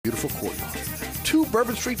beautiful courtyard. 2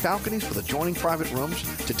 Bourbon Street balconies with adjoining private rooms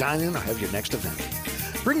to dine in or have your next event.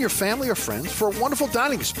 Bring your family or friends for a wonderful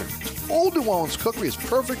dining experience. Old New Orleans Cookery is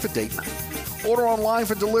perfect for date night. Order online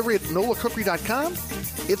for delivery at nolacookery.com.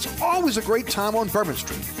 It's always a great time on Bourbon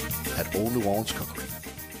Street at Old New Orleans Cookery.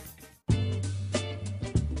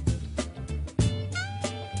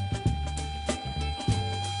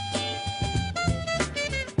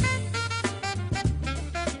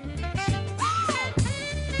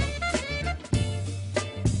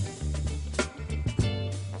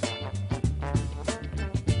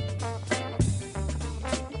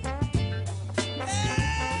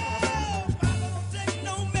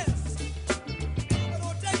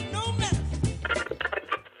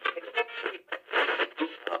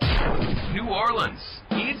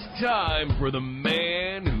 For the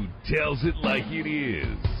man who tells it like it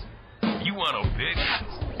is. You want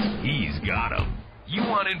opinions? He's got 'em. You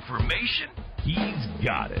want information? He's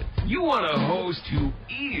got it. You want a host who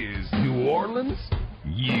is New Orleans?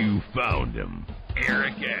 You found him.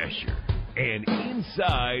 Eric Asher and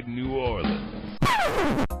Inside New Orleans.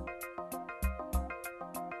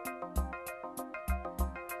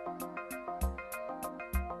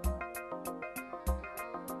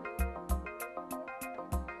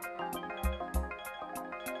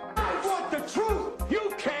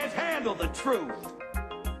 Truth.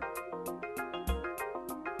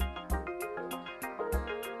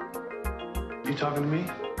 You talking to me?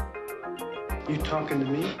 You talking to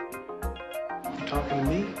me? You talking to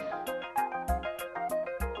me?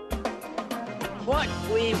 What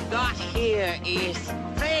we've got here is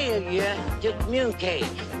failure to communicate.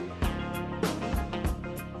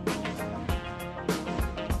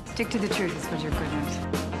 Stick to the truth is what you're good at.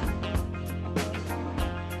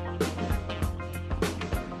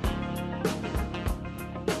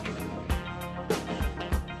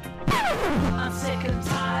 I'm sick and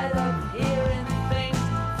tired of hearing things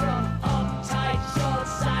from uptight,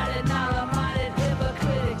 short-sighted, narrow-minded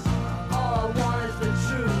hypocrites. All I want is the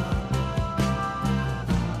truth.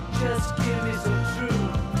 Just give me some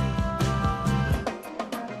truth.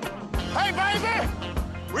 Hey, baby!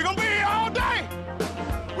 We're gonna be here all day!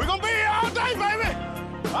 We're gonna be here all day, baby!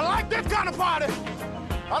 I like this kind of party!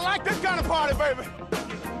 I like this kind of party, baby!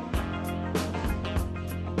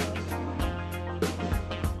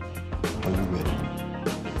 Are you ready?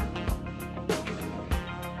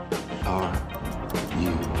 Are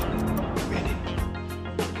you ready?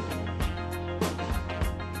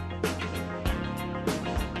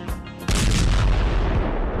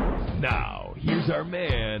 Now, here's our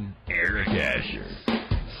man, Eric Asher.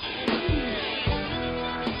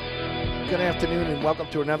 Good afternoon and welcome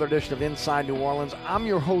to another edition of Inside New Orleans. I'm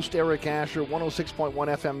your host, Eric Asher, 106.1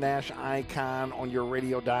 FM Nash Icon on your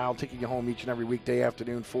radio dial, taking you home each and every weekday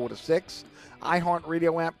afternoon, 4 to 6. iHeart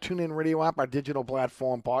Radio app, TuneIn Radio app, our digital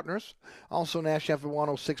platform partners. Also, Nash FM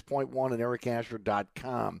 106.1 and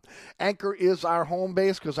ericasher.com. Anchor is our home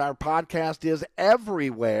base because our podcast is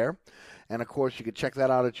everywhere. And, of course, you can check that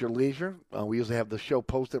out at your leisure. We usually have the show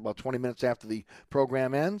posted about 20 minutes after the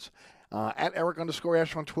program ends. At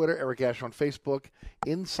Eric_Asher on Twitter, Eric Asher on Facebook,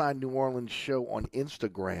 Inside New Orleans Show on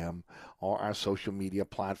Instagram are our social media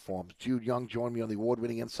platforms. Jude Young joined me on the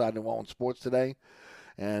award-winning Inside New Orleans Sports today.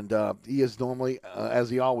 And he is normally, as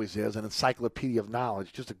he always is, an encyclopedia of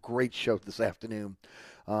knowledge. Just a great show this afternoon.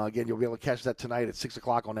 Again, you'll be able to catch that tonight at 6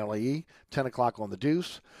 o'clock on LAE, 10 o'clock on The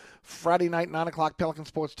Deuce. Friday night, 9 o'clock, Pelican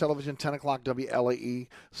Sports Television, 10 o'clock, WLAE.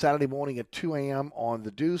 Saturday morning at 2 a.m. on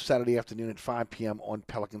The Deuce. Saturday afternoon at 5 p.m. on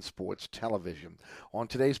Pelican Sports Television. On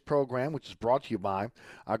today's program, which is brought to you by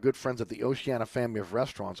our good friends at the Oceana family of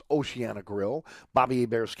restaurants, Oceana Grill, Bobby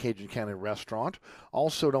Hebert's Cajun Cannon Restaurant.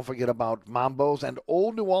 Also, don't forget about Mambo's and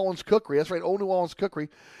Old New Orleans Cookery. That's right, Old New Orleans Cookery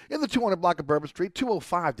in the 200 block of Bourbon Street,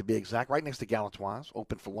 205 to be exact, right next to Galatoire's.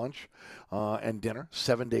 Open for lunch and dinner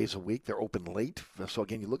 7 days a week. They're open late. So,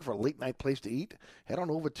 again, you're looking for a late-night place to eat, head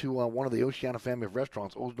on over to one of the Oceana family of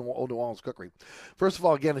restaurants, Old New Orleans Cookery. First of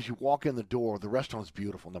all, again, as you walk in the door, the restaurant is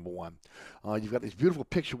beautiful, number one. You've got these beautiful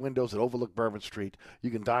picture windows that overlook Bourbon Street.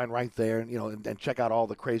 You can dine right there and check out all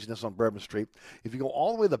the craziness on Bourbon Street. If you go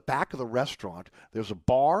all the way to the back of the restaurant, there's a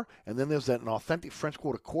bar, and then there's an authentic French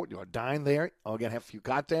Quarter courtyard. Dine there. Again, have a few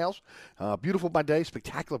cocktails. Beautiful by day,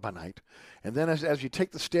 spectacular by night. And then as you take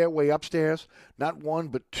take the stairway upstairs, not one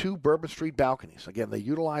but two Bourbon Street balconies. Again, they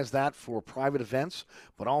utilize that for private events,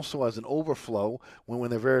 but also as an overflow when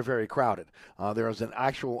they're very, very crowded. There is an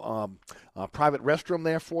actual private restroom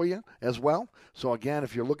there for you as well. So again,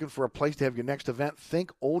 if you're looking for a place to have your next event,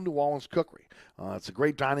 think Old New Orleans Cookery. It's a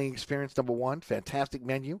great dining experience, number one. Fantastic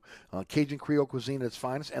menu. Cajun Creole cuisine at its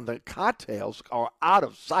finest. And the cocktails are out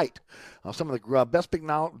of sight. Some of the best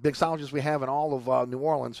mixologists we have in all of New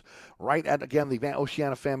Orleans, right at, again, the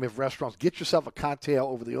Oceana family of restaurants. Get yourself a cocktail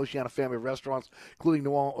over the Oceana family of restaurants, including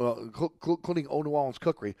including Old New Orleans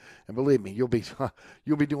Cookery. And believe me, you'll be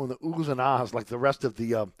doing the oohs and ahs like the rest of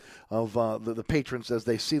the patrons as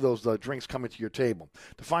they see those drinks coming to your table.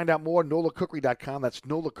 To find out more, NOLAcookery.com. That's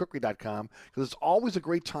NOLAcookery.com, because it's always a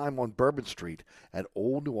great time on Bourbon Street at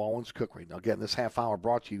Old New Orleans Cookery. Now, again, this half hour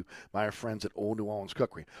brought to you by our friends at Old New Orleans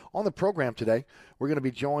Cookery. On the program today, we're going to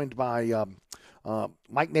be joined by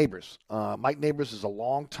Mike Neighbors. Mike Neighbors is a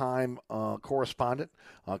longtime correspondent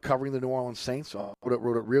covering the New Orleans Saints.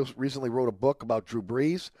 Recently wrote a book about Drew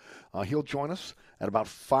Brees. He'll join us at about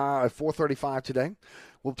 4:35 today.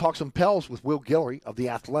 We'll talk some Pels with Will Guillory of The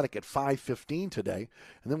Athletic at 5:15 today.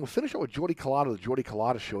 And then we'll finish up with Jordy Collada, the Jordy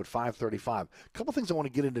Collada Show at 5:35. A couple things I want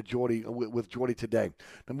to get into with Jordy today.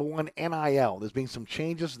 Number one, NIL. There's been some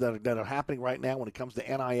changes that are happening right now when it comes to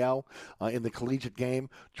NIL in the collegiate game.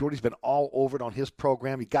 Jordy's been all over it on his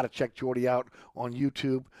program. You got to check Jordy out on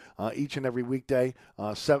YouTube each and every weekday,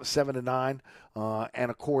 7 to 9.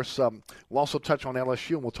 And, of course, we'll also touch on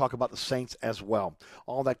LSU, and we'll talk about the Saints as well.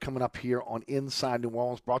 All that coming up here on Inside New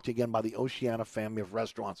Orleans, brought to you again by the Oceana family of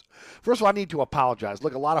restaurants. First of all, I need to apologize.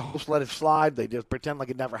 Look, a lot of hosts let it slide. They just pretend like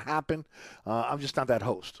it never happened. I'm just not that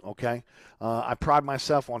host, okay? I pride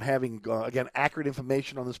myself on having, again, accurate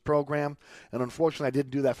information on this program, and unfortunately I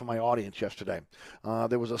didn't do that for my audience yesterday.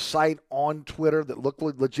 There was a site on Twitter that looked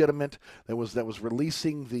legitimate that was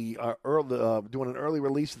releasing doing an early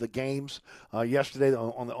release of the games yesterday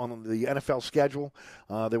on the NFL schedule.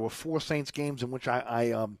 There were 4 Saints games in which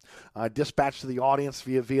I dispatched to the audience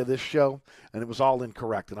via this show, and it was all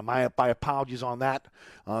incorrect. And my apologies on that.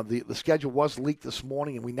 The schedule was leaked this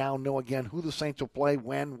morning, and we now know again who the Saints will play,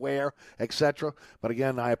 when, where, etc. But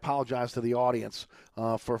again, I apologize to the audience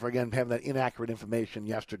for again having that inaccurate information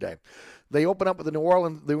yesterday. They open up with the New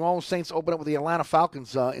Orleans Saints open up with the Atlanta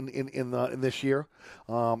Falcons in this year.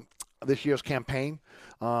 This year's campaign.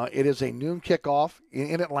 It is a noon kickoff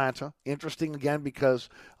in Atlanta. Interesting, again, because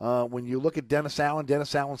when you look at Dennis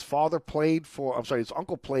Allen's father played for, his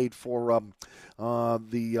uncle played for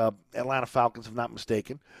the Atlanta Falcons, if I'm not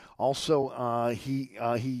mistaken. Also, he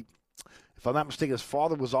if I'm not mistaken, his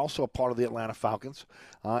father was also a part of the Atlanta Falcons.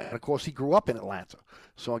 And, of course, he grew up in Atlanta.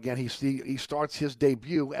 So, again, he starts his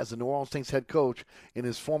debut as the New Orleans Saints head coach in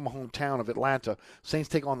his former hometown of Atlanta. Saints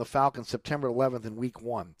take on the Falcons September 11th in Week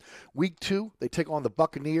 1. Week 2, they take on the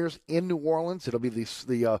Buccaneers in New Orleans. It'll be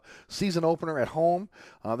the season opener at home.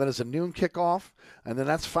 That is a noon kickoff. And then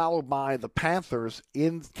that's followed by the Panthers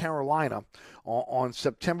in Carolina on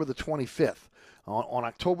September the 25th. On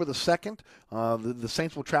October the 2nd, the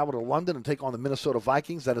Saints will travel to London and take on the Minnesota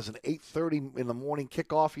Vikings. That is an 8:30 in the morning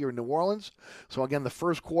kickoff here in New Orleans. So, again, the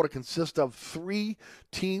first quarter consists of 3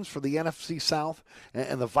 teams for the NFC South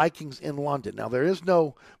and the Vikings in London. Now, there is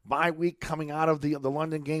no bye week coming out of the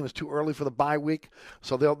London game. It's too early for the bye week.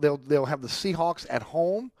 So they'll have the Seahawks at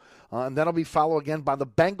home. And that'll be followed again by the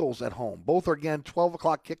Bengals at home. Both are, again, 12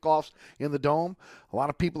 o'clock kickoffs in the Dome. A lot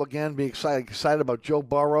of people, again, be excited about Joe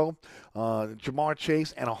Burrow, Jamar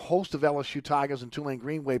Chase, and a host of LSU Tigers and Tulane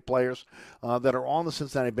Green Wave players that are on the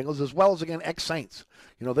Cincinnati Bengals, as well as, again, ex-Saints.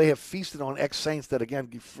 You know, they have feasted on ex-Saints that, again,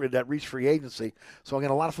 that reach free agency. So,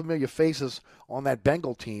 again, a lot of familiar faces on that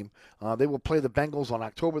Bengal team. They will play the Bengals on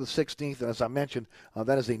October the 16th, and as I mentioned,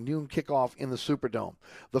 that is a noon kickoff in the Superdome.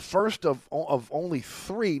 The first of only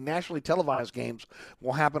 3 nationally televised games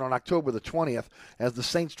will happen on October the 20th as the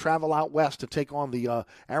Saints travel out west to take on the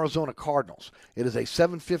Arizona Cardinals. It is a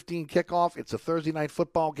 7:15 kickoff. It's a Thursday night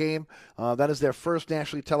football game. That is their first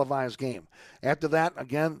nationally televised game. After that,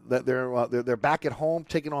 again, they're back at home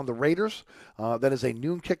taking on the Raiders. That is a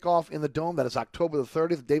noon kickoff in the Dome. That is October the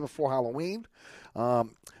 30th, the day before Halloween.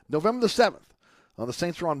 November the 7th. The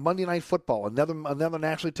Saints are on Monday Night Football, another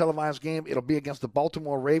nationally televised game. It'll be against the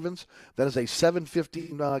Baltimore Ravens. That is a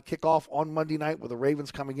 7:15 kickoff on Monday night with the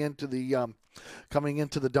Ravens coming into the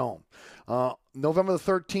Dome. November the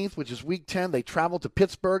 13th, which is Week 10, they travel to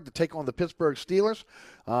Pittsburgh to take on the Pittsburgh Steelers.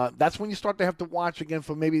 That's when you start to have to watch again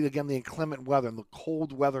for maybe, again, the inclement weather and the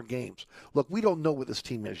cold weather games. Look, we don't know what this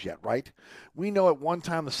team is yet, right? We know at one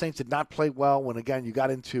time the Saints did not play well when, again, you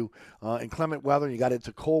got into inclement weather, you got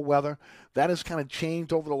into cold weather. That has kind of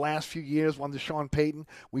changed over the last few years under Sean Payton.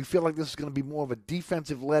 We feel like this is going to be more of a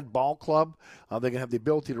defensive-led ball club. They're going to have the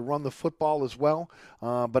ability to run the football as well.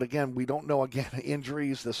 But, again, we don't know, again,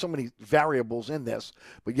 injuries. There's so many variables in this.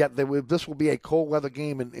 But yet this will be a cold weather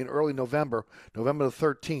game in early November, November the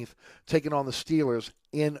 13th, taking on the Steelers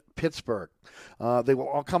in Pittsburgh. They will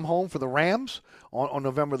all come home for the Rams on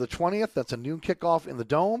November the 20th. That's a noon kickoff in the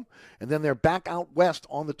Dome. And then they're back out west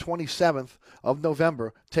on the 27th of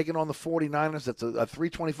November, taking on the 49ers. That's a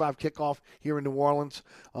 3:25 kickoff here in New Orleans,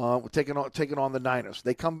 taking on the Niners.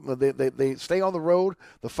 They stay on the road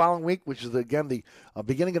the following week, which is, again, the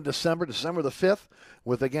beginning of December the 5th,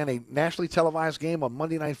 with, again, a nationally televised game on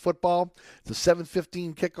Monday Night Football. It's a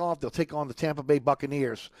 7:15 kickoff. They'll take on the Tampa Bay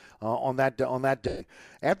Buccaneers on that day.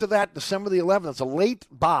 After that, December the 11th, it's a late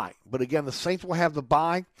bye. But, again, the Saints will have the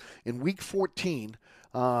bye in Week 14.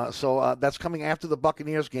 So that's coming after the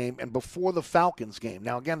Buccaneers game and before the Falcons game.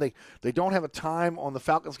 Now, again, they don't have a time on the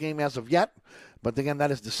Falcons game as of yet. But, again, that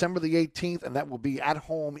is December the 18th, and that will be at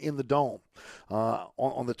home in the Dome.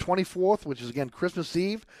 On the 24th, which is, again, Christmas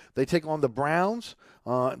Eve, they take on the Browns.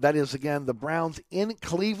 That is, again, the Browns in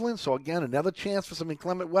Cleveland. So, again, another chance for some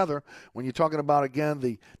inclement weather when you're talking about, again,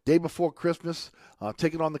 the day before Christmas,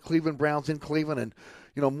 taking on the Cleveland Browns in Cleveland. And,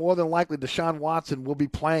 more than likely Deshaun Watson will be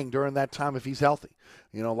playing during that time if he's healthy.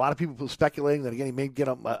 A lot of people are speculating that, again, he may get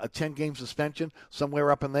a 10-game suspension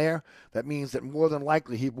somewhere up in there. That means that more than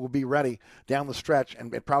likely he will be ready down the stretch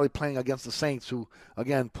and probably playing against the Saints, who,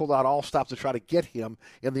 again, pulled out all stops to try to get him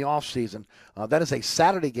in the offseason. That is a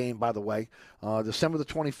Saturday game, by the way, December the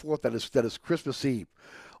 24th. That is Christmas Eve.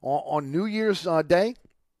 On New Year's Day,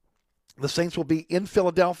 the Saints will be in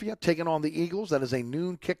Philadelphia taking on the Eagles. That is a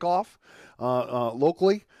noon kickoff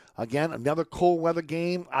locally. Again, another cold weather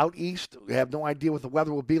game out east. We have no idea what the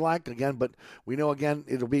weather will be like again, but we know, again,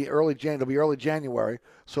 it'll be early January,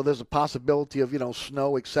 so there's a possibility of,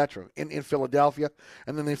 snow, etc. in Philadelphia.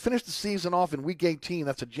 And then they finish the season off in Week 18.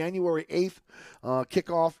 That's a January 8th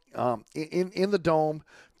kickoff in the Dome,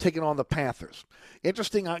 taking on the Panthers.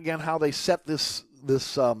 Interesting, again, how they set this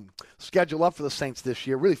schedule up for the Saints this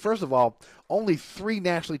year. Really, first of all, only 3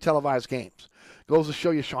 nationally televised games. Goes to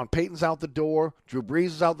show you Sean Payton's out the door, Drew Brees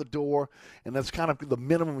is out the door, and that's kind of the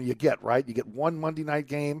minimum you get, right? You get one Monday night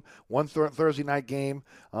game, one Thursday night game,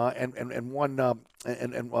 and one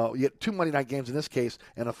you get 2 Monday night games in this case,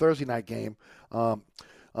 and a Thursday night game. I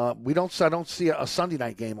don't see a Sunday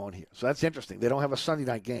night game on here, so that's interesting. They don't have a Sunday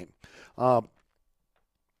night game. At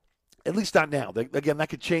least not now. Again, that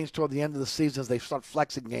could change toward the end of the season as they start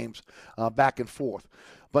flexing games back and forth.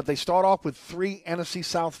 But they start off with 3 NFC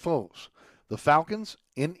South foes. The Falcons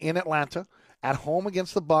in Atlanta, at home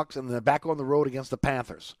against the Bucs, and then back on the road against the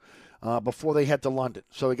Panthers before they head to London.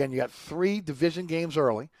 So, again, you got 3 division games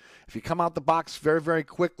early. If you come out the box very, very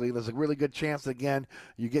quickly, there's a really good chance that, again,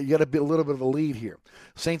 you get a little bit of a lead here.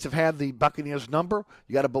 Saints have had the Buccaneers number.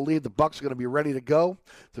 You got to believe the Bucs are going to be ready to go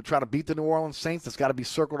to try to beat the New Orleans Saints. That's got to be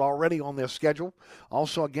circled already on their schedule.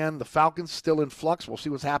 Also, again, the Falcons still in flux. We'll see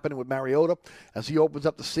what's happening with Mariota as he opens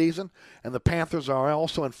up the season. And the Panthers are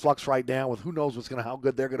also in flux right now with who knows how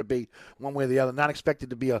good they're going to be one way or the other. Not expected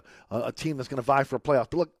to be a team that's going to vie for a playoff.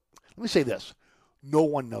 But look, let me say this. No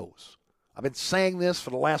one knows. I've been saying this for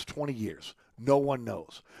the last 20 years. No one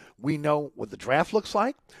knows. We know what the draft looks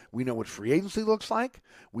like. We know what free agency looks like.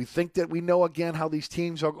 We think that we know, again, how these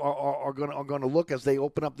teams are going to look as they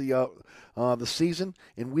open up the season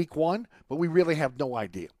in Week 1, but we really have no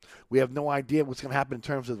idea. We have no idea what's going to happen in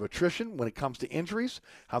terms of attrition when it comes to injuries,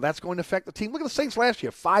 how that's going to affect the team. Look at the Saints last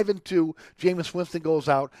year, 5-2. Jameis Winston goes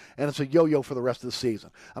out, and it's a yo-yo for the rest of the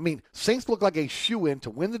season. I mean, Saints look like a shoe-in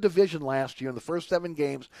to win the division last year in the first 7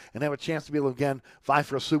 games and have a chance to be able to, again, vie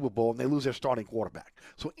for a Super Bowl, and they lose their starting quarterback.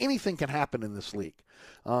 So anything can happen in this league.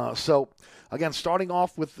 So, again, starting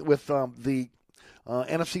off with the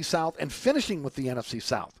NFC South and finishing with the NFC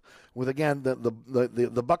South. With, again,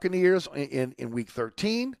 the Buccaneers in Week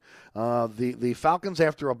 13, the Falcons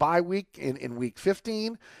after a bye week in Week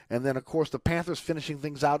 15, and then, of course, the Panthers finishing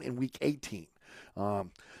things out in Week 18.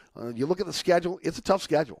 You look at the schedule, it's a tough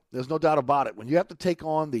schedule. There's no doubt about it. When you have to take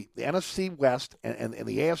on the NFC West and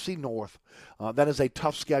the AFC North, that is a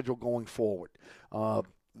tough schedule going forward.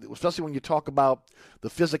 Especially when you talk about the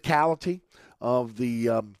physicality of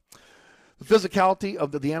the The physicality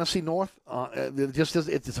of the NFC North, it just is.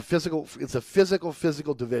 It's a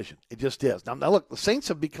physical division. It just is. Now look, the Saints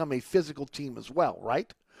have become a physical team as well,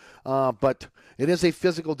 right? But it is a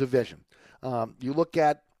physical division. You look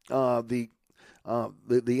at the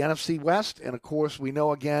NFC West, and of course we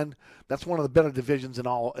know again that's one of the better divisions in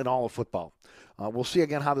all of football. We'll see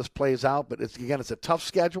again how this plays out, but it's a tough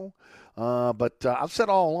schedule. But I've said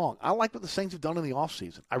all along, I like what the Saints have done in the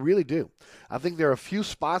offseason. I really do. I think there are a few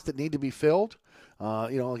spots that need to be filled.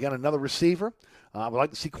 Again, another receiver. I would like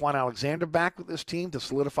to see Quan Alexander back with this team to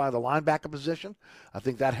solidify the linebacker position. I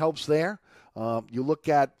think that helps there. You look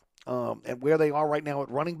at where they are right now at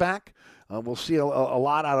running back. We'll see a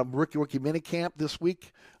lot out of rookie minicamp this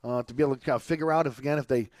week to be able to kind of figure out if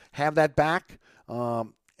they have that back.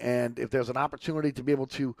 And if there's an opportunity to be able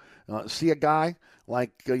to see a guy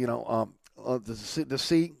like, to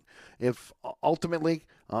see if ultimately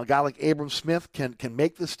a guy like Abram Smith can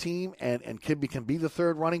make this team and can be the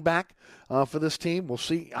third running back for this team. We'll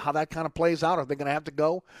see how that kind of plays out. Are they going to have to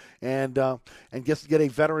go and get a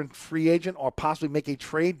veteran free agent or possibly make a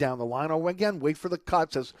trade down the line? Or again, wait for the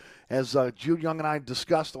cuts as Jude Young and I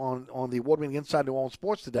discussed on the award-winning Inside New Orleans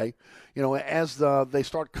Sports today. As they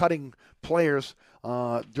start cutting players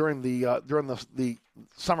during the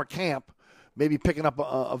summer camp, maybe picking up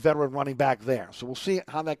a veteran running back there. So we'll see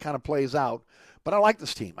how that kind of plays out. But I like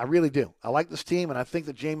this team. I really do. I like this team, and I think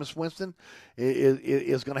that Jameis Winston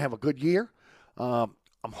is going to have a good year. I'm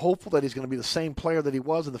hopeful that he's going to be the same player that he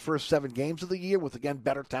was in the first 7 games of the year with, again,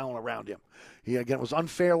 better talent around him. It was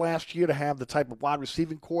unfair last year to have the type of wide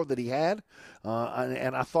receiving core that he had.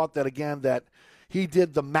 And I thought that, again, that he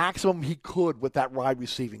did the maximum he could with that wide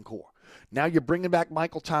receiving core. Now you're bringing back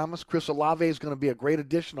Michael Thomas. Chris Olave is going to be a great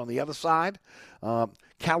addition on the other side.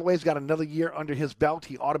 Callaway's got another year under his belt.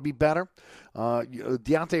 He ought to be better.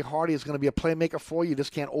 Deontay Hardy is going to be a playmaker for you. You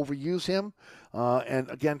just can't overuse him. And,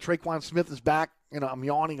 again, Traquan Smith is back. I'm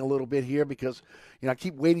yawning a little bit here because, I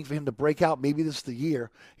keep waiting for him to break out. Maybe this is the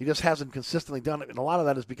year. He just hasn't consistently done it, and a lot of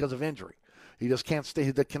that is because of injury. He just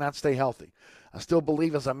cannot stay healthy. I still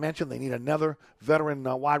believe, as I mentioned, they need another veteran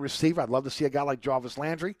wide receiver. I'd love to see a guy like Jarvis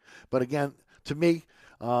Landry. But, again, to me,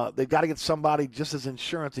 they've got to get somebody just as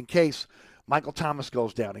insurance in case Michael Thomas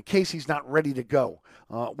goes down, in case he's not ready to go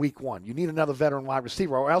week 1. You need another veteran wide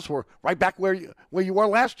receiver, or else we're right back where you were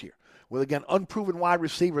last year, with, again, unproven wide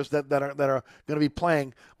receivers that are going to be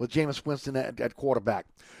playing with Jameis Winston at quarterback.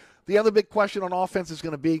 The other big question on offense is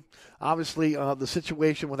going to be, obviously, the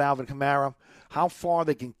situation with Alvin Kamara, how far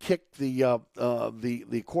they can kick the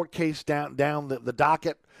court case down the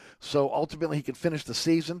docket so ultimately he can finish the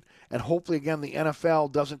season. And hopefully, again, the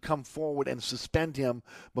NFL doesn't come forward and suspend him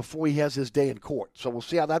before he has his day in court. So we'll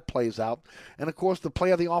see how that plays out. And, of course, the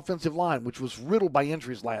play of the offensive line, which was riddled by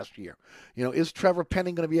injuries last year. Is Trevor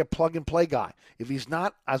Penning going to be a plug-and-play guy? If he's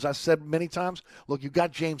not, as I said many times, look, you've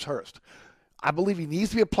got James Hurst. I believe he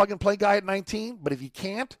needs to be a plug-and-play guy at 19, but if he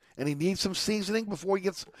can't and he needs some seasoning before he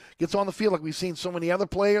gets on the field, like we've seen so many other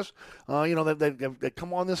players, that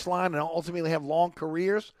come on this line and ultimately have long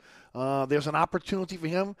careers, there's an opportunity for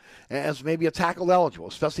him as maybe a tackle eligible,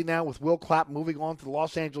 especially now with Will Clapp moving on to the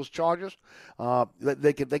Los Angeles Chargers.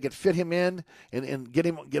 They could fit him in and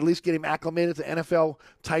at least get him acclimated to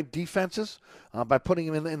NFL-type defenses by putting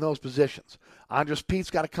him in those positions. Andres Pete's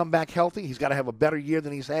got to come back healthy. He's got to have a better year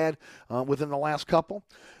than he's had within the last couple.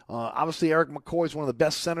 Obviously, Eric McCoy is one of the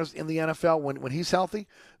best centers in the NFL when he's healthy.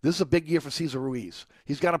 This is a big year for Cesar Ruiz.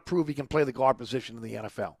 He's got to prove he can play the guard position in the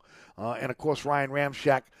NFL. And, of course, Ryan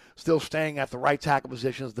Ramczyk still staying at the right tackle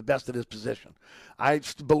position is the best at his position. I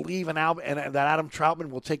believe that Adam Troutman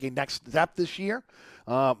will take a next step this year.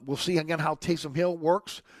 We'll see, again, how Taysom Hill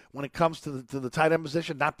works when it comes to the tight end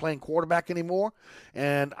position, not playing quarterback anymore.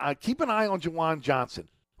 And keep an eye on Juwan Johnson,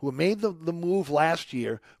 who made the move last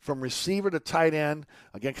year from receiver to tight end,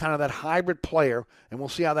 again, kind of that hybrid player, and we'll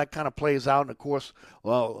see how that kind of plays out. And, of course,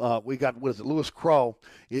 we got, Lewis Crow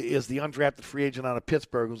is the undrafted free agent out of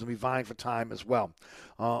Pittsburgh who's going to be vying for time as well.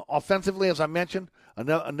 Offensively, as I mentioned,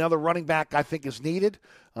 another running back I think is needed,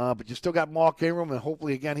 but you still got Mark Ingram, and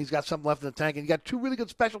hopefully, again, he's got something left in the tank. And you got 2 really good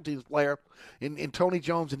special teams player in Tony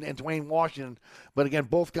Jones and Dwayne Washington, but, again,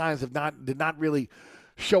 both guys did not really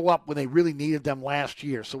show up when they really needed them last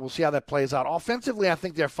year. So we'll see how that plays out. Offensively, I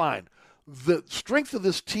think they're fine. The strength of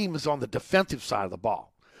this team is on the defensive side of the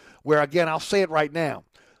ball, where, again, I'll say it right now,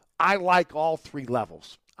 I like all 3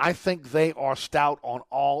 levels. I think they are stout on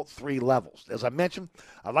all 3 levels. As I mentioned,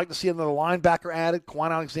 I'd like to see another linebacker added.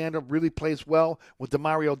 Quan Alexander really plays well with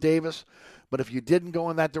Demario Davis. But if you didn't go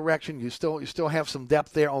in that direction, you still have some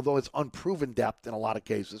depth there, although it's unproven depth in a lot of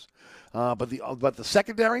cases. But the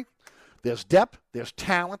secondary, There's depth, there's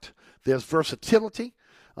talent, there's versatility.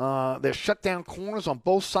 There's shutdown corners on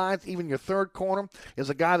both sides. Even your third corner is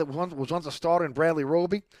a guy that was once a starter in Bradley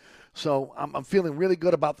Roby. So I'm feeling really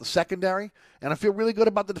good about the secondary, and I feel really good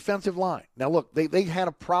about the defensive line. Now, look, they had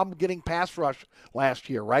a problem getting pass rush last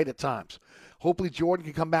year, right, at times. Hopefully Jordan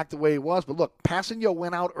can come back the way he was. But, look, Passanio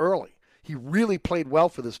went out early. He really played well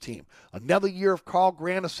for this team. Another year of Carl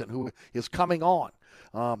Granderson, who is coming on.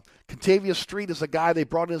 Contavious Street is a guy they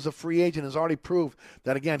brought in as a free agent, has already proved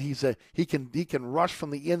that, again, he can rush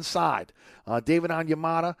from the inside. David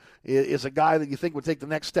Onyemata is a guy that you think would take the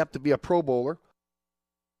next step to be a Pro Bowler.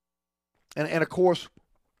 And of course,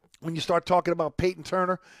 when you start talking about Peyton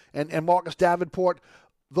Turner and Marcus Davenport,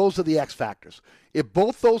 those are the X factors. If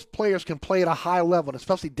both those players can play at a high level, and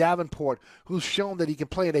especially Davenport, who's shown that he can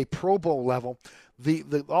play at a Pro Bowl level,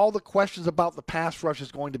 all the questions about the pass rush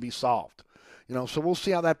is going to be solved. So we'll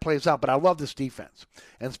see how that plays out. But I love this defense.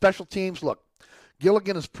 And special teams, look,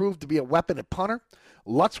 Gilligan has proved to be a weapon at punter.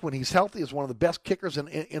 Lutz, when he's healthy, is one of the best kickers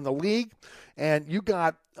in the league. And you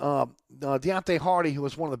got Deontay Hardy, who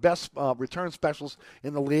is one of the best return specialists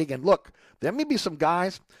in the league. And look, there may be some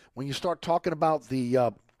guys, when you start talking about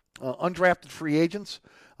the undrafted free agents,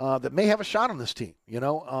 that may have a shot on this team,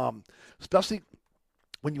 especially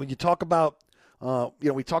when you talk about,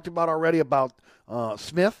 we talked about already about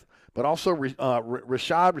Smith. But also,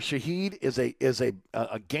 Rashad Shaheed is a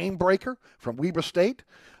game breaker from Weber State.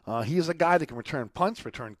 He is a guy that can return punts,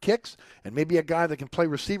 return kicks, and maybe a guy that can play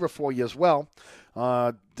receiver for you as well.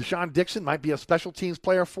 Deshaun Dixon might be a special teams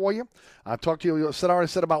player for you. I talked to you. Already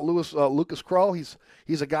said about Lucas Crow. He's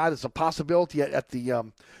a guy that's a possibility at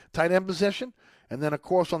the tight end position. And then, of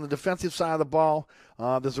course, on the defensive side of the ball,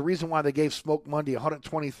 there's a reason why they gave Smoke Monday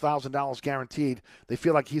 $120,000 guaranteed. They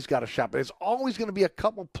feel like he's got a shot. But there's always going to be a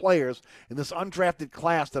couple players in this undrafted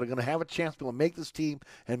class that are going to have a chance to make this team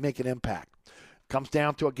and make an impact. Comes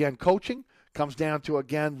down to, again, coaching. Comes down to,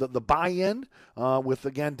 again, the buy-in with,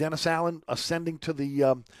 again, Dennis Allen ascending to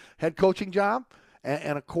the head coaching job.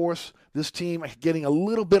 And, of course, this team getting a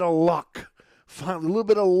little bit of luck. A little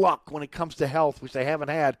bit of luck when it comes to health, which they haven't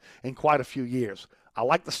had in quite a few years. I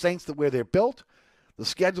like the Saints the way they're built. The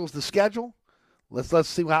schedule's the schedule. Let's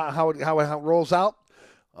see how it rolls out.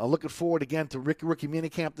 Looking forward again to rookie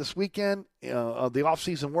minicamp this weekend. The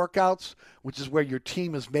offseason workouts, which is where your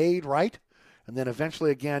team is made, right? And then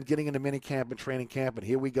eventually again getting into minicamp and training camp. And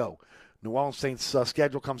here we go. New Orleans Saints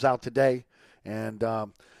schedule comes out today, and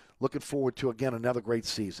looking forward to again another great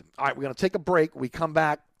season. All right, we're going to take a break. We come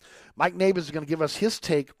back. Mike Neighbors is going to give us his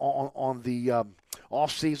take on the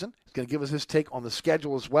offseason. He's going to give us his take on the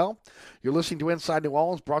schedule as well. You're listening to Inside New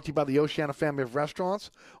Orleans, brought to you by the Oceana family of restaurants.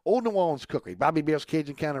 Old New Orleans Cookery, Bobby Bear's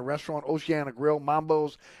Cajun Cannon Restaurant, Oceana Grill,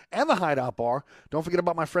 Mambo's, and the Hideout Bar. Don't forget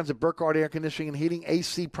about my friends at Burkhardt Air Conditioning and Heating,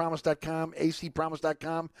 acpromise.com,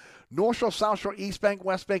 acpromise.com. North Shore, South Shore, East Bank,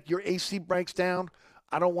 West Bank, your AC breaks down.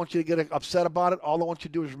 I don't want you to get upset about it. All I want you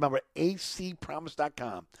to do is remember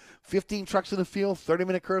acpromise.com. 15 trucks in the field,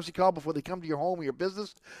 30-minute courtesy call before they come to your home or your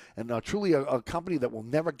business, and truly a company that will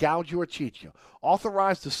never gouge you or cheat you.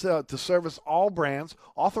 Authorized to service all brands,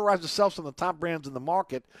 authorized to sell some of the top brands in the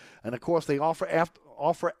market, and, of course, they offer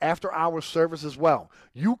after-hours service as well.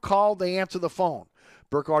 You call, they answer the phone.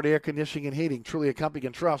 Burkhardt Air Conditioning and Heating, truly a company you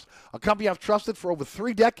can trust. A company I've trusted for over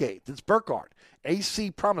 3 decades. It's Burkhardt.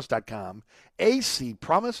 acpromise.com.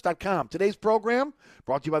 acpromise.com. Today's program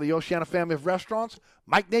brought to you by the Oceana family of restaurants.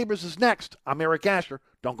 Mike Neighbors is next. I'm Eric Asher.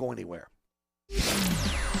 Don't go anywhere.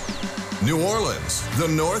 New Orleans, the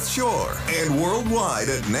North Shore, and worldwide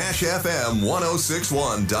at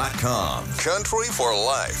NashFM1061.com. Country for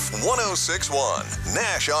Life 1061,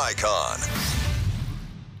 Nash Icon.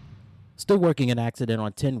 Still working an accident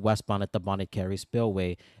on 10 westbound at the Bonnet Carey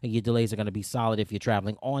Spillway, and your delays are going to be solid if you're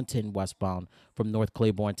traveling on 10 westbound from North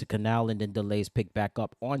Claiborne to Canal, and then delays pick back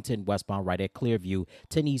up on 10 westbound right at Clearview.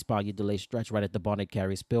 10 eastbound, your delays stretch right at the Bonnet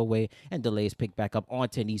Carey Spillway, and delays pick back up on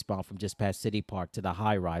 10 eastbound from just past City Park to the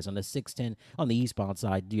High Rise. On the 610 on the eastbound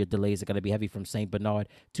side, your delays are going to be heavy from St. Bernard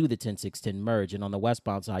to the 10-610 merge, and on the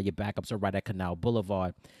westbound side, your backups are right at Canal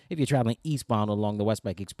Boulevard. If you're traveling eastbound along the West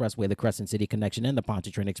Bank Expressway, the Crescent City Connection, and the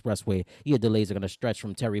Pontchartrain Expressway, your delays are going to stretch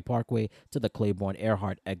from Terry Parkway to the Claiborne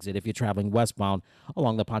Earhart exit. If you're traveling westbound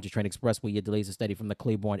along the Pontchartrain Expressway, your delays are steady from the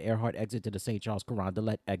Claiborne Earhart exit to the St. Charles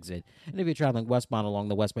Carondelet exit. And if you're traveling westbound along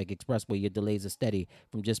the West Bank Expressway, your delays are steady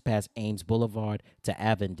from just past Ames Boulevard to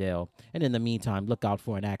Avondale. And in the meantime, look out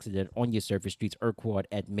for an accident on your surface streets, Urquhart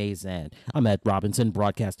at Mays End. I'm Ed Robinson,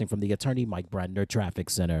 broadcasting from the Attorney Mike Brandner Traffic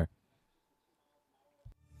Center.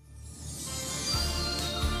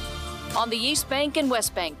 On the East Bank and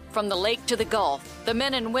West Bank, from the lake to the Gulf, the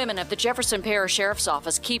men and women of the Jefferson Parish Sheriff's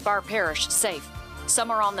Office keep our parish safe.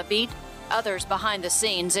 Some are on the beat, others behind the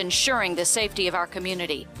scenes, ensuring the safety of our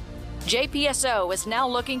community. JPSO is now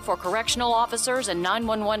looking for correctional officers and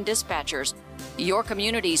 911 dispatchers. Your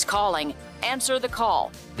community's calling. Answer the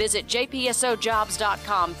call. Visit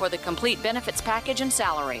jpsojobs.com for the complete benefits package and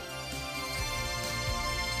salary.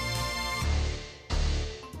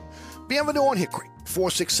 Bienvenue on Hickory,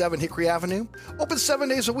 467 Hickory Avenue. Open 7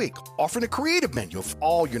 days a week, offering a creative menu of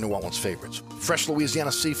all your New Orleans favorites. Fresh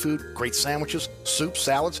Louisiana seafood, great sandwiches, soups,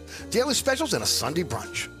 salads, daily specials, and a Sunday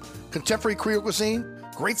brunch. Contemporary Creole cuisine,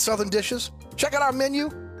 great Southern dishes. Check out our menu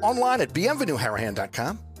online at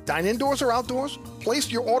bienvenueharahan.com. Dine indoors or outdoors.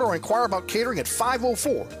 Place your order or inquire about catering at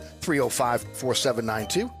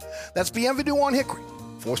 504-305-4792. That's Bienvenue on Hickory,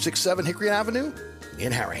 467 Hickory Avenue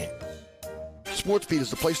in Harahan. SportsBeat is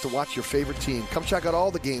the place to watch your favorite team. Come check out all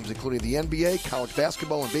the games, including the NBA, college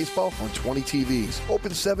basketball, and baseball on 20 TVs.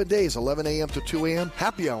 Open 7 days, 11 a.m. to 2 a.m.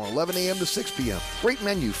 Happy hour, 11 a.m. to 6 p.m. Great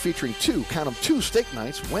menu featuring two steak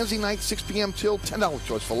nights. Wednesday night, 6 p.m. till $10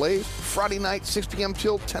 choice fillets. Friday night, 6 p.m.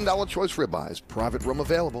 till $10 choice ribeyes. Private room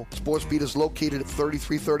available. SportsBeat is located at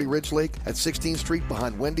 3330 Ridge Lake at 16th Street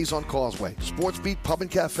behind Wendy's on Causeway. SportsBeat Pub and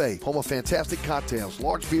Cafe, home of fantastic cocktails,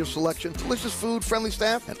 large beer selection, delicious food, friendly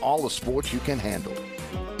staff, and all the sports you can handle.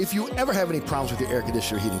 If you ever have any problems with your air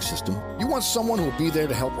conditioner heating system, you want someone who will be there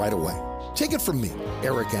to help right away. Take it from me,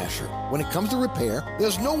 Eric Asher. When it comes to repair,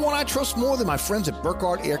 there's no one I trust more than my friends at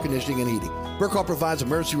Burkhardt Air Conditioning and Heating. Burkhardt provides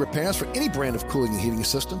emergency repairs for any brand of cooling and heating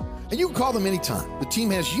system, and you can call them anytime. The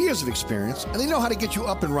team has years of experience, and they know how to get you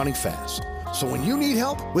up and running fast. So when you need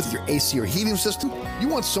help with your AC or heating system, you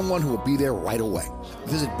want someone who will be there right away.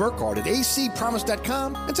 Visit Burkhardt at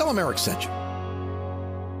acpromise.com and tell them Eric sent you.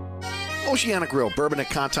 Oceana Grill, Bourbon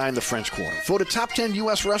at Conti in the French Quarter. Voted top 10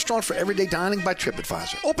 U.S. restaurant for everyday dining by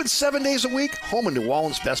TripAdvisor. Open 7 days a week, home of New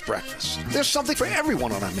Orleans' best breakfast. There's something for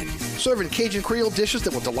everyone on our menu. Serving Cajun Creole dishes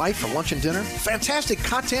that will delight for lunch and dinner. Fantastic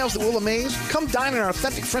cocktails that will amaze. Come dine in our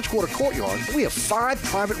authentic French Quarter courtyard. We have 5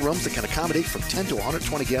 private rooms that can accommodate from 10 to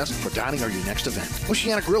 120 guests for dining or your next event.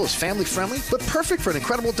 Oceana Grill is family friendly, but perfect for an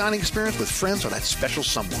incredible dining experience with friends or that special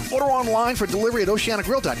someone. Order online for delivery at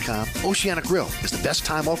oceanagrill.com. Oceana Grill is the best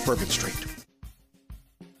time off Bourbon Street.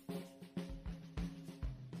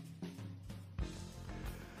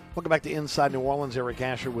 Welcome back to Inside New Orleans. Eric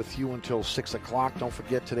Asher with you until 6 o'clock. Don't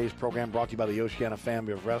forget, today's program brought to you by the Oceana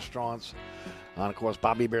family of restaurants. And, of course,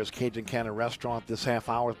 Bobby Hebert's Cajun Cannon Restaurant. This half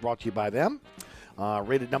hour is brought to you by them.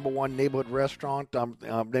 Rated number one neighborhood restaurant,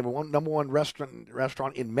 number one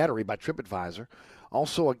restaurant in Metairie by TripAdvisor.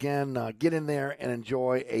 Also, again, get in there and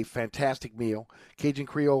enjoy a fantastic meal. Cajun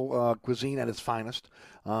Creole cuisine at its finest.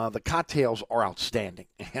 The cocktails are outstanding.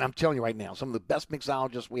 And I'm telling you right now, some of the best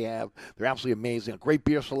mixologists we have, they're absolutely amazing. A great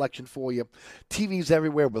beer selection for you. TVs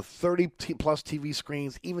everywhere with 30-plus TV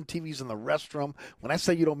screens, even TVs in the restroom. When I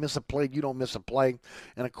say you don't miss a play, you don't miss a play.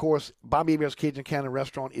 And, of course, Bobby Hebert's Cajun Cannon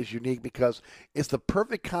Restaurant is unique because it's the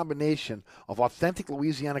perfect combination of authentic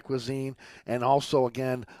Louisiana cuisine and also,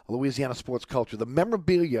 again, Louisiana sports culture. The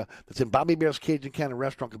memorabilia that's in Bobby Hebert's Cajun Cannon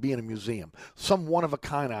Restaurant could be in a museum. Some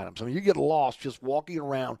one-of-a-kind items. I mean, you get lost just walking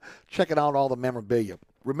around, checking out all the memorabilia.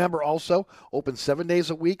 Remember also, open 7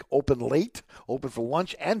 days a week, open late, open for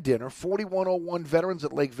lunch and dinner, 4101 Veterans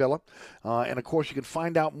at Lake Villa. And, of course, you can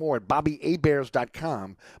find out more at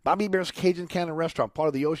BobbyHebert's.com. Bobby Hebert's Cajun Cannon Restaurant, part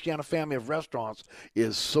of the Oceana family of restaurants,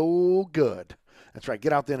 is so good. That's right.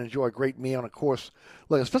 Get out there and enjoy a great meal. And, of course,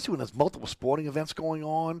 look, especially when there's multiple sporting events going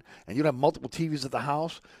on and you have multiple TVs at the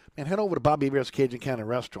house, man, head over to Bobby Hebert's Cajun Cannon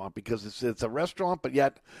Restaurant because it's a restaurant, but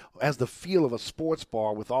yet has the feel of a sports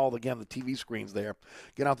bar with all, again, the TV screens there.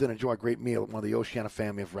 Get out there and enjoy a great meal at one of the Oceana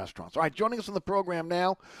family of restaurants. All right, joining us on the program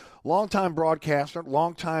now, longtime broadcaster,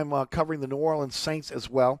 longtime covering the New Orleans Saints as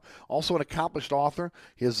well. Also an accomplished author.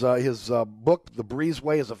 His book, The Breeze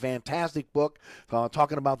Way, is a fantastic book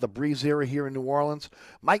talking about the Breeze era here in New Orleans.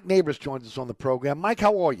 Mike Neighbors joins us on the program. Mike,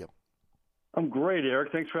 how are you? I'm great,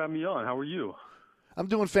 Eric. Thanks for having me on. How are you? I'm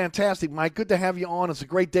doing fantastic, Mike. Good to have you on. It's a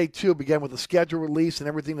great day, too, again, with the schedule release and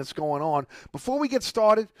everything that's going on. Before we get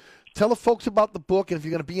started, tell the folks about the book, and if you're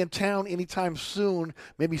going to be in town anytime soon,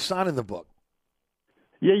 maybe signing the book.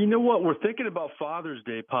 Yeah, you know what? We're thinking about Father's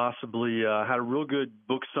Day possibly. Had a real good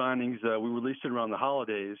book signings. We released it around the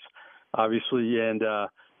holidays, obviously, and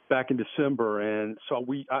back in December. And so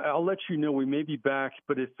I'll let you know we may be back,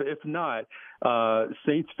 but if not,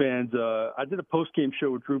 Saints fans, I did a post-game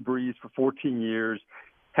show with Drew Brees for 14 years,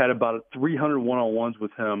 had about 300 one-on-ones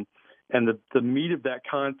with him. And the meat of that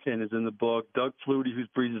content is in the book. Doug Flutie, who's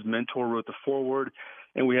Breeze's mentor, wrote the foreword.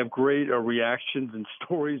 And we have great reactions and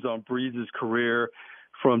stories on Breeze's career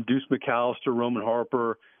from Deuce McAllister, Roman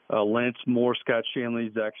Harper, Lance Moore, Scott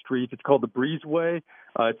Shanley, Zach Streif. It's called The Breeze Way.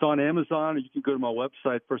 It's on Amazon. You can go to my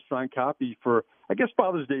website for a signed copy for, I guess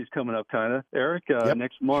Father's Day is coming up, kind of, Eric,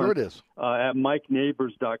 next month. Sure it is. At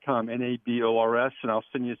MikeNabors.com, Nabors, and I'll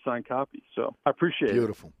send you a signed copy. So I appreciate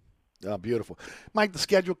Beautiful. Beautiful. Mike, the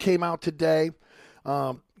schedule came out today.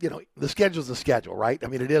 The schedule's the schedule, right? I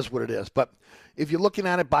mean, it is what it is. But if you're looking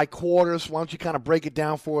at it by quarters, why don't you kind of break it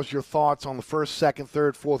down for us, your thoughts on the first, second,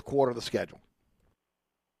 third, fourth quarter of the schedule?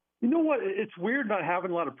 You know what? It's weird not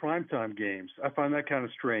having a lot of primetime games. I find that kind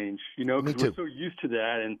of strange, because we're so used to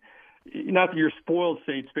that. And not that you're spoiled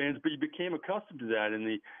Saints fans, but you became accustomed to that in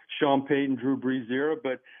the Sean Payton, Drew Brees era.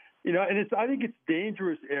 But, and I think it's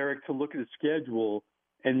dangerous, Eric, to look at a schedule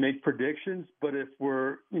and make predictions. But if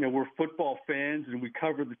we're football fans and we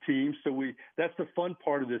cover the team, that's the fun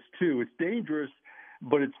part of this too. It's dangerous,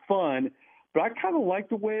 but it's fun. But I kind of like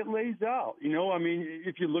the way it lays out.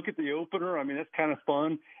 If you look at the opener, that's kind of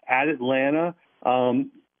fun at Atlanta.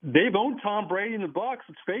 They've owned Tom Brady and the Bucs,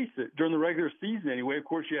 let's face it, during the regular season anyway. Of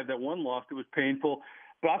course, you had that one loss that was painful.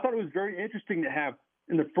 But I thought it was very interesting to have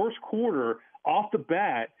in the first quarter, off the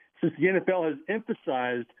bat, since the NFL has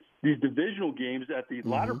emphasized these divisional games at the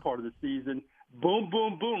latter part of the season, boom,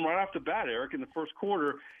 boom, boom, right off the bat, Eric, in the first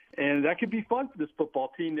quarter. And that could be fun for this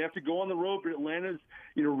football team. They have to go on the road, but Atlanta's,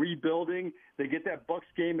 rebuilding. They get that Bucs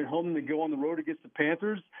game at home, and they go on the road against the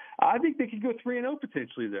Panthers. I think they could go 3-0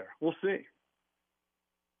 potentially there. We'll see.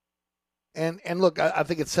 And look, I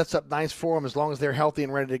think it sets up nice for them as long as they're healthy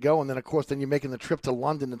and ready to go. And then, of course, you're making the trip to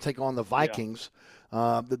London to take on the Vikings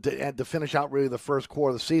to finish out really the first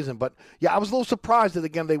quarter of the season. But, I was a little surprised that,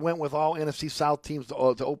 again, they went with all NFC South teams to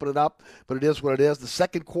open it up. But it is what it is. The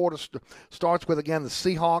second quarter starts with, again, the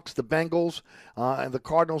Seahawks, the Bengals, and the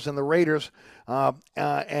Cardinals and the Raiders.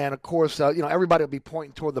 And, of course, everybody will be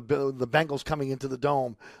pointing toward the Bengals coming into the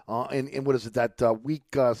Dome in what is it, that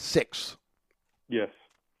week 6? Yes.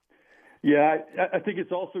 Yeah, I think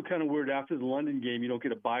it's also kind of weird after the London game, you don't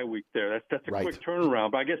get a bye week there. That's a quick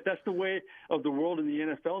turnaround. But I guess that's the way of the world in the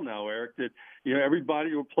NFL now, Eric, that,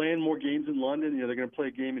 everybody are playing more games in London. They're going to play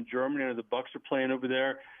a game in Germany, and the Bucs are playing over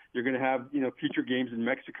there. You're going to have, future games in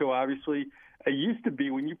Mexico, obviously. It used to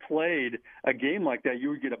be when you played a game like that, you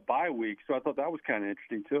would get a bye week. So I thought that was kind of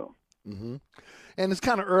interesting, too. Mm-hmm. And it's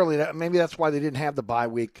kind of early. Maybe that's why they didn't have the bye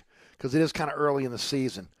week, because it is kind of early in the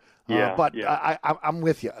season. I'm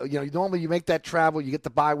with you. Normally you make that travel, you get the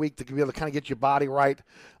bye week to be able to kind of get your body right.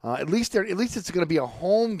 At least it's going to be a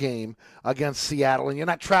home game against Seattle, and you're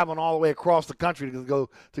not traveling all the way across the country to go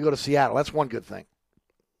to Seattle. That's one good thing.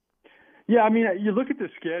 Yeah, you look at the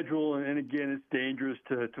schedule, and again, it's dangerous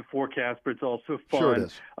to forecast, but it's also fun. Sure it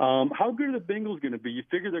is. How good are the Bengals going to be? You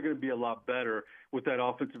figure they're going to be a lot better with that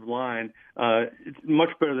offensive line. It's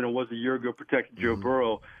much better than it was a year ago protecting Joe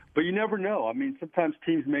Burrow. But you never know. Sometimes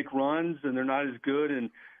teams make runs, and they're not as good, and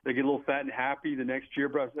they get a little fat and happy the next year.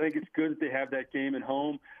 But I think it's good that they have that game at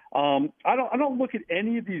home. I don't look at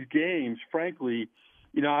any of these games, frankly.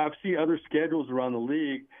 I've seen other schedules around the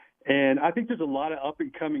league, and I think there's a lot of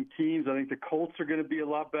up-and-coming teams. I think the Colts are going to be a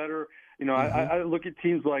lot better. I look at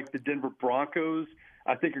teams like the Denver Broncos.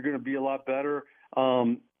 I think are going to be a lot better.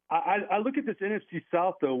 I look at this NFC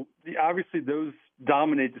South, though. Obviously, those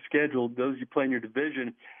dominate the schedule, those you play in your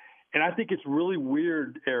division. And I think it's really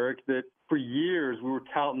weird, Eric, that for years we were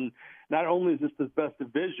touting not only is this the best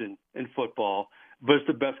division in football, but it's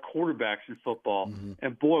the best quarterbacks in football. Mm-hmm.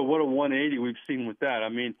 And, boy, what a 180 we've seen with that.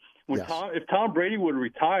 If Tom Brady would have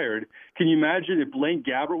retired, can you imagine if Blaine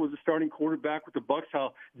Gabbert was the starting quarterback with the Bucs,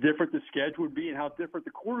 how different the schedule would be and how different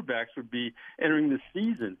the quarterbacks would be entering the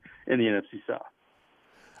season in the NFC South?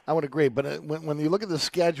 I would agree, but when you look at the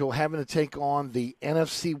schedule, having to take on the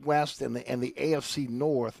NFC West and the AFC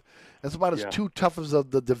North, that's about as too tough as the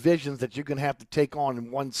divisions that you're going to have to take on in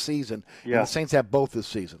one season. Yeah. And the Saints have both this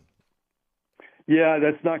season. Yeah,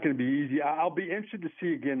 that's not going to be easy. I'll be interested to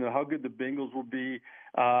see, again, how good the Bengals will be.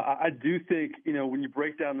 I do think, when you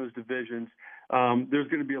break down those divisions, there's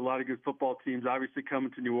going to be a lot of good football teams, obviously, coming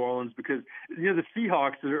to New Orleans because, the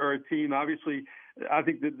Seahawks are a team, obviously. I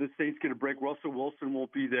think that the Saints get a break. Russell Wilson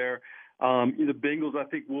won't be there. The Bengals, I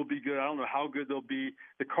think, will be good. I don't know how good they'll be.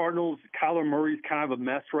 The Cardinals, Kyler Murray's kind of a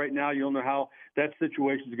mess right now. You don't know how that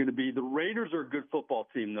situation is going to be. The Raiders are a good football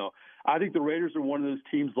team, though. I think the Raiders are one of those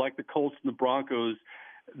teams like the Colts and the Broncos,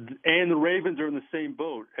 and the Ravens are in the same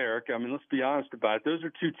boat, Eric. Let's be honest about it. Those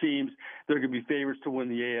are two teams that are going to be favorites to win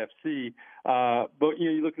the AFC. But,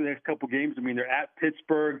 you look at the next couple games. They're at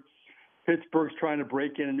Pittsburgh. Pittsburgh's trying to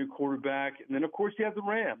break in a new quarterback. And then, of course, you have the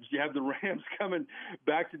Rams. You have the Rams coming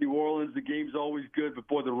back to New Orleans. The game's always good, but,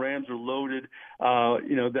 boy, the Rams are loaded.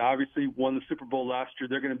 They obviously won the Super Bowl last year.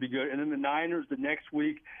 They're going to be good. And then the Niners the next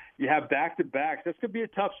week, you have back-to-backs. That's going to be a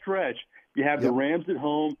tough stretch. You have the Rams at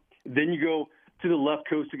home. Then you go to the left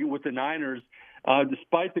coast to get with the Niners.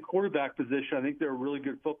 Despite the quarterback position, I think they're a really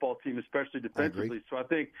good football team, especially defensively. So I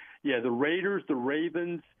think, the Raiders, the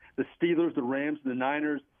Ravens, the Steelers, the Rams, and the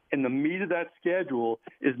Niners, and the meat of that schedule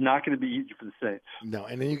is not going to be easy for the Saints. No,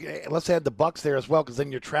 and then let's add the Bucks there as well, because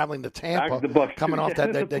then you're traveling to Tampa, coming off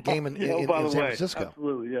that game in San Francisco.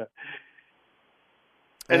 Absolutely, yeah.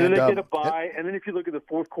 And then they get a bye. And then if you look at the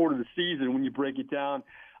fourth quarter of the season, when you break it down,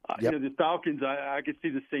 the Falcons, I could see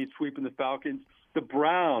the Saints sweeping the Falcons. The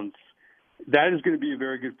Browns, that is going to be a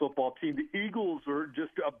very good football team. The Eagles are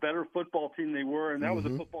just a better football team than they were, and that was a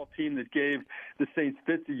football team that gave the Saints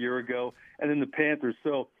fits a year ago, and then the Panthers.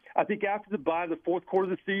 So I think after the bye, the fourth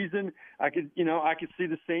quarter of the season, I could see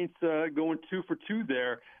the Saints going 2 for 2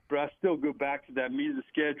 there, but I still go back to that meat of the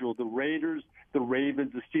schedule: the Raiders, the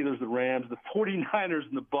Ravens, the Steelers, the Rams, the 49ers,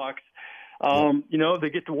 and the Bucks. They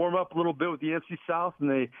get to warm up a little bit with the NFC South,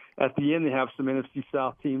 and at the end they have some NFC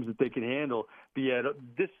South teams that they can handle. But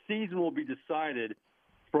this season will be decided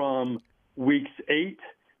from weeks 8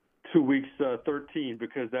 to weeks 13,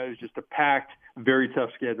 because that is just a packed, very tough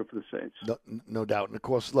schedule for the Saints. No doubt. And, of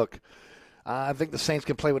course, look, I think the Saints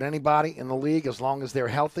can play with anybody in the league as long as they're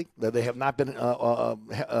healthy. They have not been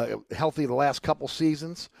healthy the last couple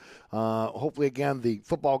seasons. Hopefully, again, the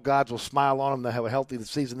football gods will smile on them to have a healthy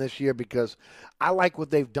season this year, because I like what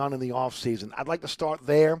they've done in the offseason. I'd like to start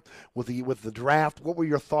there with the draft. What were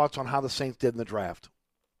your thoughts on how the Saints did in the draft?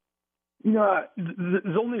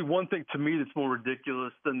 There's only one thing to me that's more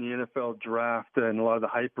ridiculous than the NFL draft and a lot of the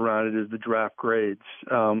hype around it is the draft grades.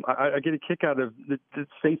 I get a kick out of the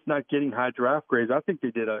Saints not getting high draft grades. I think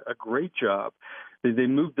they did a great job. They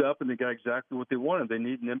moved up and they got exactly what they wanted. They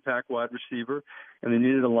needed an impact wide receiver, and they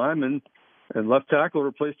needed a lineman and left tackle to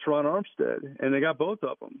replace Teron Armstead, and they got both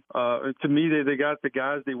of them. To me, they got the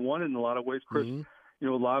guys they wanted in a lot of ways. Chris,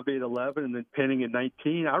 Olave at 11 and then Penning at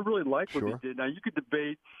 19. I really like what they did. Now, you could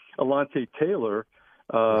debate Alontae Taylor,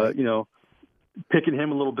 picking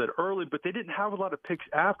him a little bit early, but they didn't have a lot of picks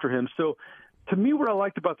after him. So, to me, what I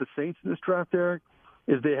liked about the Saints in this draft, Eric,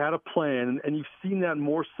 is they had a plan, and you've seen that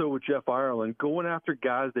more so with Jeff Ireland, going after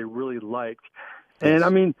guys they really liked. And, I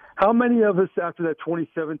mean, how many of us after that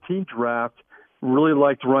 2017 draft really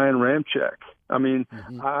liked Ryan Ramczyk? I mean,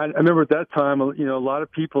 I remember at that time, a lot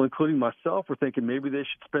of people, including myself, were thinking maybe they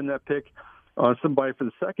should spend that pick on somebody for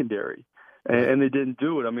the secondary. And they didn't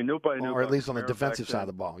do it. I mean, nobody knew. Or at least on the defensive side of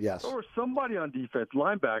the ball, yes. Or somebody on defense,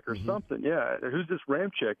 linebacker or something, yeah. Who's this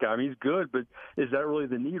Ramczyk guy? I mean, he's good, but is that really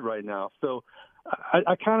the need right now? So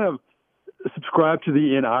I kind of subscribe to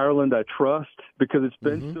the in Ireland I trust, because it's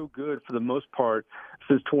been so good for the most part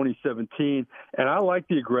since 2017. And I like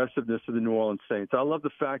the aggressiveness of the New Orleans Saints. I love the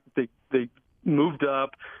fact that they moved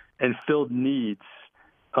up and filled needs.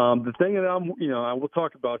 The thing that I will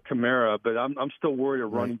talk about Kamara, but I'm still worried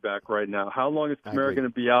of running back right now. How long is Kamara going to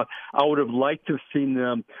be out? I would have liked to have seen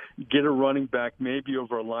them get a running back maybe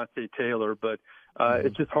over Alontae Taylor, but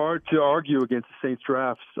it's just hard to argue against the Saints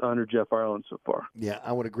drafts under Jeff Ireland so far. Yeah,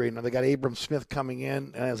 I would agree. Now, they got Abram Smith coming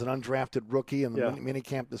in as an undrafted rookie in the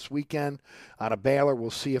minicamp this weekend out of Baylor.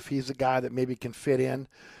 We'll see if he's a guy that maybe can fit in.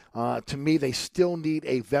 To me, they still need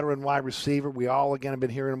a veteran wide receiver. We all, again, have been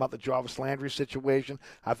hearing about the Jarvis Landry situation.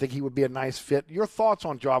 I think he would be a nice fit. Your thoughts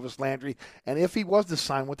on Jarvis Landry, and if he was to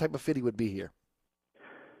sign, what type of fit he would be here?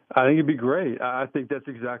 I think it'd be great. I think that's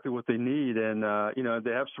exactly what they need. And,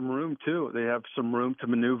 they have some room, too. They have some room to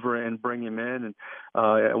maneuver and bring him in.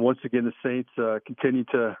 And once again, the Saints continue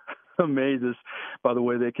to amaze us by the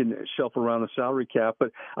way they can shuffle around the salary cap.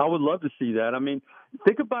 But I would love to see that. I mean,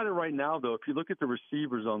 think about it right now, though. If you look at the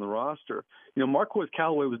receivers on the roster, Marquez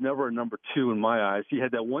Callaway was never a number 2 in my eyes. He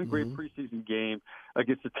had that one great preseason game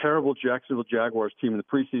against a terrible Jacksonville Jaguars team in the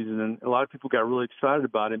preseason, and a lot of people got really excited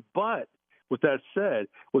about him. But with that said,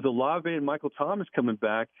 with Olave and Michael Thomas coming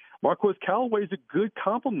back, Marquez Callaway is a good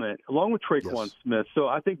complement, along with Traquan Smith. So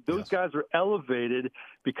I think those guys are elevated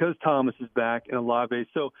because Thomas is back and Olave.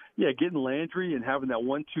 So, getting Landry and having that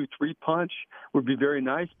 1-2-3 punch would be very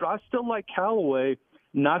nice. But I still like Callaway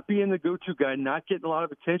not being the go-to guy, not getting a lot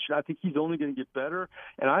of attention. I think he's only going to get better.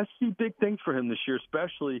 And I see big things for him this year,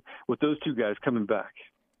 especially with those two guys coming back.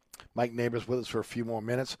 Mike Neighbors with us for a few more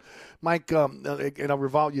minutes. Mike, you're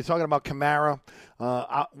talking about Kamara.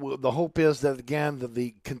 The hope is that, again,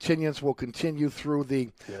 the continuance will continue through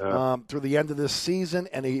the end of this season,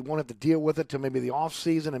 and he won't have to deal with it till maybe the off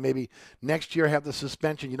season, and maybe next year have the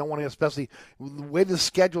suspension. You don't want to, especially the way the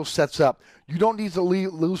schedule sets up, you don't need to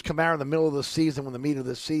lose Kamara in the middle of the season, when the meat of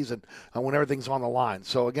the season, when everything's on the line.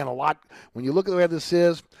 So again, a lot. When you look at where this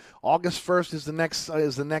is, August 1st is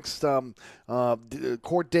the next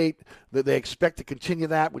court date that they expect to continue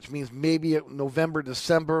that, which means maybe November,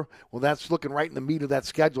 December. Well, that's looking right in the meat of that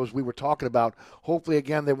schedule, as we were talking about. Hopefully,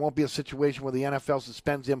 again, there won't be a situation where the NFL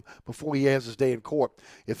suspends him before he has his day in court.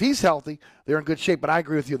 If he's healthy, they're in good shape. But I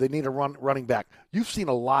agree with you; they need a running back. You've seen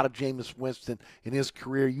a lot of Jameis Winston in his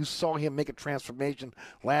career. You saw him make a transformation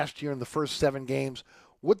last year in the first 7 games.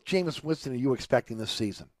 What Jameis Winston are you expecting this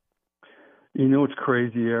season? You know what's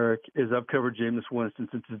crazy, Eric, is I've covered Jameis Winston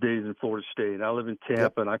since his days in Florida State. I live in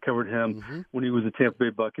Tampa, and I covered him when he was a Tampa Bay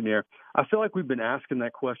Buccaneer. I feel like we've been asking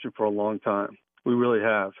that question for a long time. We really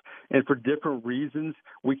have. And for different reasons,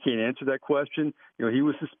 we can't answer that question. You know, he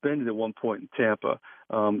was suspended at one point in Tampa.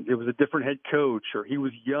 It was a different head coach, or he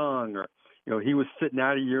was young, or, you know, he was sitting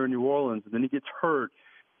out a year in New Orleans, and then he gets hurt.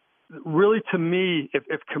 Really, to me,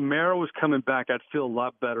 if Kamara was coming back, I'd feel a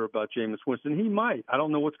lot better about Jameis Winston. He might. I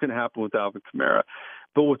don't know what's going to happen with Alvin Kamara.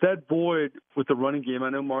 But with that void with the running game, I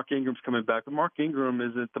know Mark Ingram's coming back, but Mark Ingram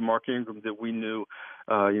isn't the Mark Ingram that we knew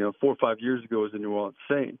 4 or 5 years ago as a New Orleans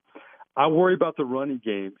Saint. I worry about the running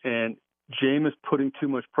game and Jameis putting too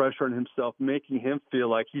much pressure on himself, making him feel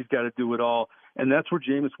like he's got to do it all. And that's where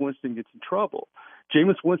Jameis Winston gets in trouble.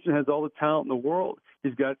 Jameis Winston has all the talent in the world.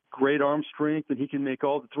 He's got great arm strength, and he can make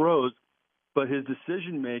all the throws. But his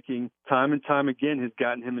decision-making, time and time again, has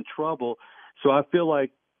gotten him in trouble. So I feel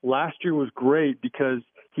like last year was great because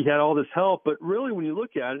he had all this help. But really, when you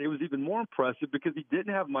look at it, it was even more impressive because he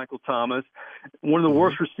didn't have Michael Thomas, one of the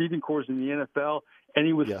worst receiving corps in the NFL, and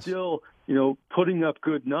he was still, putting up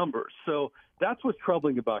good numbers. So that's what's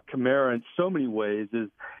troubling about Kamara in so many ways is,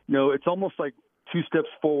 it's almost like 2 steps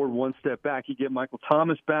forward, 1 step back. You get Michael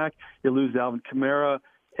Thomas back, you lose Alvin Kamara.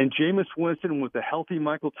 And Jameis Winston with a healthy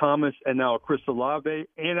Michael Thomas and now a Chris Olave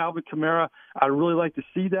and Alvin Kamara, I'd really like to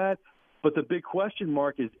see that. But the big question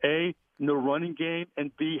mark is, A, no running game,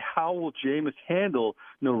 and B, how will Jameis handle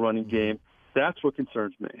no running game? That's what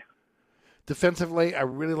concerns me. Defensively, I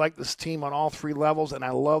really like this team on all 3 levels, and I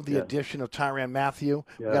love the addition of Tyrann Mathieu.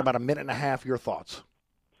 We've got about a minute and a half. Your thoughts?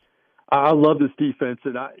 I love this defense,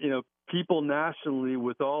 and people nationally,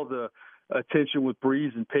 with all the attention with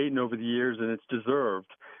Breeze and Peyton over the years, and it's deserved,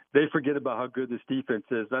 they forget about how good this defense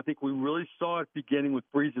is. And I think we really saw it beginning with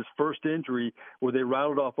Breeze's first injury, where they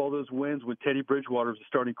rattled off all those wins when Teddy Bridgewater was the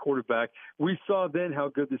starting quarterback. We saw then how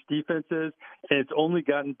good this defense is, and it's only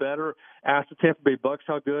gotten better. Ask the Tampa Bay Bucks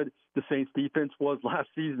how good the Saints defense was last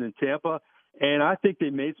season in Tampa. And I think they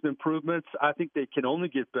made some improvements. I think they can only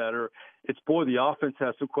get better. The offense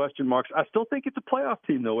has some question marks. I still think it's a playoff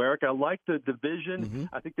team, though, Eric. I like the division.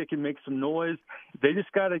 I think they can make some noise. They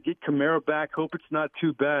just got to get Kamara back, hope it's not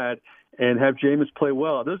too bad, and have Jameis play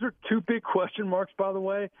well. Those are 2 big question marks, by the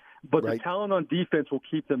way, but the talent on defense will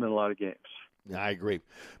keep them in a lot of games. Yeah, I agree.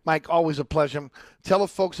 Mike, always a pleasure. Tell the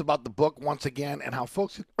folks about the book once again and how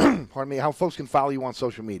folks, how folks can follow you on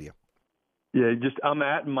social media. Yeah, I'm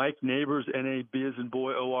at Mike Neighbors, N-A-B as in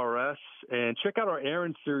boy, O-R-S. And check out our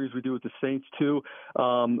errands series we do with the Saints, too.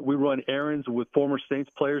 We run errands with former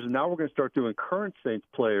Saints players, and now we're going to start doing current Saints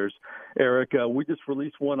players, Eric. We just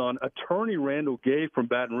released one on attorney Randall Gay from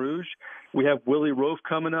Baton Rouge. We have Willie Roaf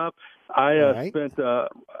coming up. I spent a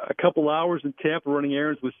couple hours in Tampa running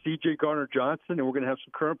errands with C.J. Gardner-Johnson, and we're going to have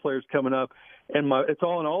some current players coming up. And it's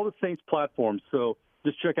all on all the Saints platforms, so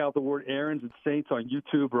just check out the word Aaron's and Saints on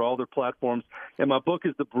YouTube or all their platforms. And my book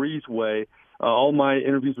is The Breeze Way. All my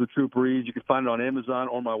interviews with Drew Brees, you can find it on Amazon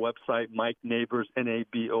or my website, Mike Neighbors,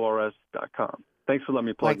 NABORS.com. Thanks for letting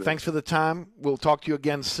me plug Mike, thanks for the time. We'll talk to you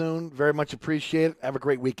again soon. Very much appreciate it. Have a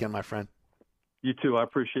great weekend, my friend. You too. I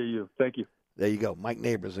appreciate you. Thank you. There you go. Mike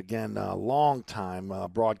Neighbors, again, a long-time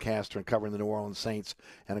broadcaster and covering the New Orleans Saints.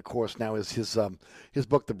 And, of course, now is his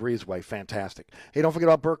book, The Breezeway. Fantastic. Hey, don't forget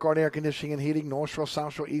about Burkhardt Air Conditioning and Heating, North Shore,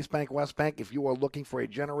 South Shore, East Bank, West Bank. If you are looking for a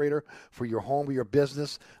generator for your home or your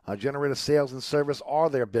business, generator sales and service are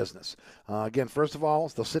their business. Again, first of all,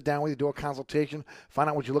 they'll sit down with you, do a consultation, find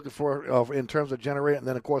out what you're looking for in terms of generator, and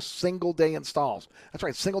then, of course, single-day installs. That's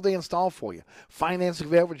right, single-day install for you. Financing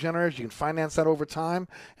available for generators. You can finance that over time.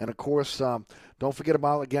 And, of course, Don't forget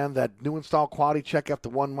about, again, that new install quality check after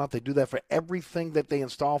 1 month. They do that for everything that they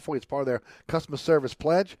install for you. It's part of their customer service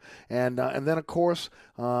pledge. And then, of course,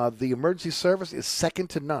 the emergency service is second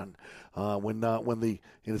to none. When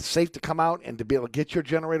it's safe to come out and to be able to get your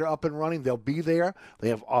generator up and running, they'll be there. They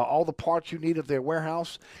have all the parts you need at their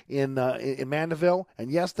warehouse in Mandeville.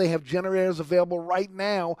 And yes, they have generators available right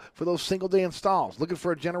now for those single-day installs. Looking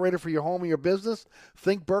for a generator for your home or your business?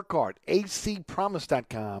 Think Burkhardt.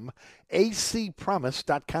 acpromise.com.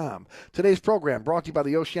 acpromise.com. Today's program brought to you by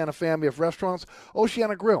the Oceana family of restaurants,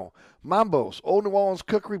 Oceana Grill, Mambo's, Old New Orleans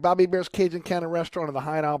Cookery, Bobby Hebert's Cajun Cannon Restaurant, and the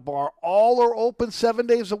Hideout Bar. All are open 7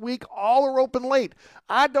 days a week. All are open late.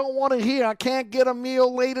 I don't want to hear I can't get a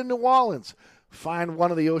meal late in New Orleans. Find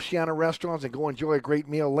one of the Oceana restaurants and go enjoy a great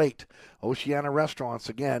meal late. Oceana Restaurants,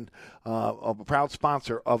 again, a proud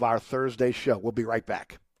sponsor of our Thursday show. We'll be right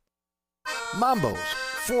back. Mambo's,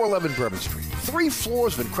 411 Bourbon Street. 3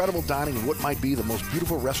 floors of incredible dining in what might be the most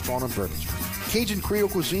beautiful restaurant on Bourbon Street. Cajun Creole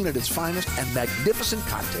cuisine at its finest and magnificent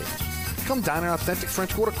cocktails. Come dine in our authentic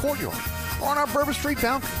French Quarter courtyard or on our Bourbon Street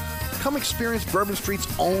balcony. Come experience Bourbon Street's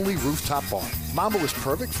only rooftop bar. Mambo is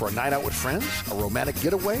perfect for a night out with friends, a romantic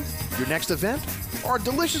getaway, your next event, or a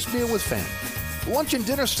delicious meal with family. Lunch and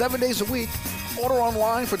dinner 7 days a week. Order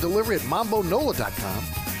online for delivery at mambonola.com.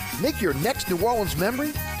 Make your next New Orleans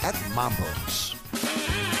memory at Mambo's.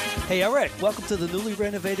 Hey, Eric, welcome to the newly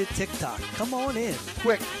renovated TikTok. Come on in.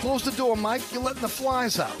 Quick, close the door, Mike. You're letting the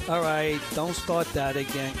flies out. All right, don't start that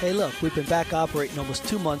again. Hey, look, we've been back operating almost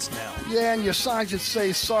 2 months now. Yeah, and your sign should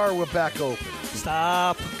say, sorry, we're back open.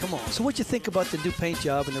 Stop. Come on. So what you think about the new paint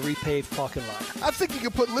job and the repaved parking lot? I think you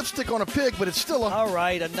could put lipstick on a pig, but it's still a... All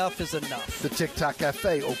right, enough is enough. The TikTok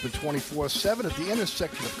Cafe, open 24/7 at the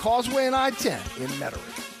intersection of Causeway and I-10 in Metairie.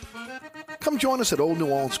 Come join us at Old New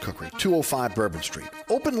Orleans Cookery, 205 Bourbon Street.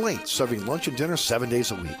 Open late, serving lunch and dinner 7 days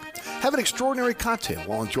a week. Have an extraordinary cocktail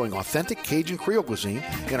while enjoying authentic Cajun Creole cuisine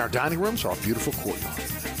in our dining rooms or our beautiful courtyard.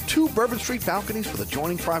 2 Bourbon Street balconies with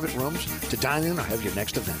adjoining private rooms to dine in or have your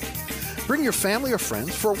next event. Bring your family or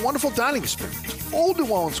friends for a wonderful dining experience. Old New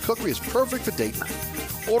Orleans Cookery is perfect for date night.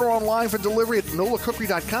 Order online for delivery at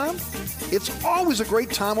nolacookery.com. It's always a great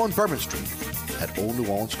time on Bourbon Street at Old New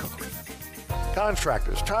Orleans Cookery.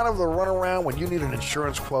 Contractors, tired of the runaround when you need an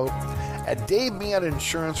insurance quote? At Dave Miata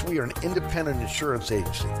Insurance, we are an independent insurance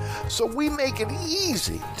agency, so we make it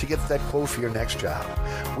easy to get that quote for your next job.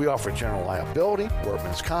 We offer general liability,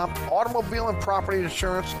 workman's comp, automobile and property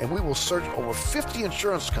insurance, and we will search over 50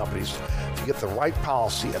 insurance companies to get the right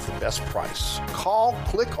policy at the best price. Call,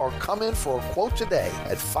 click, or come in for a quote today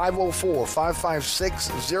at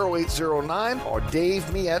 504-556-0809 or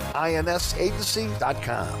DaveMe at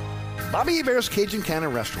insagency.com. Bobby Hebert's Cajun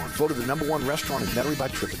Cannon Restaurant, voted the #1 restaurant in Metairie by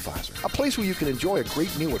TripAdvisor. A place where you can enjoy a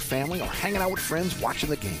great meal with family or hanging out with friends watching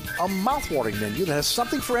the game. A mouth-watering menu that has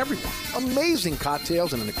something for everyone. Amazing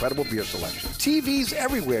cocktails and an incredible beer selection. TVs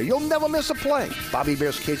everywhere. You'll never miss a play. Bobby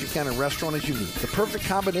Hebert's Cajun Cannon Restaurant is unique. The perfect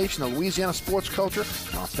combination of Louisiana sports culture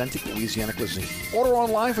and authentic Louisiana cuisine. Order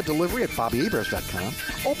online for delivery at BobbyHeberts.com.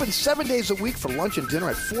 Open 7 days a week for lunch and dinner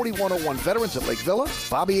at 4101 Veterans at Lake Villa.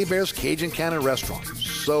 Bobby Hebert's Cajun Cannon Restaurant.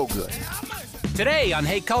 So good. Today on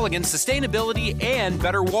Hey Culligan, sustainability and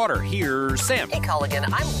better water. Here's Sam. Hey Culligan,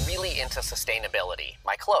 I'm really into sustainability.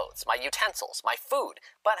 My clothes, my utensils, my food.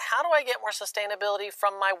 But how do I get more sustainability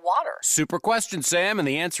from my water? Super question, Sam, and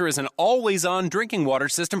the answer is an always-on drinking water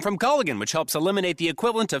system from Culligan, which helps eliminate the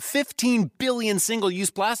equivalent of 15 billion single-use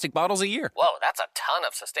plastic bottles a year. Whoa, that's a ton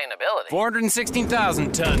of sustainability.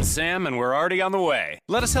 416,000 tons, Sam, and we're already on the way.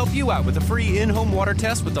 Let us help you out with a free in-home water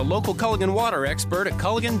test with the local Culligan water expert at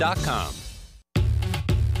Culligan.com.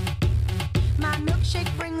 My milkshake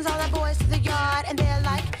brings all the boys to the yard, and they're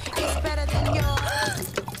like, it's better than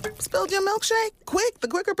yours. Spilled your milkshake? Quick, the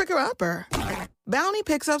quicker picker-upper. Bounty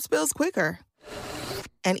picks up spills quicker.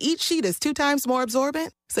 And each sheet is 2 times more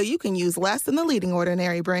absorbent, so you can use less than the leading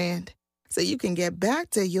Ordinary brand. So you can get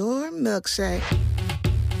back to your milkshake.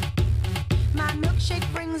 My milkshake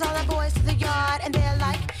brings all the boys to the yard, and they're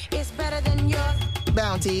like, it's better than yours.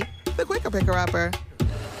 Bounty, the quicker picker-upper.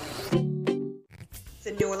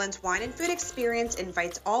 The New Orleans Wine and Food Experience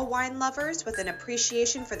invites all wine lovers with an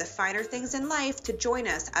appreciation for the finer things in life to join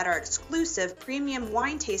us at our exclusive premium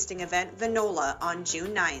wine tasting event, Vinola, on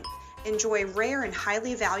June 9th. Enjoy rare and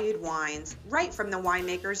highly valued wines right from the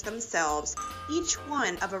winemakers themselves, each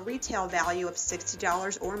one of a retail value of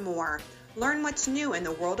 $60 or more. Learn what's new in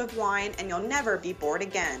the world of wine and you'll never be bored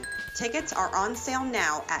again. Tickets are on sale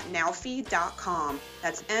now at nowfe.com.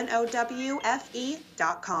 That's NOWFE.com.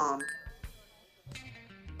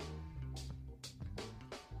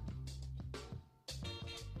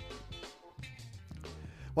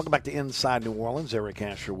 Welcome back to Inside New Orleans. Eric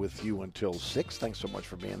Asher with you until 6. Thanks so much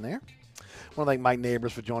for being there. I want to thank Mike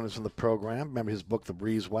Neighbors for joining us in the program. Remember his book, The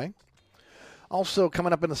Breezeway. Also,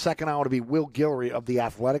 coming up in the second hour to be Will Guillory of The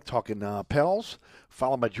Athletic talking Pels,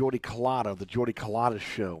 followed by Jordy Collada, the Jordy Collada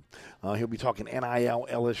Show. He'll be talking NIL,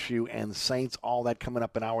 LSU, and Saints, all that coming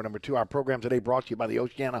up in hour number 2. Our program today brought to you by the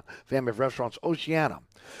Oceana family of restaurants,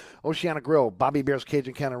 Oceana Grill, Bobby Bear's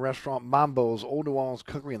Cajun Cannon Restaurant, Mambo's, Old New Orleans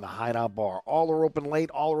Cookery, and the Hideout Bar. All are open late,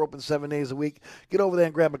 all are open 7 days a week. Get over there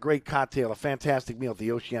and grab a great cocktail, a fantastic meal at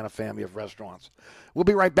the Oceana family of restaurants. We'll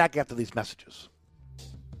be right back after these messages.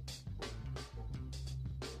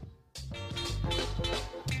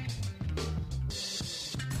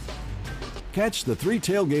 Catch the Three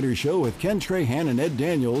Tailgaters Show with Ken Trahan and Ed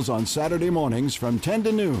Daniels on Saturday mornings from 10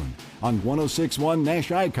 to noon on 106.1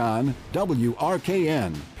 Nash Icon,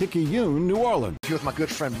 WRKN, Picayune, New Orleans. Here with my good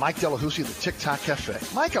friend Mike Delahousie at the TikTok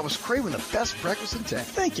Cafe. Mike, I was craving the best breakfast in town.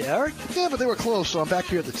 Thank you, Eric. Yeah, but they were closed, so I'm back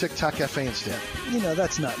here at the TikTok Cafe instead. You know,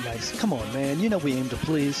 that's not nice. Come on, man. You know we aim to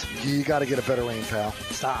please. You got to get a better aim, pal.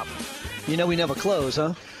 Stop. You know we never close,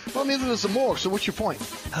 huh? Well, neither does the morgue, so what's your point?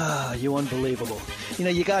 Ah, you unbelievable. You know,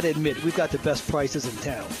 you got to admit, we've got the best prices in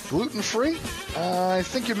town. Gluten-free? I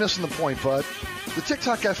think you're missing the point, bud. The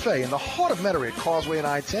TikTok Cafe in the heart of Metairie at Causeway and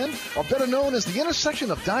I-10 are better known as the intersection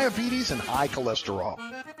of diabetes and high cholesterol.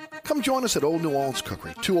 Come join us at Old New Orleans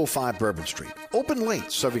Cookery, 205 Bourbon Street. Open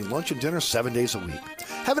late, serving lunch and dinner 7 days a week.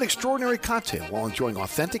 Have an extraordinary cocktail while enjoying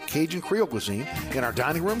authentic Cajun Creole cuisine in our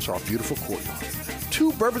dining rooms or our beautiful courtyard.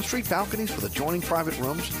 2 Bourbon Street balconies with adjoining private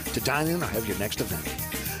rooms to dine in or have your next event.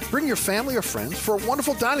 Bring your family or friends for a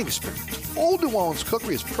wonderful dining experience. Old New Orleans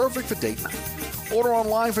Cookery is perfect for date night. Order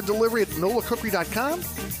online for delivery at nolacookery.com.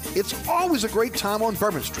 It's always a great time on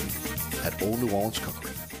Bourbon Street at Old New Orleans Cookery.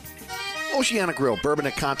 Oceana Grill, Bourbon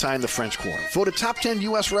at Conti in the French Quarter. Voted top 10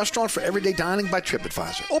 U.S. restaurant for everyday dining by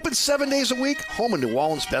TripAdvisor. Open 7 days a week, home of New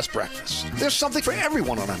Orleans' best breakfast. There's something for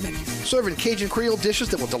everyone on our menu. Serving Cajun Creole dishes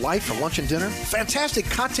that will delight for lunch and dinner. Fantastic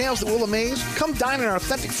cocktails that will amaze. Come dine in our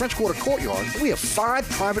authentic French Quarter courtyard. We have 5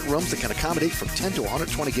 private rooms that can accommodate from 10 to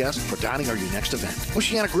 120 guests for dining or your next event.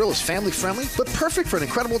 Oceana Grill is family friendly, but perfect for an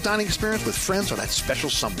incredible dining experience with friends or that special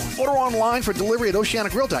someone. Order online for delivery at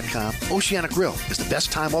oceanagrill.com. Oceana Grill is the best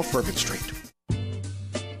time off Bourbon Street.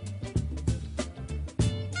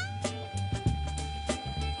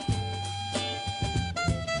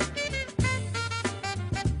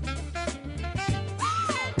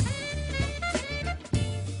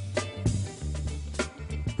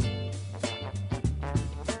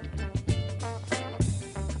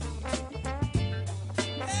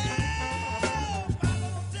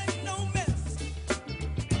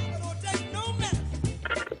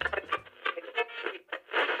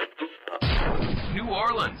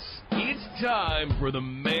 For the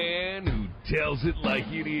man who tells it like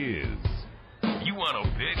it is. You want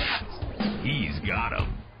opinions? He's got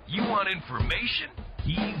them. You want information?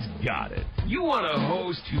 He's got it. You want a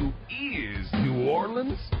host who is New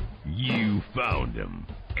Orleans? You found him.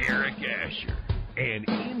 Eric Asher and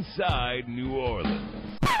Inside New Orleans.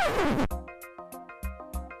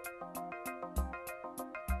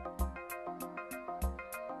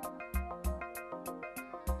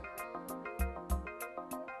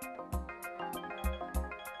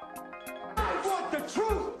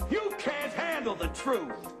 The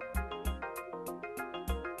truth.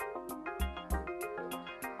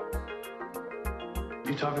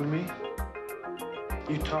 You talking to me?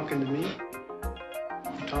 You talking to me?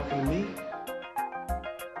 You talking to me?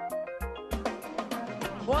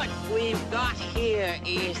 What we've got here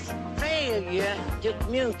is failure to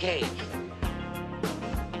communicate.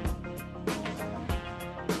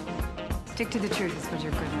 Stick to the truth is what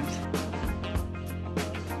you're good at.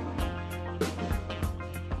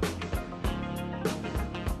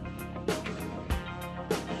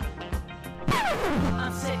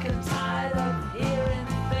 I'm sick and tired of hearing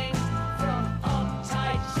things from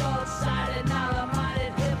uptight, short-sighted,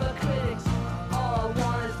 narrow-minded hypocrites. All I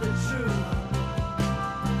want is the truth.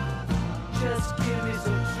 Just give me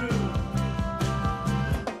some truth.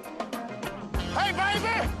 Hey,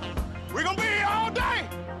 baby! We're gonna be here all day!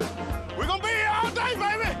 We're gonna be here all day,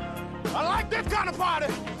 baby! I like this kind of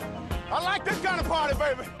party! I like this kind of party,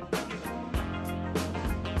 baby!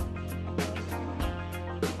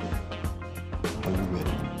 Are you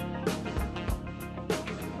ready?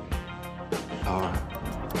 Are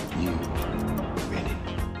you ready?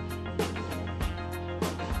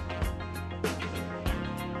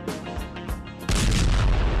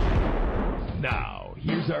 Now,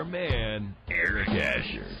 here's our man, Eric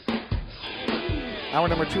Asher. Hour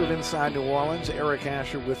number 2 of Inside New Orleans. Eric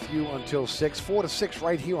Asher with you until 6. 4 to 6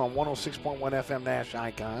 right here on 106.1 FM Nash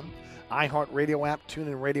Icon. iHeartRadio app,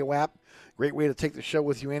 TuneIn Radio app. Great way to take the show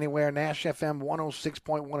with you anywhere. Nash FM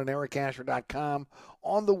 106.1 and ericasher.com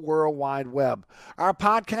on the World Wide Web. Our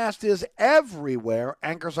podcast is everywhere.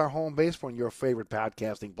 Anchor's our home base for your favorite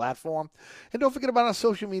podcasting platform. And don't forget about our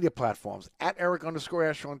social media platforms. At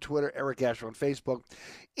Eric_Asher on Twitter, Eric Asher on Facebook,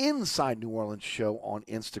 Inside New Orleans Show on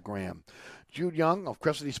Instagram. Jude Young of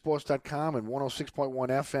CrescentCitySports.com and 106.1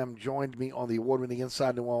 FM joined me on the award-winning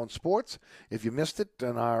Inside New Orleans Sports. If you missed it,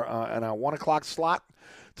 in our 1 o'clock slot,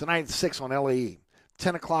 tonight at 6 on LAE,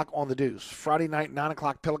 10 o'clock on The Deuce. Friday night, 9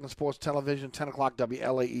 o'clock Pelican Sports Television, 10 o'clock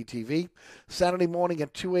WLAE TV. Saturday morning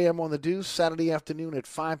at 2 a.m. on The Deuce. Saturday afternoon at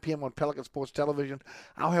 5 p.m. on Pelican Sports Television.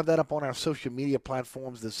 I'll have that up on our social media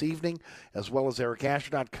platforms this evening, as well as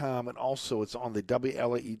ericasher.com, and also it's on the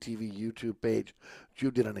WLAE TV YouTube page.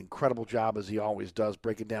 Jude did an incredible job, as he always does,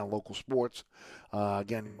 breaking down local sports.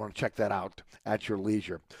 Again, you want to check that out at your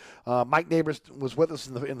leisure. Mike Neighbors was with us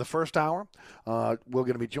in the first hour. We're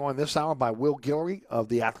going to be joined this hour by Will Guillory of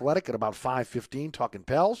The Athletic at about 5:15, talking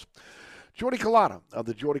Pels. Jordy Culotta of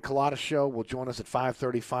the Jordy Culotta Show will join us at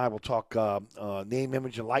 5:35. We'll talk name,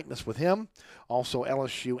 image, and likeness with him. Also,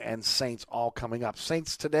 LSU and Saints all coming up.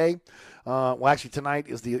 Saints today, actually tonight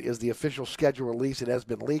is the official schedule release. It has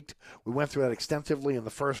been leaked. We went through that extensively in the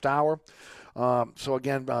first hour. So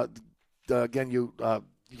again, you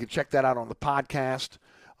can check that out on the podcast.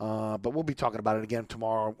 But we'll be talking about it again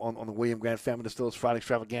tomorrow on the William Grant Family Distillers Friday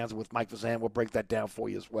Extravaganza with Mike Vazan. We'll break that down for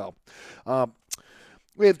you as well.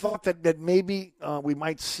 We had thought that maybe we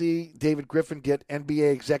might see David Griffin get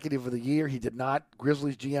NBA Executive of the Year. He did not.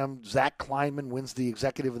 Grizzlies GM Zach Kleinman wins the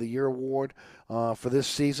Executive of the Year award for this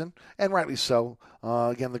season, and rightly so.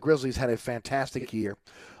 Again, the Grizzlies had a fantastic year.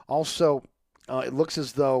 Also, it looks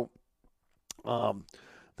as though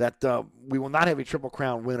that we will not have a Triple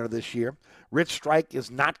Crown winner this year. Rich Strike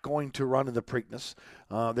is not going to run in the Preakness.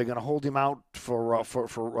 They're going to hold him out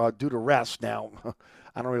for due to rest. Now,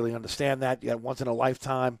 I don't really understand that. You had once in a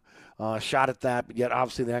lifetime shot at that, but yet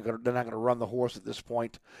obviously they're not going to run the horse at this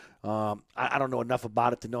point. I don't know enough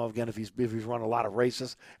about it to know again if he's run a lot of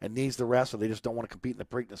races and needs the rest, or they just don't want to compete in the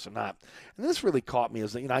Preakness or not. And this really caught me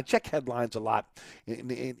as I check headlines a lot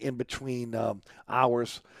in between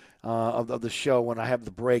hours of the show when I have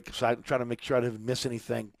the break, so I try to make sure I didn't miss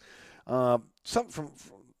anything. Something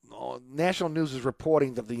from National News is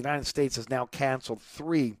reporting that the United States has now canceled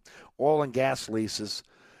 3 oil and gas leases.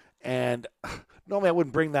 And normally I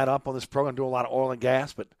wouldn't bring that up on this program, do a lot of oil and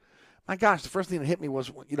gas, but my gosh, the first thing that hit me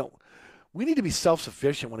was, we need to be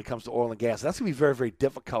self-sufficient when it comes to oil and gas. That's going to be very, very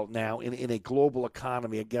difficult now in a global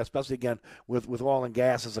economy, I guess, especially, again, with oil and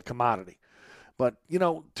gas as a commodity. But,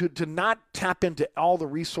 to not tap into all the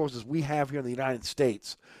resources we have here in the United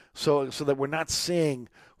States so that we're not seeing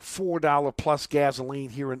 $4 plus gasoline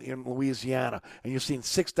here in Louisiana, and you're seeing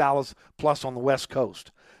 $6 plus on the West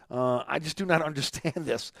Coast. I just do not understand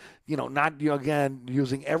this. Again,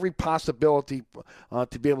 using every possibility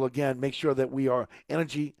to be able to, again, make sure that we are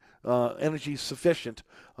energy sufficient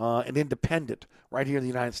and independent right here in the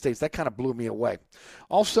United States. That kind of blew me away.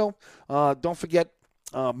 Also, don't forget,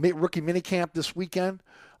 rookie minicamp this weekend.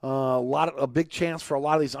 A big chance for a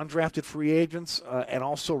lot of these undrafted free agents and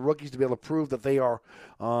also rookies to be able to prove that they are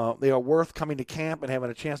worth coming to camp and having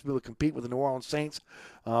a chance to be able to compete with the New Orleans Saints.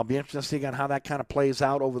 Be interesting to see again how that kind of plays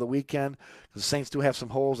out over the weekend, because the Saints do have some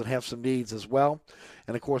holes and have some needs as well.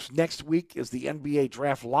 And of course, next week is the NBA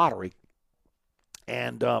Draft Lottery,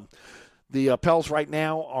 and the Pels right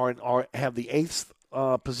now have the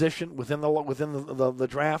 8th position within the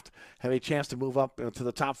draft, have a chance to move up to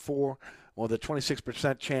the top 4, or the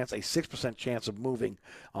 26% chance, a 6% chance of moving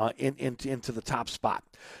into the top spot.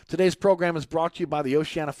 Today's program is brought to you by the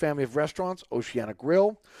Oceana family of restaurants, Oceana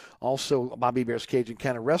Grill, also Bobby Bear's Cajun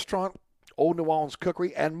Cannon Restaurant, Old New Orleans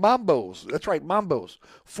Cookery, and Mambo's. That's right, Mambo's.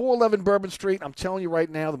 411 Bourbon Street. I'm telling you right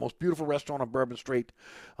now, the most beautiful restaurant on Bourbon Street.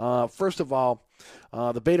 First of all,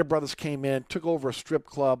 the Beta Brothers came in, took over a strip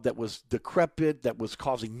club that was decrepit, that was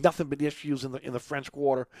causing nothing but issues in the French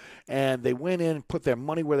Quarter, and they went in and put their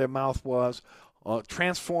money where their mouth was,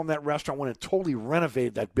 transformed that restaurant, went and totally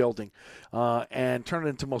renovated that building, and turned it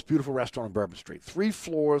into the most beautiful restaurant on Bourbon Street. 3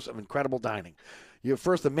 floors of incredible dining. You have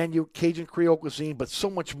first the menu, Cajun Creole cuisine, but so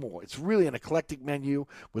much more. It's really an eclectic menu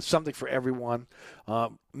with something for everyone.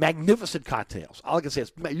 Magnificent cocktails. All I can say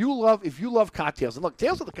is, if you love cocktails, and look,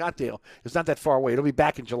 Tales of the Cocktail is not that far away. It'll be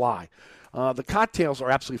back in July. The cocktails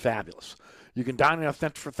are absolutely fabulous. You can dine in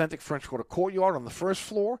authentic French Quarter courtyard on the first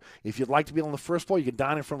floor. If you'd like to be on the first floor, you can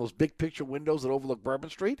dine in front of those big picture windows that overlook Bourbon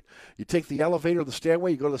Street. You take the elevator or the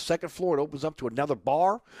stairway, you go to the second floor, it opens up to another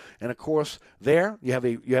bar. And, of course, there you have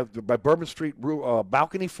the Bourbon Street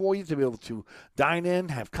balcony for you to be able to dine in,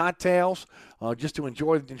 have cocktails, just to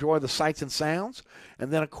enjoy the sights and sounds.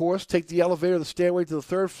 And then, of course, take the elevator or the stairway to the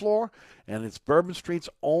third floor, and it's Bourbon Street's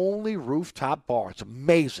only rooftop bar. It's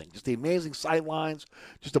amazing. Just the amazing sight lines,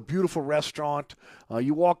 just a beautiful restaurant.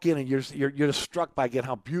 You walk in and you're just struck by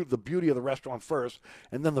the beauty of the restaurant first,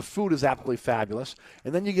 and then the food is absolutely fabulous.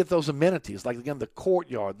 And then you get those amenities, like, again, the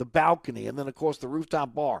courtyard, the balcony, and then, of course, the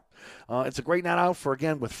rooftop bar. It's a great night out for,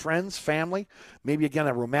 again, with friends, family, maybe, again,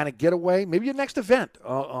 a romantic getaway, maybe your next event.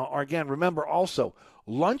 Or, again, remember also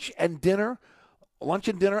lunch and dinner,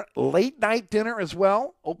 late night dinner as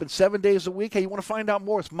well, open 7 days a week. Hey, you want to find out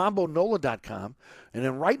more? It's mambonola.com. And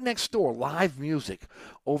then right next door, live music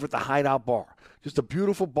over at the Hideout Bar. Just a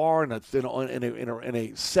beautiful bar in a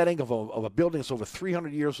setting of a building that's over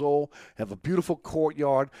 300 years old. Have a beautiful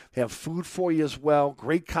courtyard. They have food for you as well.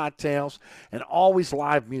 Great cocktails and always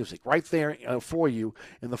live music right there for you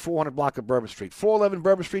in the 400 block of Bourbon Street. 411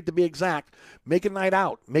 Bourbon Street to be exact. Make it night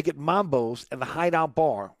out. Make it Mambo's and the Hideout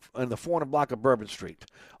Bar in the 400 block of Bourbon Street.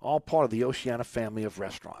 All part of the Oceana family of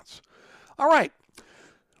restaurants. All right.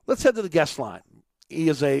 Let's head to the guest line. He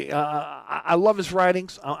is I love his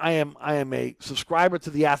writings. I am a subscriber to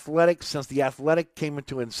The Athletic since The Athletic came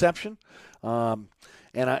into inception. And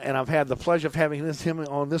I've had the pleasure of having him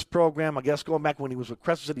on this program, I guess going back when he was with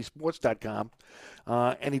CrescentCitySports.com.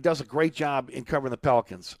 And he does a great job in covering the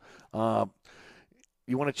Pelicans.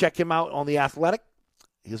 You want to check him out on The Athletic?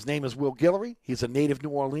 His name is Will Guillory. He's a native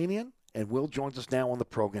New Orleanian, and Will joins us now on the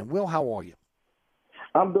program. Will, how are you?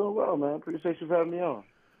 I'm doing well, man. Appreciate you for having me on.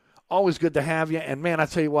 Always good to have you. And, man, I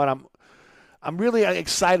tell you what, I'm really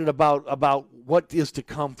excited about what is to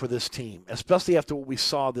come for this team, especially after what we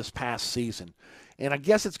saw this past season. And I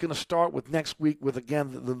guess it's going to start with next week with,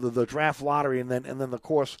 again, the draft lottery and then of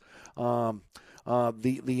course, the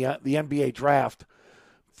NBA draft.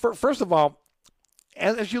 First of all,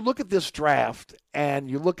 as you look at this draft and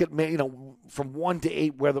you look at, from 1 to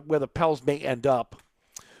 8 where the Pels may end up,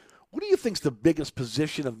 what do you think is the biggest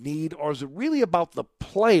position of need, or is it really about the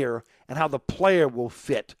player and how the player will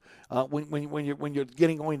fit when you're going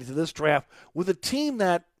into this draft with a team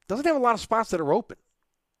that doesn't have a lot of spots that are open?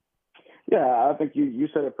 Yeah, I think you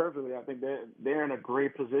said it perfectly. I think they're in a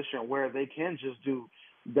great position where they can just do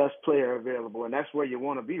best player available, and that's where you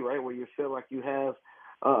want to be, right? Where you feel like you have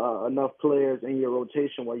enough players in your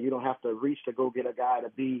rotation where you don't have to reach to go get a guy to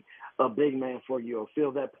be a big man for you or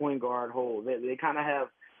fill that point guard hole. They kind of have,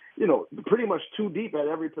 pretty much too deep at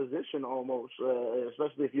every position almost,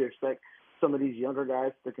 especially if you expect some of these younger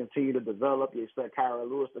guys to continue to develop. You expect Kyra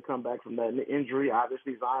Lewis to come back from that injury,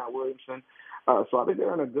 obviously Zion Williamson. So I think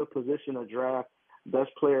they're in a good position to draft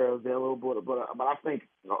best player available. But I think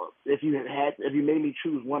if you made me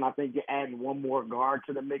choose one, I think you're adding one more guard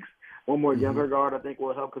to the mix, one more younger guard I think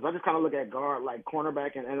will help. Because I just kind of look at guard like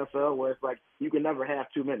cornerback in NFL where it's like you can never have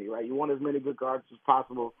too many, right? You want as many good guards as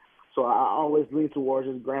possible. So I always lean towards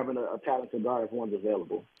just grabbing a talented guard if one's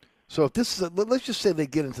available. So if this is, let's just say they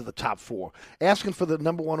get into the top 4. Asking for the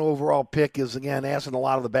number 1 overall pick is, again, asking a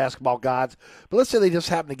lot of the basketball gods. But let's say they just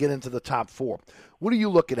happen to get into the top 4. What are you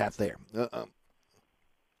looking at there? Yeah,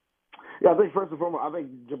 I think first and foremost, I think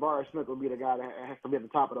Jabari Smith will be the guy that has to be at the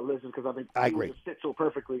top of the list because I think he will just fit so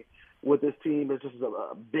perfectly with this team. It's just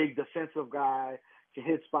a big defensive guy, can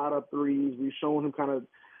hit spot-up threes. We've shown him kind of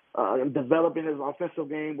developing his offensive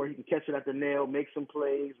game where he can catch it at the nail, make some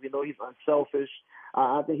plays. We know he's unselfish.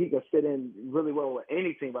 I think he could fit in really well with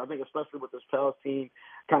any team, but I think especially with this Pels team,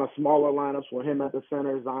 kind of smaller lineups with him at the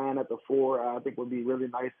center, Zion at the 4, I think would be really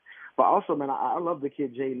nice. But also, man, I love the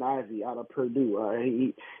kid Jay Nivey out of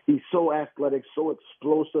Purdue. He's so athletic, so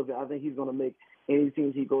explosive. I think he's going to make any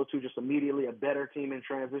teams he goes to just immediately a better team in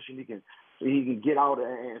transition. He can get out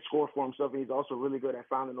and score for himself, and he's also really good at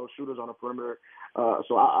finding those shooters on the perimeter.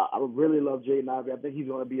 So I really love Jay Nivey. I think he's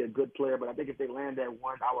going to be a good player, but I think if they land at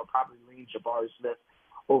 1, I would probably lean Jabari Smith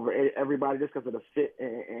over everybody just because of the fit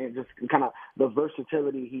and just kind of the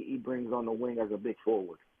versatility he brings on the wing as a big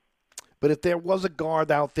forward. But if there was a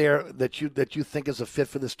guard out there that you think is a fit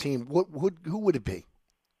for this team, who would it be?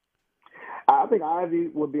 I think Ivy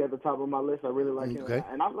would be at the top of my list. I really like him.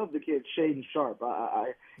 And I love the kid, Shaden Sharp.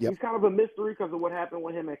 He's kind of a mystery because of what happened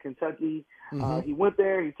with him at Kentucky. He went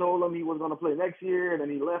there. He told them he was going to play next year, and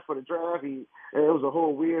then he left for the draft. It was a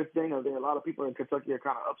whole weird thing. A lot of people in Kentucky are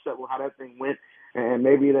kind of upset with how that thing went, and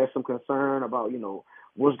maybe there's some concern about,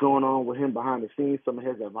 what's going on with him behind the scenes, some of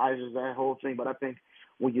his advisors, that whole thing. But I think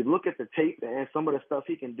when you look at the tape and some of the stuff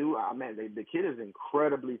he can do, man, the kid is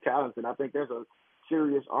incredibly talented. I think there's a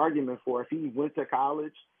serious argument for if he went to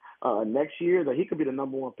college next year that he could be the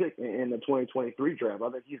number one pick in the 2023 draft. I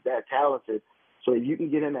think he's that talented. So if you can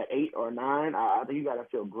get him at 8 or 9, I think you got to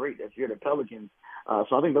feel great if you're the Pelicans.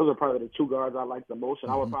 So I think those are probably the two guards I like the most,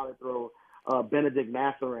 and I would probably throw Benedict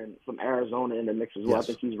Mathurin from Arizona in the mix as well. Yes. I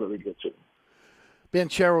think he's really good too.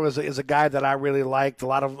 Banchero is a guy that I really liked. A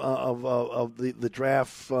lot of the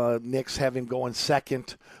draft Knicks have him going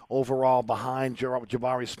second overall behind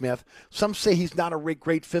Jabari Smith. Some say he's not a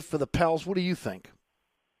great fit for the Pels. What do you think?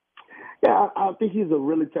 Yeah, I think he's a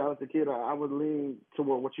really talented kid. I would lean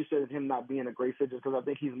toward what you said of him not being a great fit just because I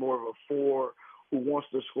think he's more of a 4 who wants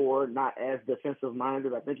to score, not as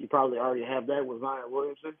defensive-minded. I think you probably already have that with Zion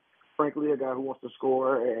Williamson. Frankly, a guy who wants to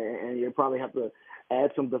score, and you probably have to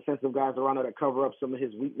add some defensive guys around there to cover up some of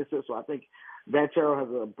his weaknesses. So I think Banchero has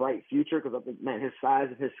a bright future because I think, man, his size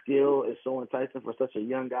and his skill is so enticing for such a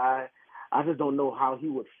young guy. I just don't know how he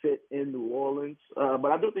would fit in New Orleans.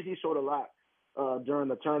 But I do think he showed a lot during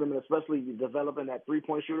the tournament, especially developing that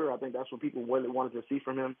three-point shooter. I think that's what people really wanted to see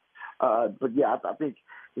from him. But, yeah, I think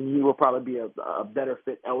he will probably be a better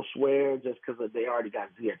fit elsewhere just because they already got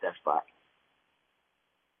Z at that spot.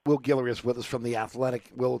 Will Guillory is with us from The Athletic.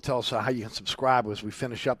 Will tell us how you can subscribe as we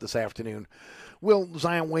finish up this afternoon. Will,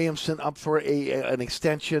 Zion Williamson up for an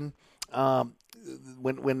extension.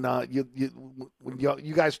 When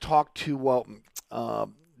you guys talked to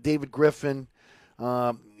David Griffin,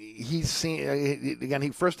 he's seen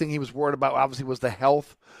again. First thing he was worried about obviously was the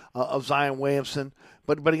health of Zion Williamson.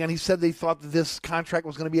 But again, he said they thought that this contract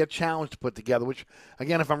was going to be a challenge to put together, which,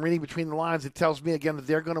 again, if I'm reading between the lines, it tells me, again, that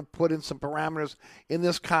they're going to put in some parameters in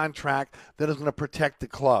this contract that is going to protect the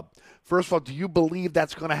club. First of all, do you believe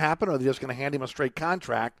that's going to happen, or are they just going to hand him a straight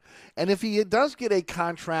contract? And if he does get a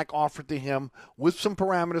contract offered to him with some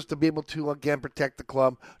parameters to be able to, again, protect the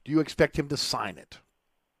club, do you expect him to sign it?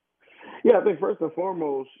 Yeah, I think first and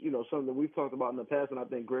foremost, something that we've talked about in the past, and I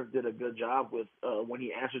think Griff did a good job with when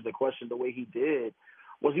he answered the question the way he did,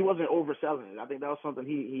 was he wasn't overselling it. I think that was something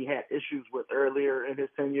he had issues with earlier in his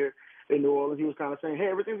tenure in New Orleans. He was kind of saying, hey,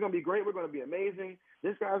 everything's going to be great. We're going to be amazing.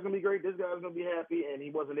 This guy's going to be great. This guy's going to be happy. And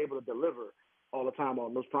he wasn't able to deliver all the time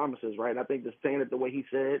on those promises, right? And I think just saying it the way he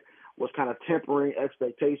said was kind of tempering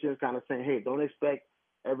expectations, kind of saying, hey, don't expect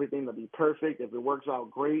everything to be perfect. If it works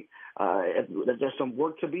out, great. If there's some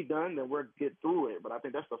work to be done, then we'll get through it. But I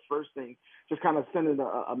think that's the first thing, just kind of sending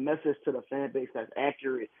a message to the fan base that's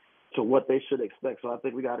accurate to what they should expect. So I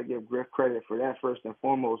think we got to give Griff credit for that first and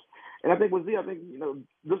foremost. And I think with Z, I think,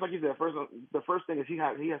 just like you said, the first thing is he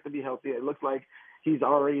has to be healthy. It looks like he's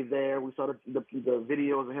already there. We saw the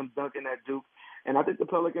videos of him dunking at Duke. And I think the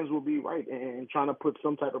Pelicans will be right in trying to put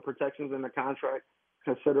some type of protections in the contract,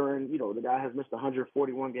 considering, the guy has missed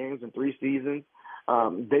 141 games in 3 seasons,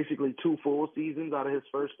 basically 2 full seasons out of his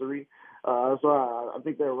first 3. So I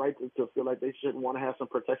think they're right to feel like they should want to have some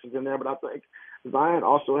protections in there. But I think Zion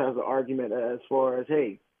also has an argument as far as,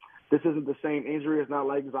 hey, this isn't the same injury. It's not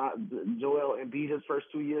like Joel Embiid his first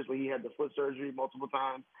 2 years where he had the foot surgery multiple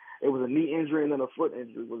times. It was a knee injury and then a foot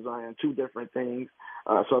injury with Zion, 2 different things.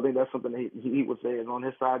 So I think that's something that he would say is on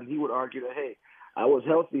his side. And he would argue that, hey, I was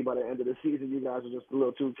healthy by the end of the season. You guys are just a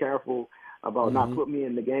little too careful about not putting me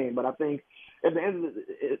in the game. But I think at the end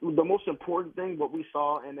of the most important thing, what we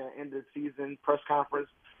saw in the end of the season press conference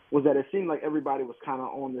was that it seemed like everybody was kind of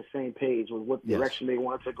on the same page with what direction they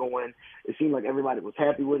wanted to go in. It seemed like everybody was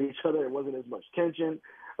happy with each other. There wasn't as much tension,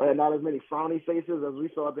 not as many frowny faces as we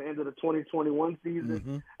saw at the end of the 2021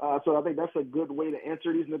 season. So I think that's a good way to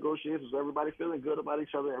enter these negotiations. Everybody feeling good about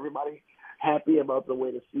each other, everybody happy about the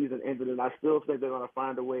way the season ended. And I still think they're going to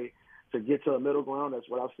find a way to get to a middle ground. That's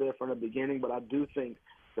what I've said from the beginning. But I do think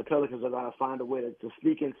the Pelicans are going to find a way to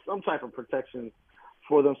sneak in some type of protection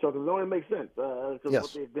for themselves. It only makes sense because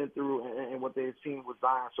what they've been through and what they've seen with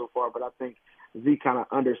Zion so far. But I think Z kind of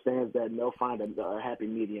understands that, and they'll find a happy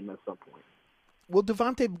medium at some point. Will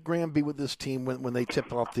Devontae Graham be with this team when they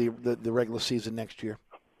tip off the regular season next year?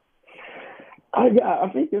 Yeah, I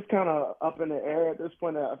think it's kind of up in the air at this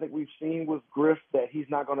point. I think we've seen with Griff that he's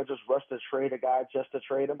not going to just rush to trade a guy just to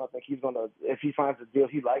trade him. I think he's going to, if he finds a deal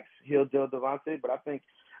he likes, he'll deal Devontae. But I think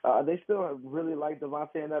they still really like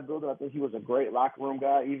Devontae in that building. I think he was a great locker room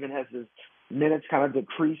guy, even as his minutes kind of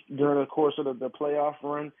decreased during the course of the playoff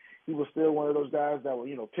run. He was still one of those guys that were,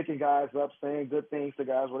 picking guys up, saying good things to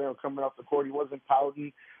guys when they were coming off the court. He wasn't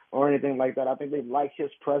pouting or anything like that. I think they like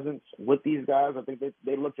his presence with these guys. I think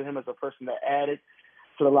they looked at him as a person that added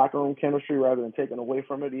to the locker room chemistry rather than taking away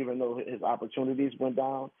from it, even though his opportunities went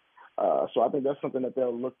down. So I think that's something that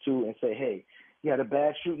they'll look to and say, hey, he had a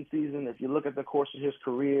bad shooting season. If you look at the course of his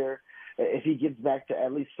career, if he gets back to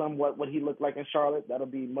at least somewhat what he looked like in Charlotte, that'll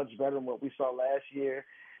be much better than what we saw last year.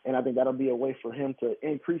 And I think that'll be a way for him to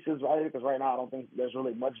increase his value, because right now I don't think there's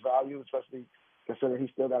really much value, especially considering he's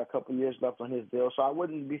still got a couple years left on his deal. So I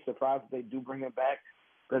wouldn't be surprised if they do bring him back.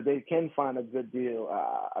 But if they can find a good deal,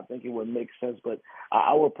 I think it would make sense. But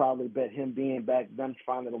I would probably bet him being back, them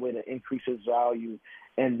finding a way to increase his value,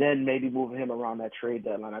 and then maybe moving him around that trade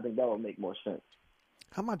deadline. I think that would make more sense.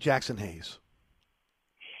 How about Jackson Hayes?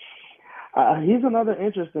 He's another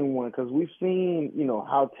interesting one because we've seen,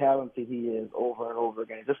 how talented he is over and over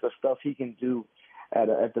again. Just the stuff he can do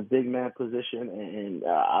at the big man position, and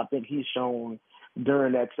I think he's shown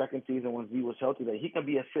during that second season when Z was healthy that he can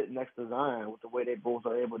be a fit next to Zion with the way they both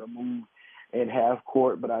are able to move and have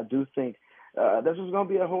court. But I do think there's just going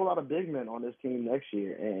to be a whole lot of big men on this team next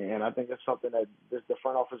year, and I think it's something that the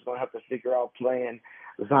front office is going to have to figure out, playing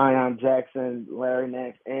Zion, Jackson, Larry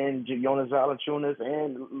Nance, and Jonas Valanciunas,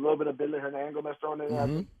 and a little bit of Billy Hernangomez that's thrown in there. I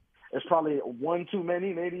think it's probably one too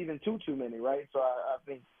many, maybe even two too many, right? So I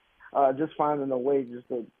think just finding a way just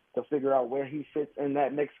to figure out where he fits in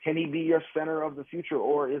that mix. Can he be your center of the future,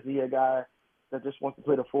 or is he a guy that just wants to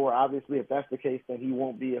play the four? Obviously, if that's the case, then he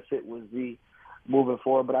won't be a fit with Z moving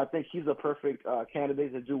forward. But I think he's a perfect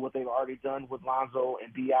candidate to do what they've already done with Lonzo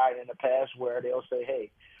and B.I. in the past, where they'll say,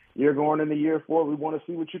 hey, you're going into year 4. We want to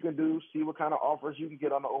see what you can do, see what kind of offers you can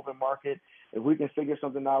get on the open market. If we can figure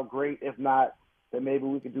something out, great. If not, then maybe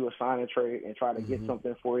we could do a sign and trade and try to get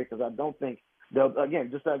something for you, because I don't think they'll, again,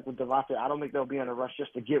 just like with Devontae, I don't think they'll be in a rush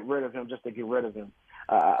just to get rid of him, just to get rid of him.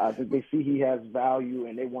 I think they see he has value,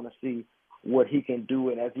 and they want to see what he can do,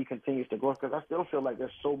 and as he continues to grow, because I still feel like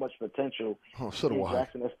there's so much potential in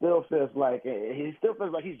Jackson. It still feels like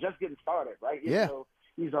he's just getting started, right? Yeah. So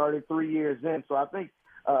he's already 3 years in, so I think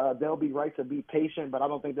they'll be right to be patient, but I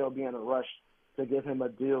don't think they'll be in a rush to give him a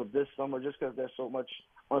deal this summer, just because there's so much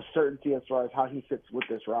uncertainty as far as how he fits with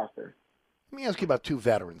this roster. Let me ask you about two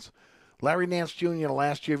veterans. Larry Nance Jr., the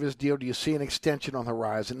last year of his deal, do you see an extension on the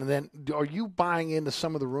horizon? And then are you buying into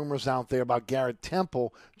some of the rumors out there about Garrett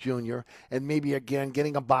Temple Jr. and maybe, again,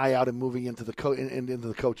 getting a buyout and moving into the into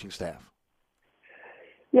the coaching staff?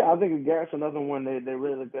 Yeah, I think Garrett's another one they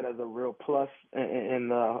really looked at as a real plus in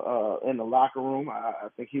the locker room. I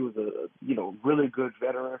think he was a really good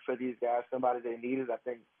veteran for these guys, somebody they needed. I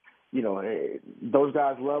think those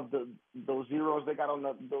guys love those zeros they got on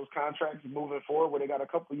those contracts moving forward, where they got a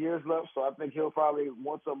couple years left. So I think he'll probably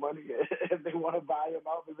want some money if they want to buy him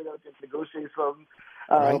out. Maybe they'll just negotiate something.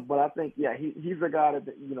 Right. But I think, he's a guy that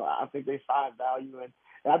I think they find value in.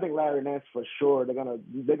 And I think Larry Nance, for sure, they're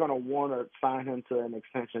gonna want to sign him to an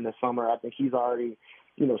extension this summer. I think he's already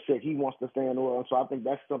said he wants to stay in New Orleans. So I think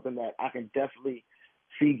that's something that I can definitely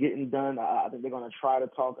see getting done. I think they're going to try to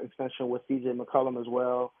talk extension with C.J. McCollum as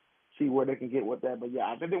well, see where they can get with that. But,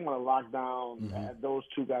 I think they want to lock down those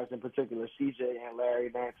two guys in particular, C.J. and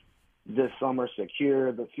Larry Nance, this summer,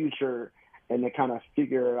 secure the future, and then kind of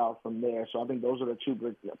figure it out from there. So I think those are the two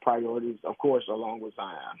big priorities, of course, along with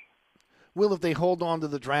Zion. Will, if they hold on to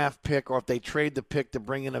the draft pick or if they trade the pick to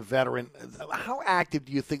bring in a veteran, how active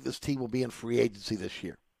do you think this team will be in free agency this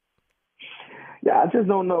year? Yeah, I just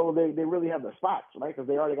don't know they really have the spots, right? Because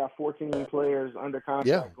they already got 14 players under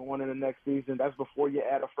contract going into next season. That's before you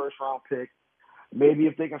add a first-round pick. Maybe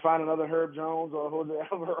if they can find another Herb Jones or Jose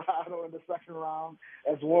Alvarado in the second round,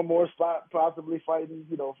 that's one more spot possibly fighting,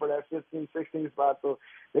 for that 15, 16 spot. So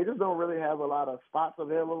they just don't really have a lot of spots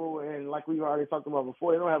available. And like we already talked about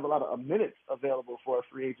before, they don't have a lot of minutes available for a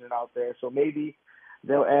free agent out there. So maybe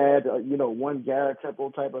they'll add, one Garrett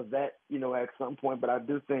Temple type of vet, at some point. But I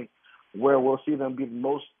do think where we'll see them be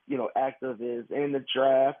most, active is in the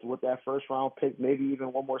draft with that first-round pick, maybe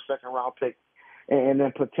even one more second-round pick. And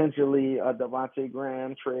then potentially a Devontae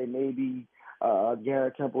Graham trade, maybe a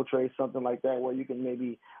Garrett Temple trade, something like that, where you can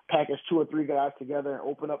maybe package 2 or 3 guys together and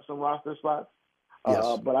open up some roster spots.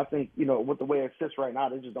 Yes. But I think, with the way it sits right now,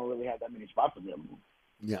 they just don't really have that many spots available.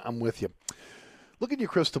 Yeah, I'm with you. Look at your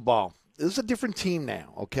crystal ball. This is a different team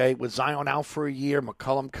now, okay? With Zion out for a year,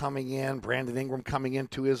 McCollum coming in, Brandon Ingram coming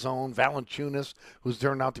into his own, Valanciunas, who's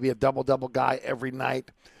turned out to be a double-double guy every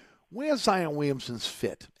night. Where's Zion Williamson's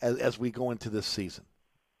fit as we go into this season?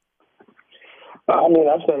 I mean,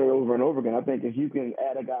 I've said it over and over again. I think if you can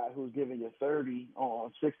add a guy who's giving you 30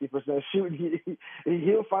 on 60% shooting,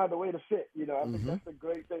 he'll find a way to fit. I think that's the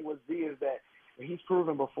great thing with Z is that he's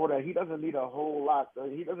proven before that he doesn't need a whole lot.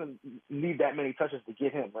 He doesn't need that many touches to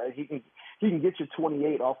get him, right? He can get you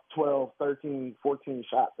 28 off 12, 13, 14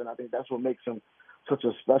 shots, and I think that's what makes him such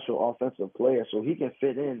a special offensive player. So he can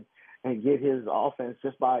fit in and get his offense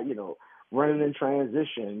just by, running in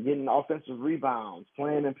transition, getting offensive rebounds,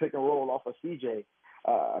 playing in pick and roll off of CJ.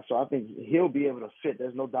 So I think he'll be able to fit.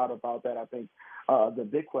 There's no doubt about that. I think the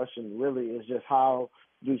big question really is just how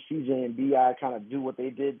do CJ and B.I. kind of do what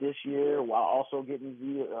they did this year while also getting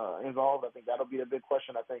Z involved. I think that'll be the big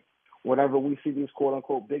question. I think whenever we see these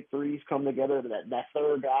quote-unquote big threes come together, that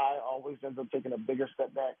third guy always ends up taking a bigger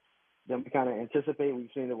step back than we kind of anticipate. We've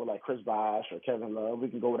seen it with like Chris Bosh or Kevin Love. We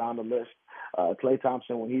can go down the list. Klay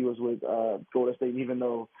Thompson, when he was with Golden State, even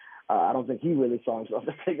though I don't think he really saw himself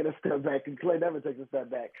as taking a step back, and Klay never takes a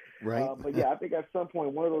step back. Right. But yeah, I think at some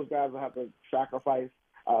point one of those guys will have to sacrifice.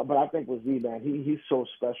 But I think with Z-Man, he's so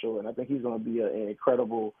special, and I think he's going to be an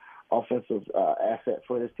incredible offensive asset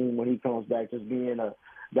for this team when he comes back, just being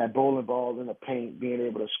that bowling ball in the paint, being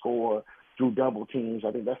able to score through double teams.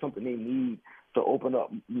 I think that's something they need to open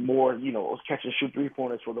up more, catch and shoot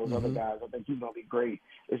three-pointers for those other guys. I think he's going to be great.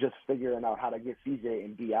 It's just figuring out how to get CJ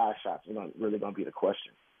and B.I. shots is really going to be the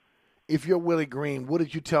question. If you're Willie Green, what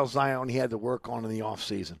did you tell Zion he had to work on in the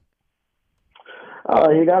offseason?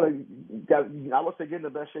 He got I would say, get in the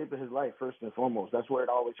best shape of his life first and foremost. That's where it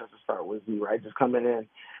always has to start with Z, right? Just coming in,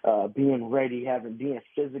 being ready, being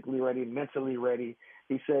physically ready, mentally ready.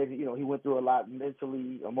 He said, he went through a lot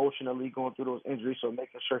mentally, emotionally, going through those injuries. So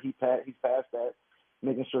making sure he's past that,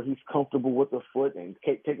 making sure he's comfortable with the foot and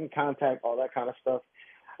taking contact, all that kind of stuff.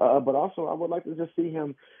 But also, I would like to just see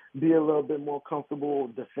him be a little bit more comfortable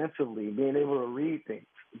defensively, being able to read things,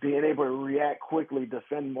 being able to react quickly,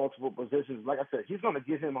 defend multiple positions. Like I said, he's going to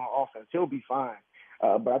get him on offense. He'll be fine.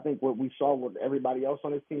 But I think what we saw with everybody else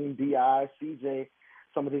on his team, B.I., CJ,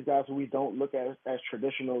 some of these guys who we don't look at as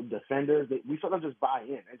traditional defenders, we sort of just buy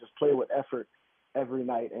in and just play with effort every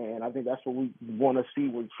night. And I think that's what we want to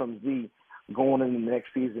see from Z going into the next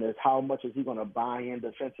season, is how much is he going to buy in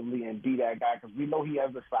defensively and be that guy, because we know he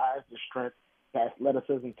has the size, the strength, the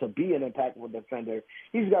athleticism to be an impactful defender.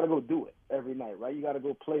 He's got to go do it every night, right? You got to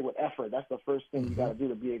go play with effort. That's the first thing you got to do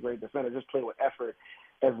to be a great defender, just play with effort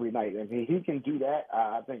every night. And if he can do that,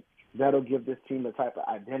 I think that'll give this team the type of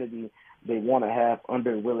identity they want to have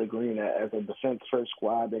under Willie Green as a defense-first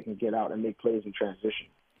squad that can get out and make plays in transition.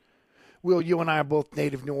 Will, you and I are both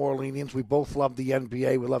native New Orleanians. We both love the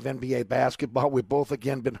NBA. We love NBA basketball. We've both,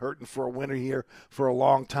 again, been hurting for a winter here for a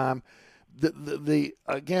long time.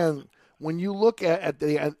 Again, when you look at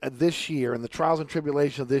this year and the trials and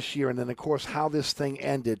tribulations of this year, and then, of course, how this thing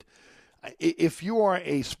ended, if you are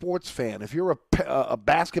a sports fan, if you're a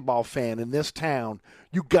basketball fan in this town,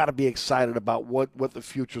 you got to be excited about what the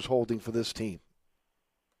future's holding for this team.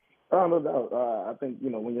 No doubt. I think,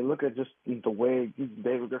 when you look at just the way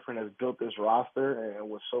David Griffin has built this roster and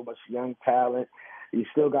with so much young talent, he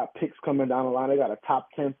still got picks coming down the line. They got a top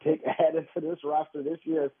 10 pick added to this roster this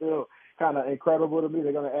year. It's still kind of incredible to me.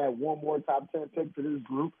 They're going to add one more top 10 pick to this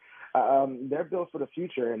group. They're built for the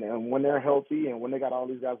future, and when they're healthy and when they got all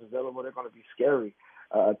these guys available, they're going to be scary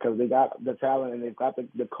because they got the talent and they've got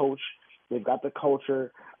the coach. They've got the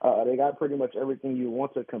culture. They got pretty much everything you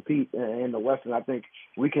want to compete in the West. And I think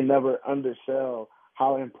we can never undersell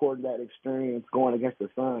how important that experience going against the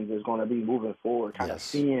Suns is going to be moving forward, kind of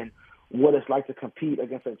seeing what it's like to compete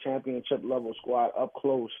against a championship-level squad up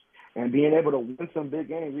close and being able to win some big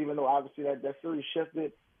games, even though obviously that series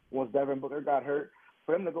shifted once Devin Booker got hurt.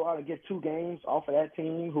 For them to go out and get 2 games off of that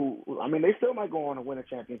team they still might go on and win a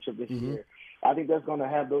championship this year. I think that's going to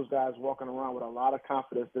have those guys walking around with a lot of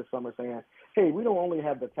confidence this summer saying, hey, we don't only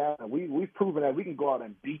have the talent. We've proven that we can go out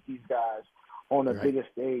and beat these guys on the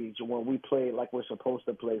biggest stage when we play like we're supposed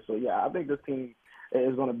to play. So, yeah, I think this team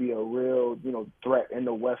is going to be a real, threat in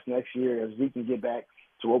the West next year as we can get back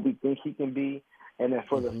to what we think he can be. And then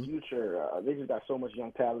for the future, they just got so much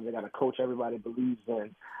young talent. They got a coach everybody believes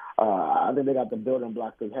in. I think they got the building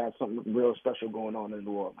blocks to have something real special going on in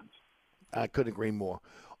New Orleans. I couldn't agree more.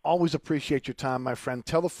 Always appreciate your time, my friend.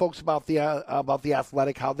 Tell the folks about the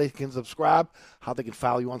Athletic, how they can subscribe, how they can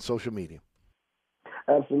follow you on social media.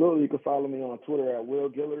 Absolutely. You can follow me on Twitter at Will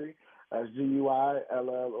Guillory. That's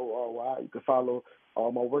Guillory. You can follow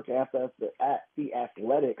all my work at the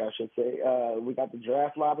Athletic, I should say. We got the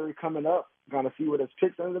draft lottery coming up. Going to see what his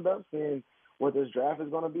picks ended up, seeing what this draft is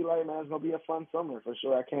going to be like, man. It's going to be a fun summer for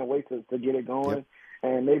sure. I can't wait to get it going. Yep.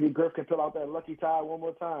 And maybe Griff can pull out that lucky tie one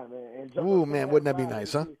more time. Ooh, man, wouldn't that be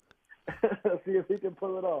nice, huh? See if he can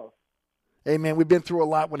pull it off. Hey, man, we've been through a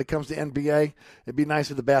lot when it comes to NBA. It'd be nice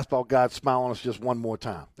if the basketball gods smile on us just one more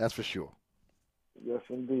time. That's for sure. Yes,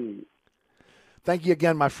 indeed. Thank you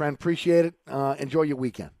again, my friend. Appreciate it. Enjoy your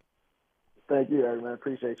weekend. Thank you, man.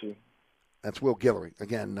 Appreciate you. That's Will Guillory,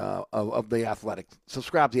 again, of The Athletic.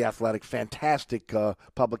 Subscribe to The Athletic. Fantastic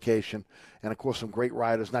publication. And, of course, some great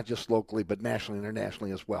writers, not just locally, but nationally and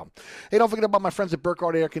internationally as well. Hey, don't forget about my friends at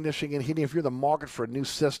Burkhardt Air Conditioning and Heating. If you're in the market for a new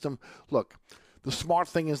system, look, the smart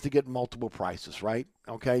thing is to get multiple prices, right?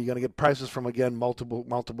 Okay, you're going to get prices from, again,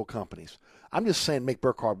 multiple companies. I'm just saying make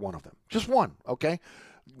Burkhardt one of them. Just one, okay?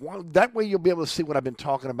 That way you'll be able to see what I've been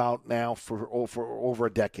talking about now for over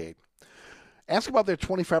a decade. Ask about their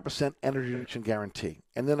 25% energy reduction guarantee.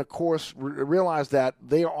 And then, of course, realize that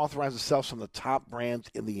they are authorized to sell some of the top brands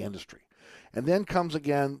in the industry. And then comes,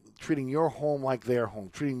 again, treating your home like their home,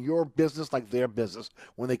 treating your business like their business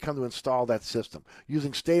when they come to install that system,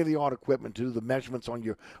 using state-of-the-art equipment to do the measurements on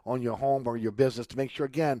your home or your business to make sure,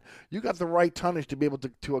 again, you got the right tonnage to be able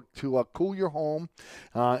to cool your home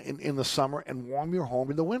in the summer and warm your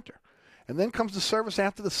home in the winter. And then comes the service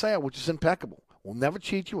after the sale, which is impeccable. We'll never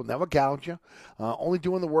cheat you. We'll never gouge you. Only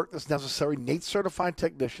doing the work that's necessary. NATE-certified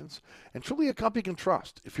technicians, and truly a company you can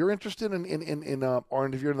trust. If you're interested or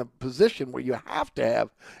if you're in a position where you have to have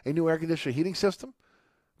a new air conditioner heating system,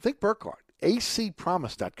 think Burkhardt.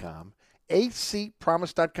 acpromise.com.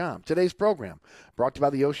 acpromise.com. Today's program brought to you by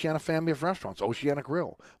the Oceana family of restaurants, Oceana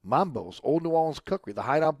Grill, Mambo's, Old New Orleans Cookery, the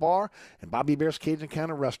Hideout Bar, and Bobby Bear's Cajun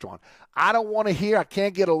Counter Restaurant. I don't want to hear I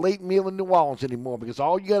can't get a late meal in New Orleans anymore, because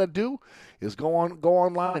all you got to do is go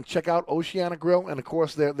online and check out Oceana Grill and, of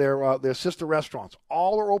course, their sister restaurants.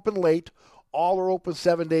 All are open late. All are open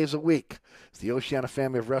 7 days a week. It's the Oceana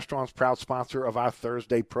family of restaurants, proud sponsor of our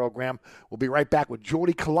Thursday program. We'll be right back with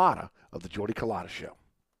Jordy Culotta of the Jordy Culotta Show.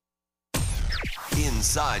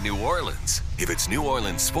 Inside New Orleans. If it's New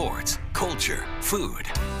Orleans sports, culture, food.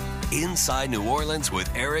 Inside New Orleans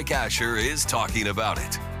with Eric Asher is talking about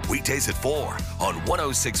it. Weekdays at 4 on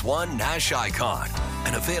 106.1 Nash Icon.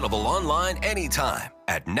 And available online anytime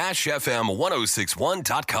at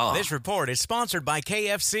NashFM1061.com. This report is sponsored by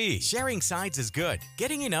KFC. Sharing sides is good.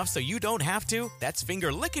 Getting enough so you don't have to, that's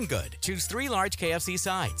finger licking good. Choose 3 large KFC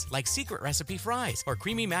sides, like secret recipe fries or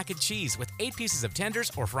creamy mac and cheese with 8 pieces of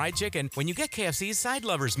tenders or fried chicken when you get KFC's Side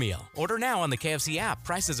Lovers Meal. Order now on the KFC app.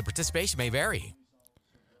 Prices and participation may vary.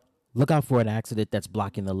 Look out for an accident that's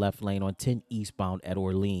blocking the left lane on 10 eastbound at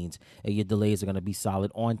Orleans. And your delays are going to be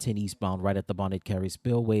solid on 10 eastbound right at the Bonnet Carey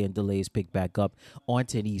Spillway, and delays pick back up on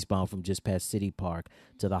 10 eastbound from just past City Park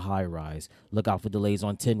to the high rise. Look out for delays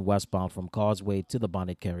on 10 westbound from Causeway to the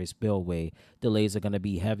Bonnet Carey Spillway. Delays are going to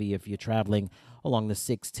be heavy if you're traveling along the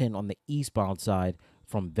 610 on the eastbound side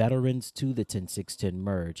from Veterans to the 10610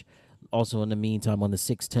 merge. Also, in the meantime, on the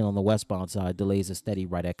 610 on the westbound side, delays are steady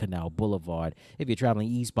right at Canal Boulevard. If you're traveling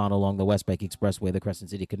eastbound along the West Bank Expressway, the Crescent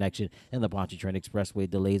City Connection, and the Pontchartrain Expressway,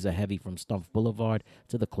 delays are heavy from Stumpf Boulevard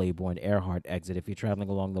to the Claiborne Earhart exit. If you're traveling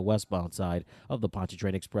along the westbound side of the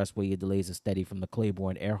Pontchartrain Expressway, your delays are steady from the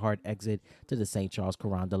Claiborne Earhart exit to the St. Charles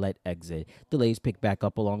Carondelet exit. Delays pick back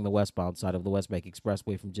up along the westbound side of the West Bank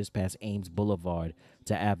Expressway from just past Ames Boulevard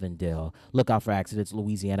to Avondale. Look out for accidents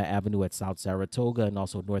Louisiana Avenue at South Saratoga and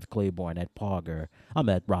also North Claiborne at Parger. I'm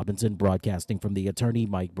Ed Robinson, broadcasting from the Attorney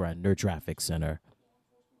Mike Brandner Traffic Center.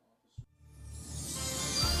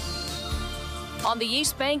 On the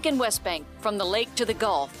East Bank and West Bank, from the lake to the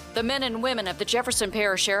Gulf, the men and women of the Jefferson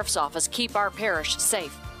Parish Sheriff's Office keep our parish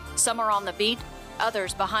safe. Some are on the beat,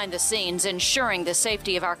 others behind the scenes, ensuring the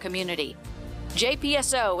safety of our community.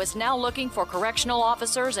 JPSO is now looking for correctional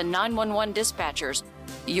officers and 911 dispatchers.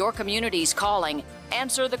 Your community's calling.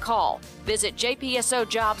 Answer the call. Visit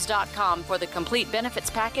jpsojobs.com for the complete benefits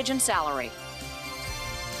package and salary.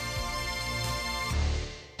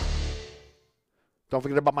 Don't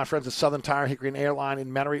forget about my friends at Southern Tire, Hickory and Airline in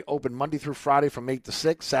Metairie, open Monday through Friday from 8 to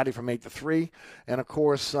 6, Saturday from 8 to 3. And, of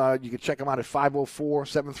course, you can check them out at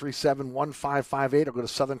 504-737-1558 or go to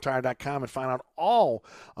southerntire.com and find out all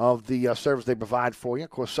of the service they provide for you.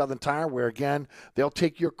 Of course, Southern Tire, where, again, they'll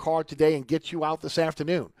take your car today and get you out this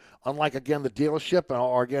afternoon. Unlike, again, the dealership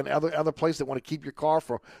or again, other places that want to keep your car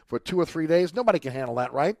for 2 or 3 days. Nobody can handle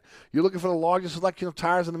that, right? You're looking for the largest selection of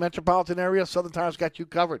tires in the metropolitan area? Southern Tire's got you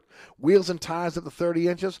covered. Wheels and tires up to 30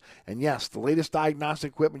 inches. And, yes, the latest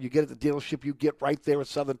diagnostic equipment you get at the dealership, you get right there at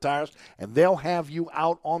Southern Tires. And they'll have you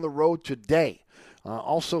out on the road today.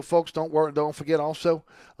 Also, folks, don't forget also,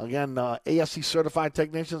 again, ASC certified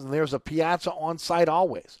technicians, and there's a Piazza on site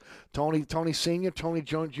always. Tony Sr., Tony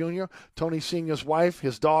Jones Jr., Tony Sr.'s wife,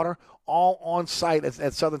 his daughter, all on site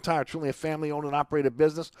at Southern Tire. Truly a family-owned and operated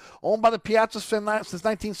business, owned by the Piazzas since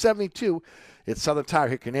 1972. It's Southern Tire,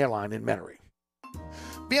 Hickory and Airline in Metairie.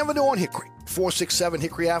 Bienvenue on Hickory, 467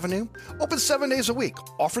 Hickory Avenue. Open 7 days a week,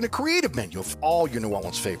 offering a creative menu of all your New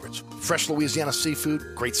Orleans favorites. Fresh Louisiana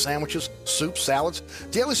seafood, great sandwiches, soups, salads,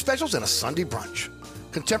 daily specials, and a Sunday brunch.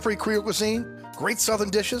 contemporary Creole cuisine, great southern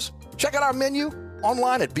dishes. Check out our menu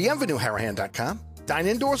online at bienvenueharahan.com. Dine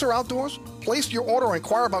indoors or outdoors. Place your order or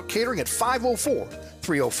inquire about catering at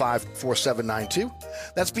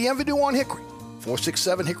 504-305-4792. That's Bienvenue on Hickory,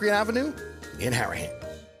 467 Hickory Avenue in Harahan.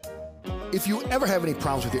 If you ever have any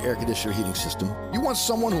problems with your air conditioner heating system, you want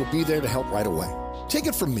someone who will be there to help right away. Take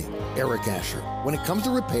it from me, Eric Asher. When it comes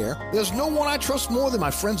to repair, there's no one I trust more than my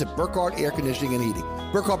friends at Burkhardt Air Conditioning and Heating.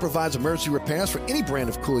 Burkhardt provides emergency repairs for any brand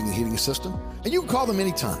of cooling and heating system, and you can call them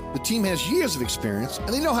anytime. The team has years of experience, and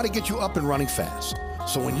they know how to get you up and running fast.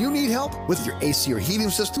 So when you need help with your AC or heating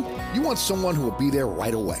system, you want someone who will be there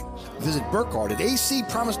right away. Visit Burkhardt at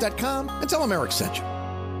acpromise.com and tell them Eric sent you.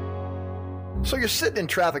 So you're sitting in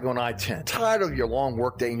traffic on I-10, tired of your long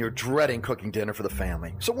workday and you're dreading cooking dinner for the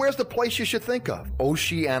family. So where's the place you should think of?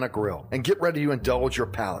 Oceana Grill. And get ready to indulge your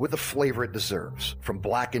palate with the flavor it deserves. From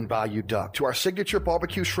blackened bayou duck to our signature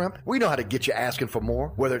barbecue shrimp, we know how to get you asking for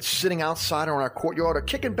more. Whether it's sitting outside or in our courtyard or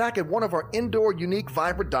kicking back at one of our indoor, unique,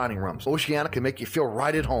 vibrant dining rooms, Oceana can make you feel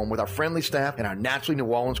right at home with our friendly staff and our naturally New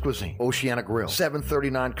Orleans cuisine. Oceana Grill,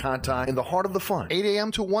 739 Conti, in the heart of the fun, 8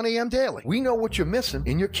 a.m. to 1 a.m. daily. We know what you're missing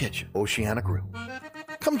in your kitchen. Oceana Grill.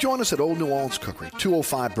 Come join us at Old New Orleans Cookery,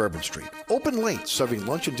 205 Bourbon Street. Open late, serving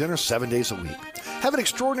lunch and dinner 7 days a week. Have an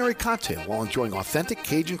extraordinary cocktail while enjoying authentic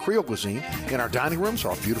Cajun Creole cuisine in our dining rooms or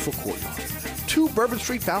our beautiful courtyard. 2 Bourbon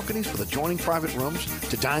Street balconies with adjoining private rooms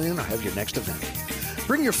to dine in or have your next event.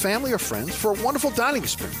 Bring your family or friends for a wonderful dining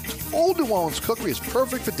experience. Old New Orleans Cookery is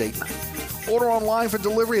perfect for date night. Order online for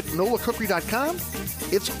delivery at nolacookery.com.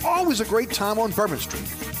 It's always a great time on Bourbon Street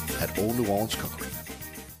at Old New Orleans Cookery.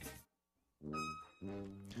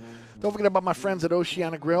 Don't forget about my friends at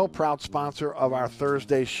Oceana Grill, proud sponsor of our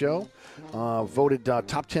Thursday show. Voted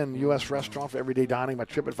top 10 U.S. restaurant for everyday dining by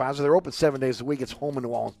TripAdvisor. They're open 7 days a week. It's home in New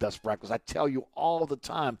Orleans' best breakfast. I tell you all the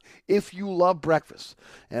time, if you love breakfast,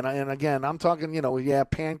 and again, I'm talking,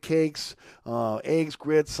 pancakes, eggs,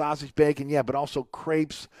 grits, sausage, bacon, but also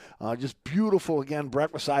crepes, just beautiful, again,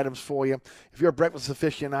 breakfast items for you. If you're a breakfast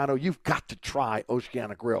aficionado, you've got to try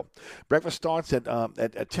Oceana Grill. Breakfast starts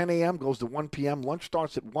at 10 a.m., goes to 1 p.m. Lunch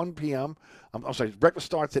starts at 1 p.m. Breakfast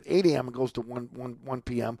starts at 8 a.m. and goes to 1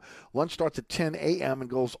 p.m. Lunch starts at 10 a.m. and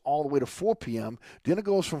goes all the way to 4 p.m. Dinner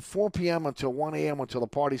goes from 4 p.m. until 1 a.m. until the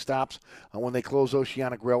party stops when they close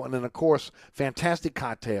Oceana Grill. And then, of course, fantastic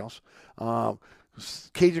cocktails.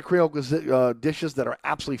 Cajun Creole dishes that are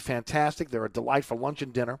absolutely fantastic. They're a delight for lunch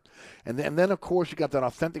and dinner. And then, of course, you got that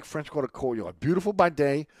authentic French Quarter courtyard. Beautiful by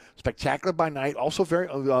day, spectacular by night. Also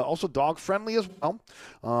also dog friendly as well.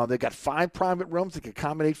 They got 5 private rooms that can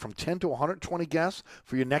accommodate from 10 to 120 guests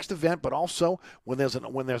for your next event. But also, when there's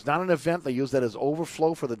not an event, they use that as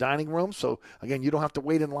overflow for the dining room. So again, you don't have to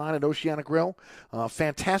wait in line at Oceana Grill.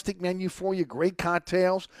 Fantastic menu for you. Great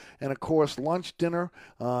cocktails, and of course, lunch, dinner,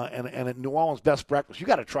 and at New Orleans' best breakfast. You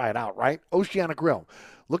got to try it out, right? Oceana Grill.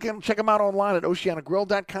 Check them out online at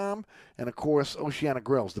oceanagrill.com. And, of course, Oceana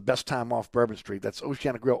Grill is the best time off Bourbon Street. That's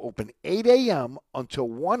Oceana Grill, open 8 a.m. until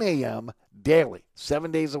 1 a.m. daily,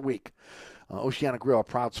 7 days a week. Oceana Grill, a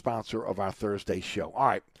proud sponsor of our Thursday show. All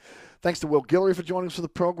right. Thanks to Will Guillory for joining us for the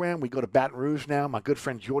program. We go to Baton Rouge now. My good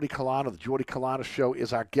friend Jordy Culotta, the Jordy Culotta Show,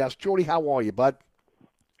 is our guest. Jordy, how are you, bud?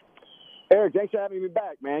 Eric, thanks for having me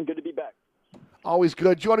back, man. Good to be back. Always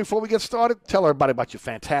good. Jordy, before we get started, tell everybody about your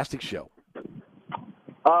fantastic show.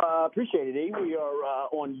 Appreciate it, E. We are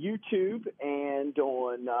on YouTube and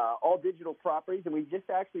on all digital properties, and we just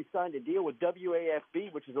actually signed a deal with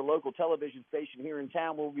WAFB, which is a local television station here in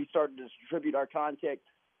town, where we'll be starting to distribute our content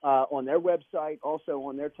on their website, also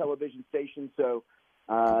on their television station. So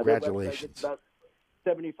congratulations. Gets about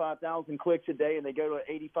 75,000 clicks a day, and they go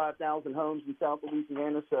to 85,000 homes in South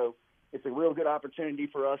Louisiana. So it's a real good opportunity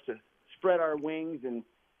for us to spread our wings and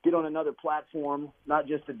get on another platform, not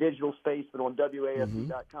just the digital space, but on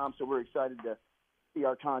WAFB.com. So we're excited to see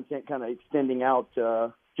our content kind of extending out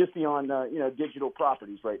just beyond, digital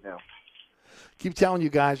properties right now. Keep telling you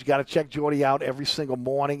guys, you got to check Jordy out every single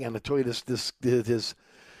morning. And I tell you,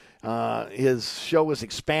 his show is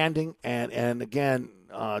expanding. And again,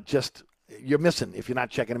 just you're missing if you're not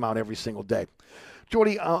checking him out every single day.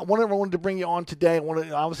 Jordy, I wanted to bring you on today.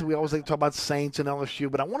 Obviously, we always like to talk about Saints and LSU,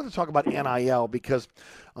 but I wanted to talk about NIL because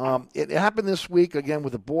it happened this week, again,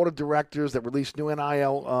 with the board of directors that released new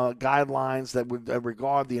NIL guidelines that would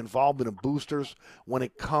regard the involvement of boosters when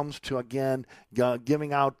it comes to, again,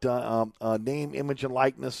 giving out name, image, and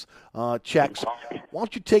likeness checks. Why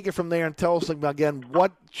don't you take it from there and tell us, again,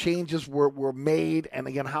 what changes were made and,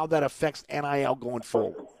 again, how that affects NIL going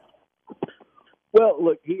forward? Well,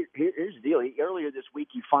 look, here's the deal. Earlier this week,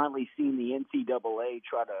 you finally seen the NCAA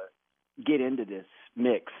try to get into this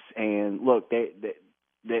mix. And, look,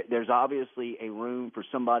 there's obviously a room for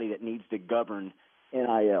somebody that needs to govern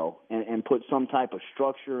NIL and put some type of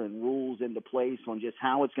structure and rules into place on just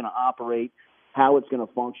how it's going to operate, how it's going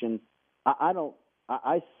to function.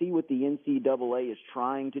 I see what the NCAA is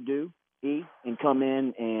trying to do, and come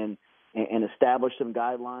in and establish some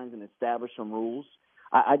guidelines and establish some rules.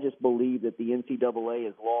 I just believe that the NCAA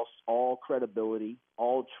has lost all credibility,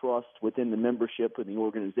 all trust within the membership of the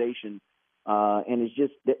organization, and it's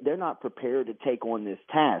just they're not prepared to take on this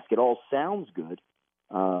task. It all sounds good,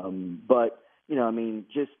 but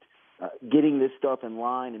just getting this stuff in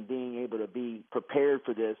line and being able to be prepared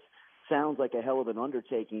for this sounds like a hell of an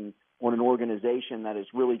undertaking on an organization that is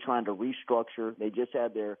really trying to restructure. They just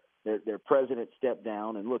had their president step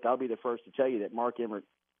down, and look, I'll be the first to tell you that Mark Emmert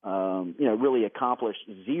really accomplished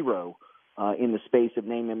zero in the space of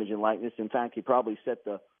name, image, and likeness. In fact, he probably set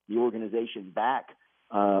the organization back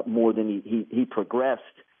more than he progressed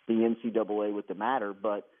the NCAA with the matter.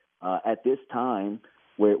 But at this time,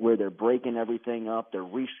 where they're breaking everything up, they're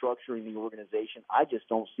restructuring the organization, I just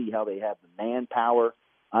don't see how they have the manpower.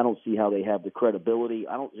 I don't see how they have the credibility.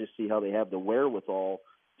 I don't just see how they have the wherewithal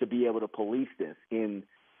to be able to police this. In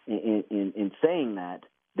saying that,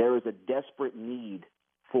 there is a desperate need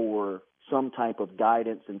for some type of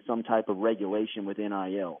guidance and some type of regulation with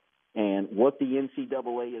NIL. And what the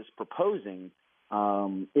NCAA is proposing,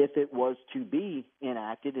 if it was to be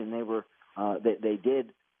enacted, and they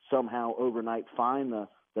did somehow overnight find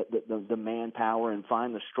the manpower and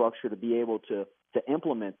find the structure to be able to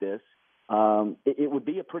implement this, it would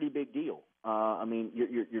be a pretty big deal.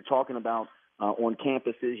 You're talking about on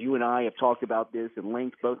campuses. You and I have talked about this at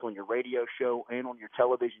length, both on your radio show and on your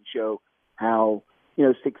television show, how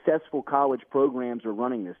successful college programs are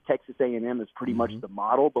running this. Texas A&M is pretty much the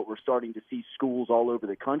model, but we're starting to see schools all over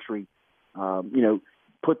the country,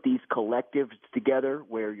 put these collectives together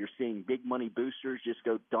where you're seeing big money boosters just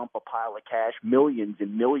go dump a pile of cash, millions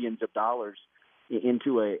and millions of dollars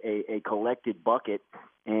into a collected bucket,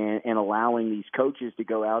 and allowing these coaches to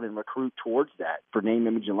go out and recruit towards that for name,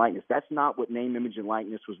 image, and likeness. That's not what name, image, and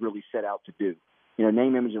likeness was really set out to do.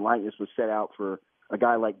 Name, image, and likeness was set out for a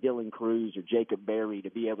guy like Dylan Cruz or Jacob Berry to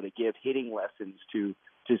be able to give hitting lessons to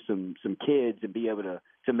some kids and be able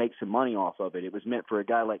to make some money off of it. It was meant for a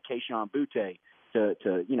guy like Keishawn Butte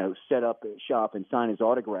to set up a shop and sign his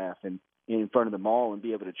autograph and in front of the mall and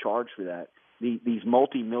be able to charge for that. These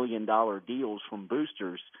multi-million-dollar deals from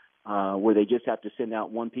boosters where they just have to send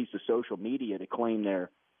out one piece of social media to claim their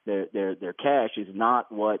cash is not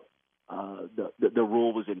what the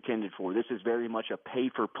rule was intended for. This is very much a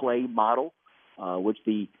pay-for-play model, which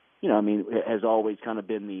has always kind of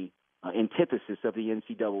been the antithesis of the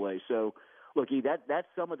NCAA. So, look, that's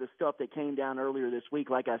some of the stuff that came down earlier this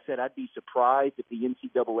week. Like I said, I'd be surprised if the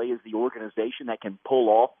NCAA is the organization that can pull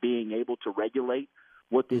off being able to regulate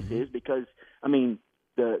what this is, because,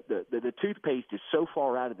 the toothpaste is so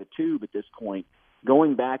far out of the tube at this point.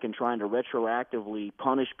 Going back and trying to retroactively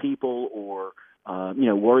punish people or,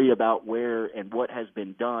 worry about where and what has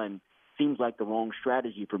been done seems like the wrong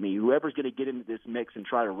strategy for me. Whoever's going to get into this mix and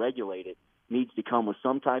try to regulate it needs to come with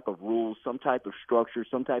some type of rules, some type of structure,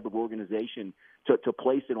 some type of organization to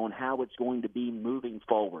place it on how it's going to be moving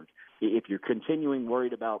forward. If you're continuing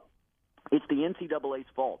worried about, it's the NCAA's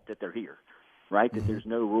fault that they're here, right? That there's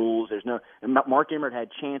no rules, Mark Emmert had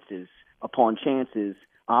chances upon chances,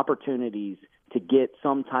 opportunities to get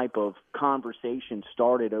some type of conversation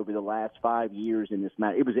started over the last 5 years in this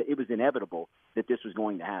matter. It was inevitable that this was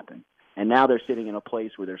going to happen. And now they're sitting in a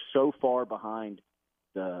place where they're so far behind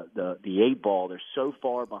the eight ball. They're so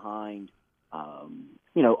far behind,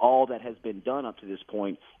 all that has been done up to this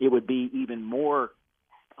point. It would be even more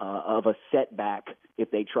of a setback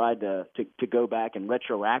if they tried to go back and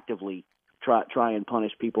retroactively try and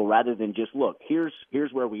punish people rather than just, look, here's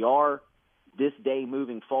where we are. This day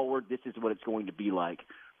moving forward, this is what it's going to be like.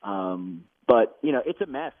 But it's a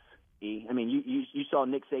mess. I mean, you saw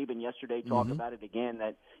Nick Saban yesterday talk about it again.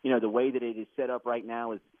 That the way that it is set up right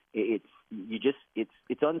now is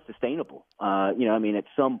it's unsustainable. At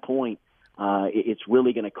some point, it's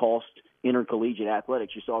really going to cost intercollegiate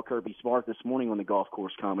athletics. You saw Kirby Smart this morning on the golf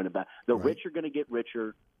course comment about the rich are going to get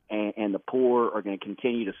richer, and the poor are going to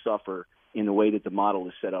continue to suffer in the way that the model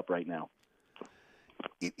is set up right now.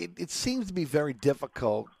 It seems to be very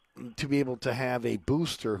difficult to be able to have a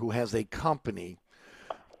booster who has a company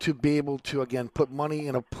to be able to, again, put money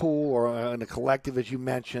in a pool or in a collective, as you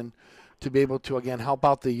mentioned, to be able to, again, help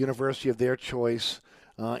out the university of their choice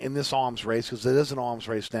in this arms race, because it is an arms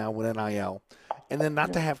race now with NIL, and then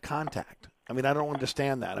not to have contact. I mean, I don't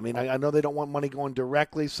understand that. I mean, I know they don't want money going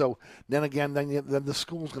directly, so then again, then the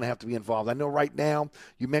school's going to have to be involved. I know right now,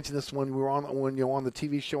 you mentioned this when you're on the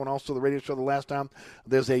TV show and also the radio show the last time,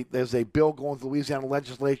 there's a bill going to the Louisiana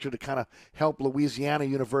legislature to kind of help Louisiana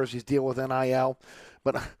universities deal with NIL.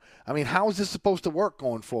 But, I mean, how is this supposed to work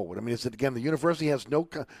going forward? I mean, is it, again, the university is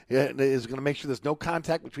going to make sure there's no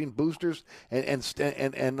contact between boosters and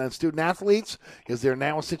student athletes? Is there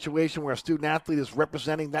now a situation where a student athlete is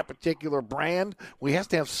representing that particular brand? We have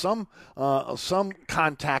to have some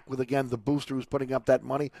contact with, again, the booster who's putting up that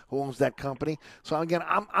money, who owns that company. So, again,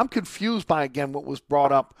 I'm confused by, again, what was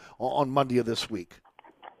brought up on Monday of this week.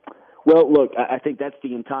 Well, look, I think that's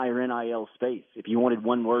the entire NIL space. If you wanted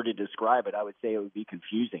one word to describe it, I would say it would be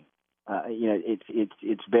confusing.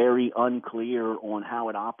 It's very unclear on how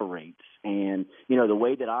it operates. And, the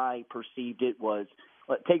way that I perceived it was,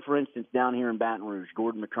 take, for instance, down here in Baton Rouge,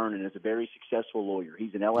 Gordon McKernan is a very successful lawyer.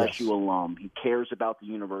 He's an LSU alum. He cares about the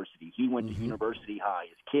university. He went to University High.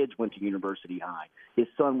 His kids went to University High. His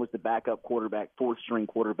son was the backup quarterback, fourth-string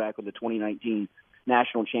quarterback of the 2019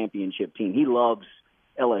 national championship team. He loves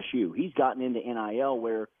LSU. He's gotten into NIL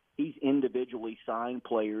where he's individually signed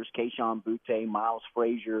players, Keishawn Butte, Miles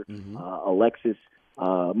Frazier, Alexis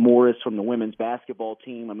Morris from the women's basketball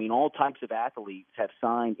team. I mean, all types of athletes have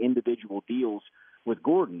signed individual deals with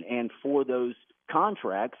Gordon. And for those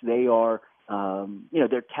contracts, they are,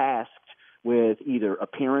 they're tasked with either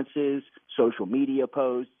appearances, social media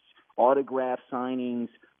posts, autograph signings,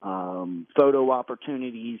 photo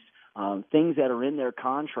opportunities, things that are in their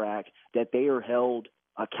contract that they are held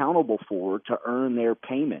accountable for to earn their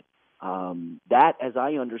payment. That, as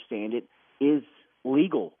I understand it, is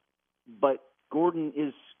legal. But Gordon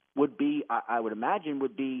would be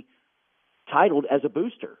titled as a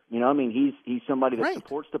booster. He's somebody that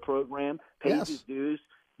supports the program, pays his dues,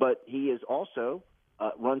 but he is also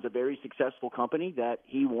runs a very successful company that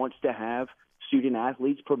he wants to have student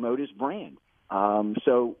athletes promote his brand.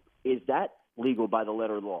 So is that legal by the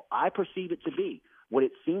letter of the law? I perceive it to be. What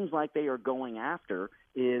it seems like they are going after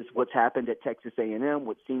is what's happened at Texas A&M,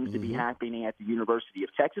 what seems to be happening at the University of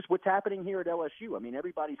Texas, what's happening here at LSU. I mean,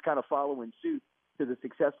 everybody's kind of following suit to the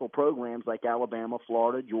successful programs like Alabama,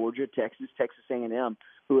 Florida, Georgia, Texas A&M,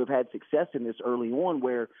 who have had success in this early on,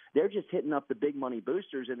 where they're just hitting up the big money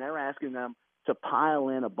boosters and they're asking them to pile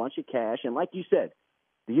in a bunch of cash. And like you said,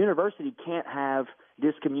 the university can't have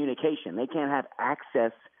this communication. They can't have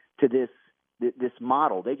access to this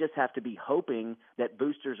model. They just have to be hoping that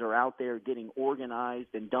boosters are out there getting organized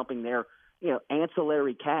and dumping their,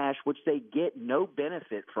 ancillary cash, which they get no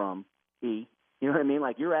benefit from. You know what I mean?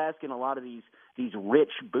 Like, you're asking a lot of these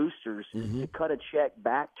rich boosters to cut a check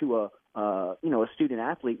back to a student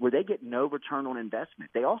athlete where they get no return on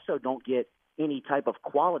investment. They also don't get any type of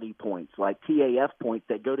quality points like TAF points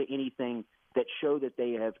that go to anything that show that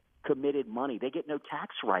they have committed money. They get no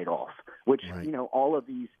tax write-off, which, all of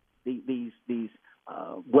these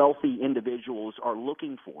wealthy individuals are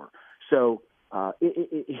looking for. So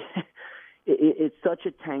it's such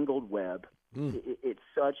a tangled web. It's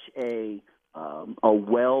such a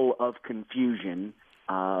well of confusion,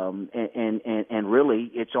 and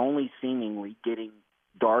really, it's only seemingly getting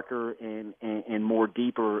darker and more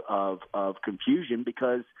deeper of confusion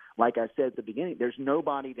because, like I said at the beginning, there's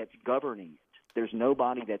nobody that's governing it. There's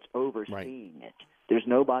nobody that's overseeing it. There's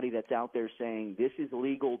nobody that's out there saying this is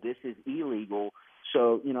legal, this is illegal.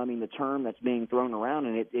 So, the term that's being thrown around,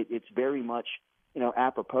 and it's very much,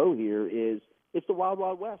 apropos here is it's the Wild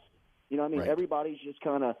Wild West. Everybody's just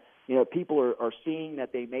kind of, people are seeing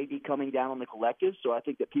that they may be coming down on the collectives. So I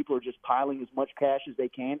think that people are just piling as much cash as they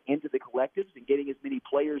can into the collectives and getting as many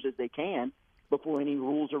players as they can before any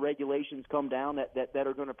rules or regulations come down that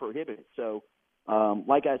are going to prohibit it. So,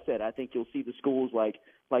 like I said, I think you'll see the schools like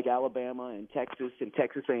Alabama and Texas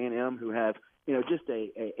A&M who have, just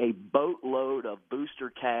a boatload of booster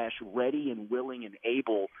cash ready and willing and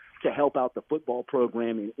able to help out the football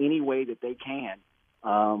program in any way that they can.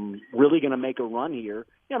 Really going to make a run here.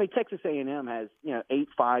 Texas A&M has, 8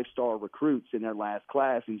 5-star recruits in their last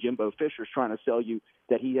class, and Jimbo Fisher's trying to sell you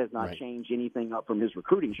that he has not changed anything up from his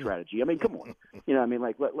recruiting strategy. I mean, come on.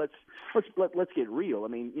 Let's get real. I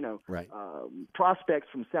mean, prospects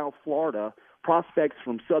from South Florida, prospects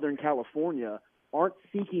from Southern California aren't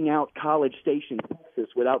seeking out College Station, Texas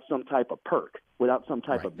without some type of perk, without some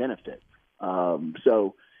type of benefit.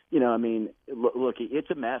 So, look,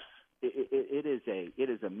 it's a mess. It is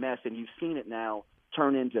a mess, and you've seen it now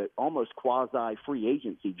turn into almost quasi-free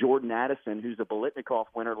agency. Jordan Addison, who's a Biletnikoff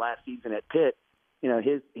winner last season at Pitt,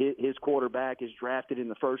 his quarterback is drafted in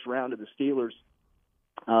the first round of the Steelers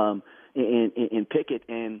in Pickett,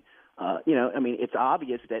 and it's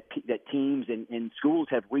obvious that teams and schools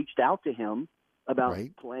have reached out to him about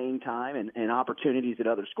playing time and opportunities at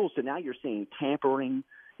other schools. So now you're seeing tampering.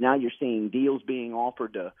 Now you're seing deals being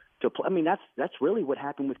offered to play. I mean, that's really what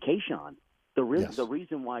happened with Kayshawn. The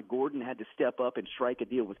reason why Gordon had to step up and strike a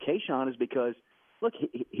deal with Kayshawn is because, look,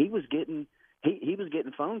 he was getting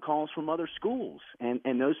phone calls from other schools,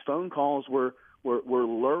 and those phone calls were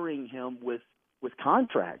luring him with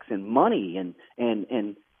contracts and money and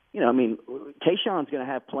Kayshawn's going to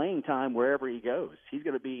have playing time wherever he goes. He's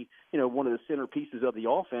going to be, one of the centerpieces of the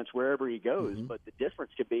offense wherever he goes. Mm-hmm. But the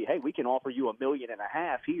difference could be, hey, we can offer you $1.5 million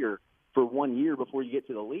here for 1 year before you get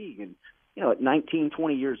to the league. And, at 19,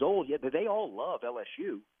 20 years old, they all love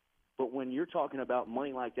LSU. But when you're talking about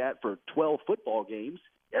money like that for 12 football games,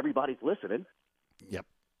 everybody's listening. Yep,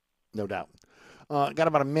 no doubt. Got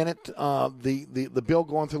about a minute. The bill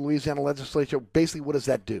going through the Louisiana legislature, basically what does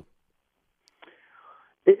that do?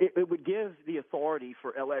 It would give the authority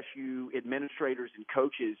for LSU administrators and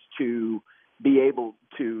coaches to be able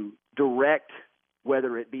to direct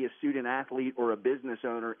whether it be a student athlete or a business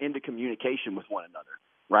owner into communication with one another,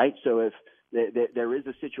 right? So if there is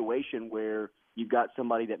a situation where you've got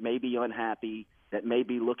somebody that may be unhappy, that may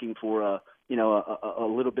be looking for a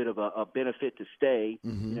little bit of a benefit to stay,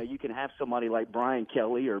 you can have somebody like Brian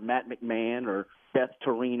Kelly or Matt McMahon or Beth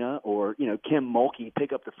Torina or, Kim Mulkey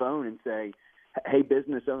pick up the phone and say, hey,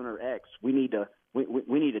 business owner X, we need a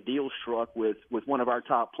deal struck with one of our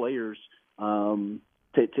top players to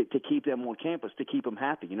keep them on campus, to keep them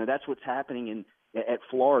happy. That's what's happening at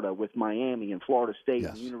Florida with Miami and Florida State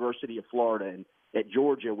and University of Florida, and at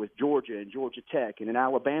Georgia with Georgia and Georgia Tech, and in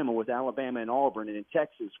Alabama with Alabama and Auburn, and in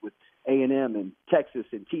Texas with A&M and Texas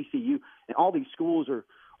and TCU. And all these schools are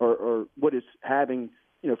what is having,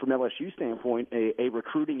 from LSU standpoint, a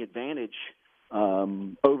recruiting advantage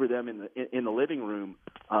over them in the living room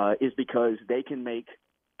is because they can make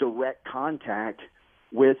direct contact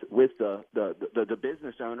with the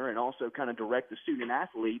business owner and also kind of direct the student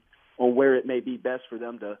athlete on where it may be best for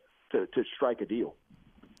them to strike a deal.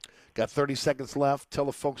 Got 30 seconds left. Tell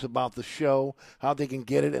the folks about the show, how they can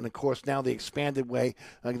get it, and, of course, now the expanded way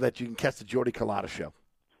that you can catch the Jordy Culotta Show.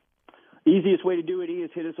 Easiest way to do it is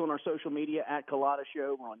hit us on our social media at Culotta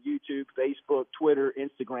Show. We're on YouTube, Facebook, Twitter,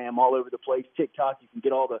 Instagram, all over the place. TikTok, you can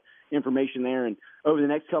get all the information there. And over the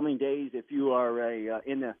next coming days, if you are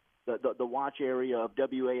in the watch area of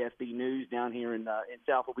WAFB News down here in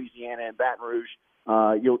South Louisiana and Baton Rouge,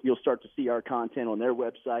 you'll start to see our content on their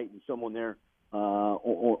website and some on their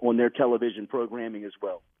television programming as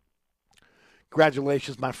well.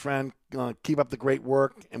 Congratulations, my friend. Keep up the great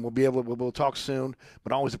work, and we'll talk soon.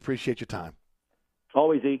 But always appreciate your time.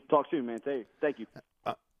 Always, E. Talk soon, man. Thank you.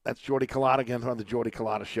 That's Jordy Culotta again on the Jordy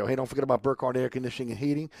Culotta Show. Hey, don't forget about Burkhardt Air Conditioning and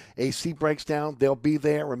Heating. AC breaks down. They'll be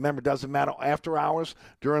there. Remember, it doesn't matter after hours,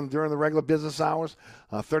 during the regular business hours.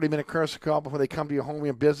 30-minute courtesy call before they come to your home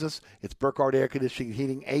or business. It's Burkhardt Air Conditioning and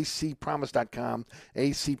Heating, acpromise.com,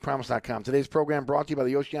 acpromise.com. Today's program brought to you by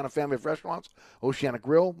the Oceana family of restaurants, Oceana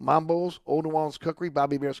Grill, Mambo's, Old New Orleans Cookery,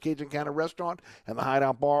 Bobby Bear's Cajun Counter Restaurant, and the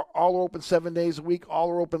Hideout Bar. All are open 7 days a week. All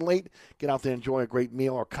are open late. Get out there and enjoy a great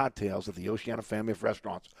meal or cocktails at the Oceana family of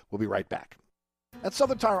restaurants. We'll be right back. At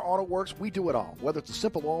Southern Tire Auto Works, we do it all. Whether it's a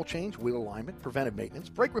simple oil change, wheel alignment, preventive maintenance,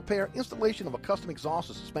 brake repair, installation of a custom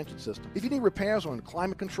exhaust or suspension system. If you need repairs on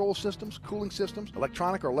climate control systems, cooling systems,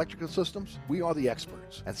 electronic or electrical systems, we are the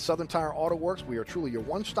experts. At Southern Tire Auto Works, we are truly your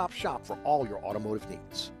one-stop shop for all your automotive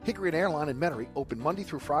needs. Hickory and Airline in Metairie, open Monday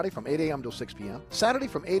through Friday from 8 a.m. till 6 p.m., Saturday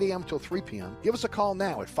from 8 a.m. till 3 p.m. Give us a call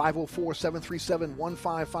now at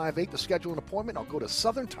 504-737-1558 to schedule an appointment, or go to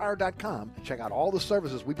southerntire.com and check out all the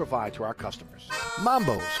services we provide to our customers.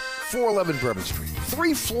 Mambo's, 411 Bourbon Street.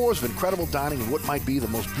 3 floors of incredible dining in what might be the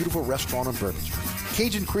most beautiful restaurant on Bourbon Street.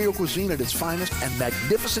 Cajun Creole cuisine at its finest and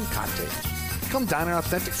magnificent cocktails. Come dine in our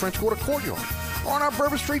authentic French Quarter courtyard or on our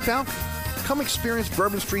Bourbon Street balcony. Come experience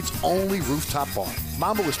Bourbon Street's only rooftop bar.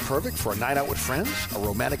 Mambo is perfect for a night out with friends, a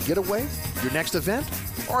romantic getaway, your next event,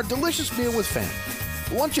 or a delicious meal with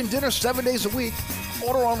family. Lunch and dinner 7 days a week.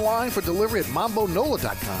 Order online for delivery at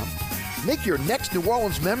mambonola.com. Make your next New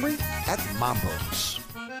Orleans memory at Mambo's.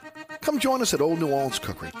 Come join us at Old New Orleans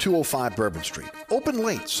Cookery, 205 Bourbon Street. Open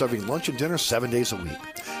late, serving lunch and dinner 7 days a week.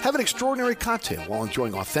 Have an extraordinary cocktail while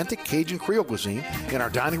enjoying authentic Cajun Creole cuisine in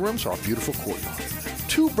our dining rooms or our beautiful courtyard.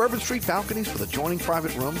 2 Bourbon Street balconies with adjoining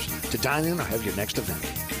private rooms to dine in or have your next event.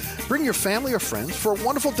 Bring your family or friends for a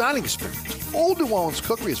wonderful dining experience. Old New Orleans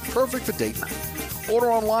Cookery is perfect for date night.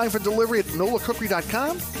 Order online for delivery at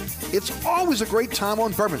nolacookery.com. It's always a great time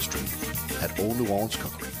on Bourbon Street at Old New Orleans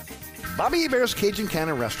Cookery. Bobby Hebert's Cajun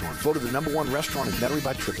Cannon Restaurant, voted the #1 restaurant in Metairie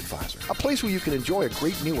by TripAdvisor. A place where you can enjoy a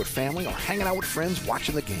great meal with family or hanging out with friends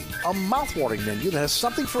watching the game. A mouth-watering menu that has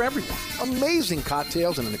something for everyone. Amazing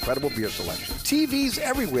cocktails and an incredible beer selection. TVs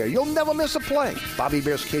everywhere. You'll never miss a play. Bobby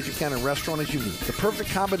Hebert's Cajun Cannon Restaurant is unique. The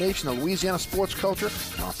perfect combination of Louisiana sports culture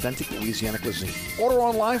and authentic Louisiana cuisine. Order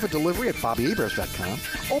online for delivery at BobbyHeberts.com.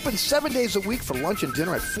 Open 7 days a week for lunch and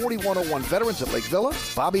dinner at 4101 Veterans at Lake Villa.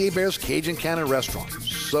 Bobby Hebert's Cajun Cannon Restaurant.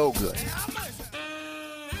 So good.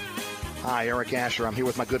 Hi, Eric Asher. I'm here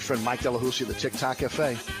with my good friend Mike Delahousie of the TikTok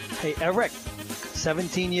Cafe. Hey, Eric,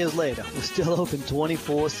 17 years later, we're still open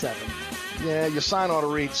 24/7. Yeah, your sign ought to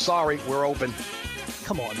read, sorry, we're open.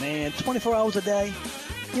 Come on, man, 24 hours a day?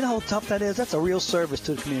 You know how tough that is? That's a real service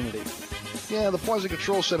to the community. Yeah, the Poison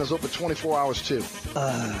Control Center is open 24 hours, too.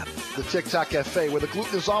 The TikTok Cafe, where the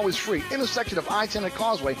gluten is always free, intersection of I-10 and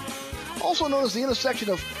Causeway, also known as the intersection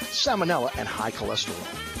of salmonella and high cholesterol.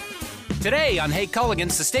 Today on Hey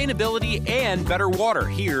Culligan, sustainability and better water.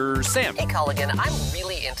 Here's Sam. Hey Culligan, I'm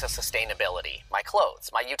really into sustainability. My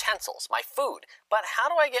clothes, my utensils, my food. But how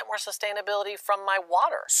do I get more sustainability from my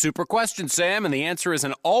water? Super question, Sam, and the answer is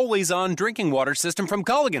an always-on drinking water system from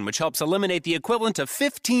Culligan, which helps eliminate the equivalent of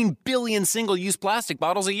 15 billion single-use plastic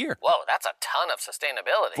bottles a year. Whoa, that's a ton of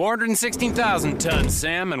sustainability. 416,000 tons,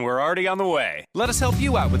 Sam, and we're already on the way. Let us help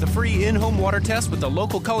you out with a free in-home water test with the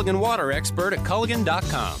local Culligan water expert at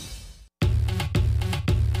Culligan.com.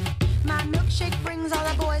 My milkshake brings all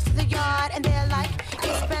the boys to the yard, and they're like,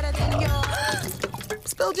 it's better than yours.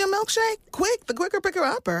 Spilled your milkshake? Quick, the quicker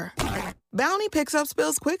picker-upper. Bounty picks up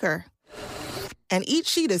spills quicker. And each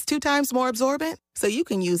sheet is 2 times more absorbent, so you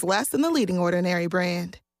can use less than the leading ordinary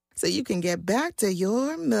brand. So you can get back to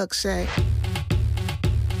your milkshake.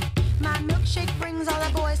 My milkshake brings all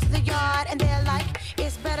the boys to the yard, and they're like,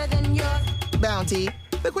 it's better than yours. Bounty,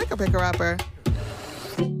 the quicker picker-upper.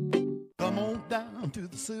 Come on down to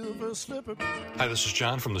the Silver Slipper. Hi, this is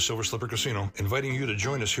John from the Silver Slipper Casino, inviting you to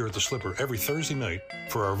join us here at the Slipper every Thursday night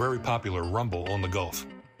for our very popular Rumble on the Gulf.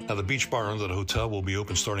 Now, the beach bar under the hotel will be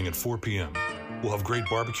open starting at 4 p.m. We'll have great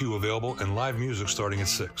barbecue available and live music starting at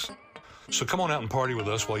 6. So come on out and party with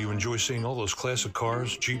us while you enjoy seeing all those classic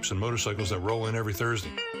cars, Jeeps, and motorcycles that roll in every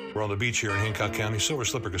Thursday. We're on the beach here in Hancock County, Silver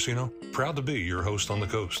Slipper Casino. Proud to be your host on the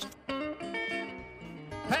coast.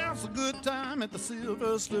 Have a good time at the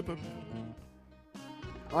Silver Slipper.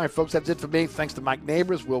 All right, folks, that's it for me. Thanks to Mike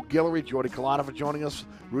Neighbors, Will Guillory, Jordy Collada for joining us.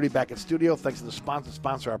 Rudy back in studio. Thanks to the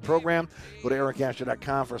sponsor our program. Go to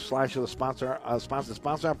ericasher.com for a slash of the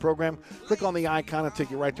sponsor our program. Click on the icon and take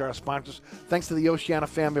you right to our sponsors. Thanks to the Oceana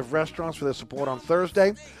family of restaurants for their support on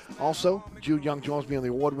Thursday. Also, Jude Young joins me on the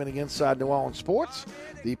award-winning Inside New Orleans Sports.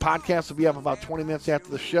 The podcast will be up about 20 minutes after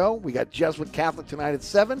the show. We got Jesuit Catholic tonight at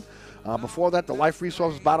 7. Before that, the Life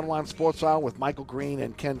Resources Bottom Line Sports Hour with Michael Green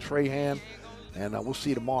and Ken Trahan. And we'll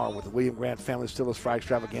see you tomorrow with the William Grant Family Steelers Fry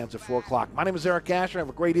Extravaganza at 4 o'clock. My name is Eric Asher. Have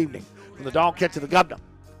a great evening. From the dog catch to the governor,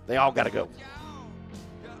 they all got to go.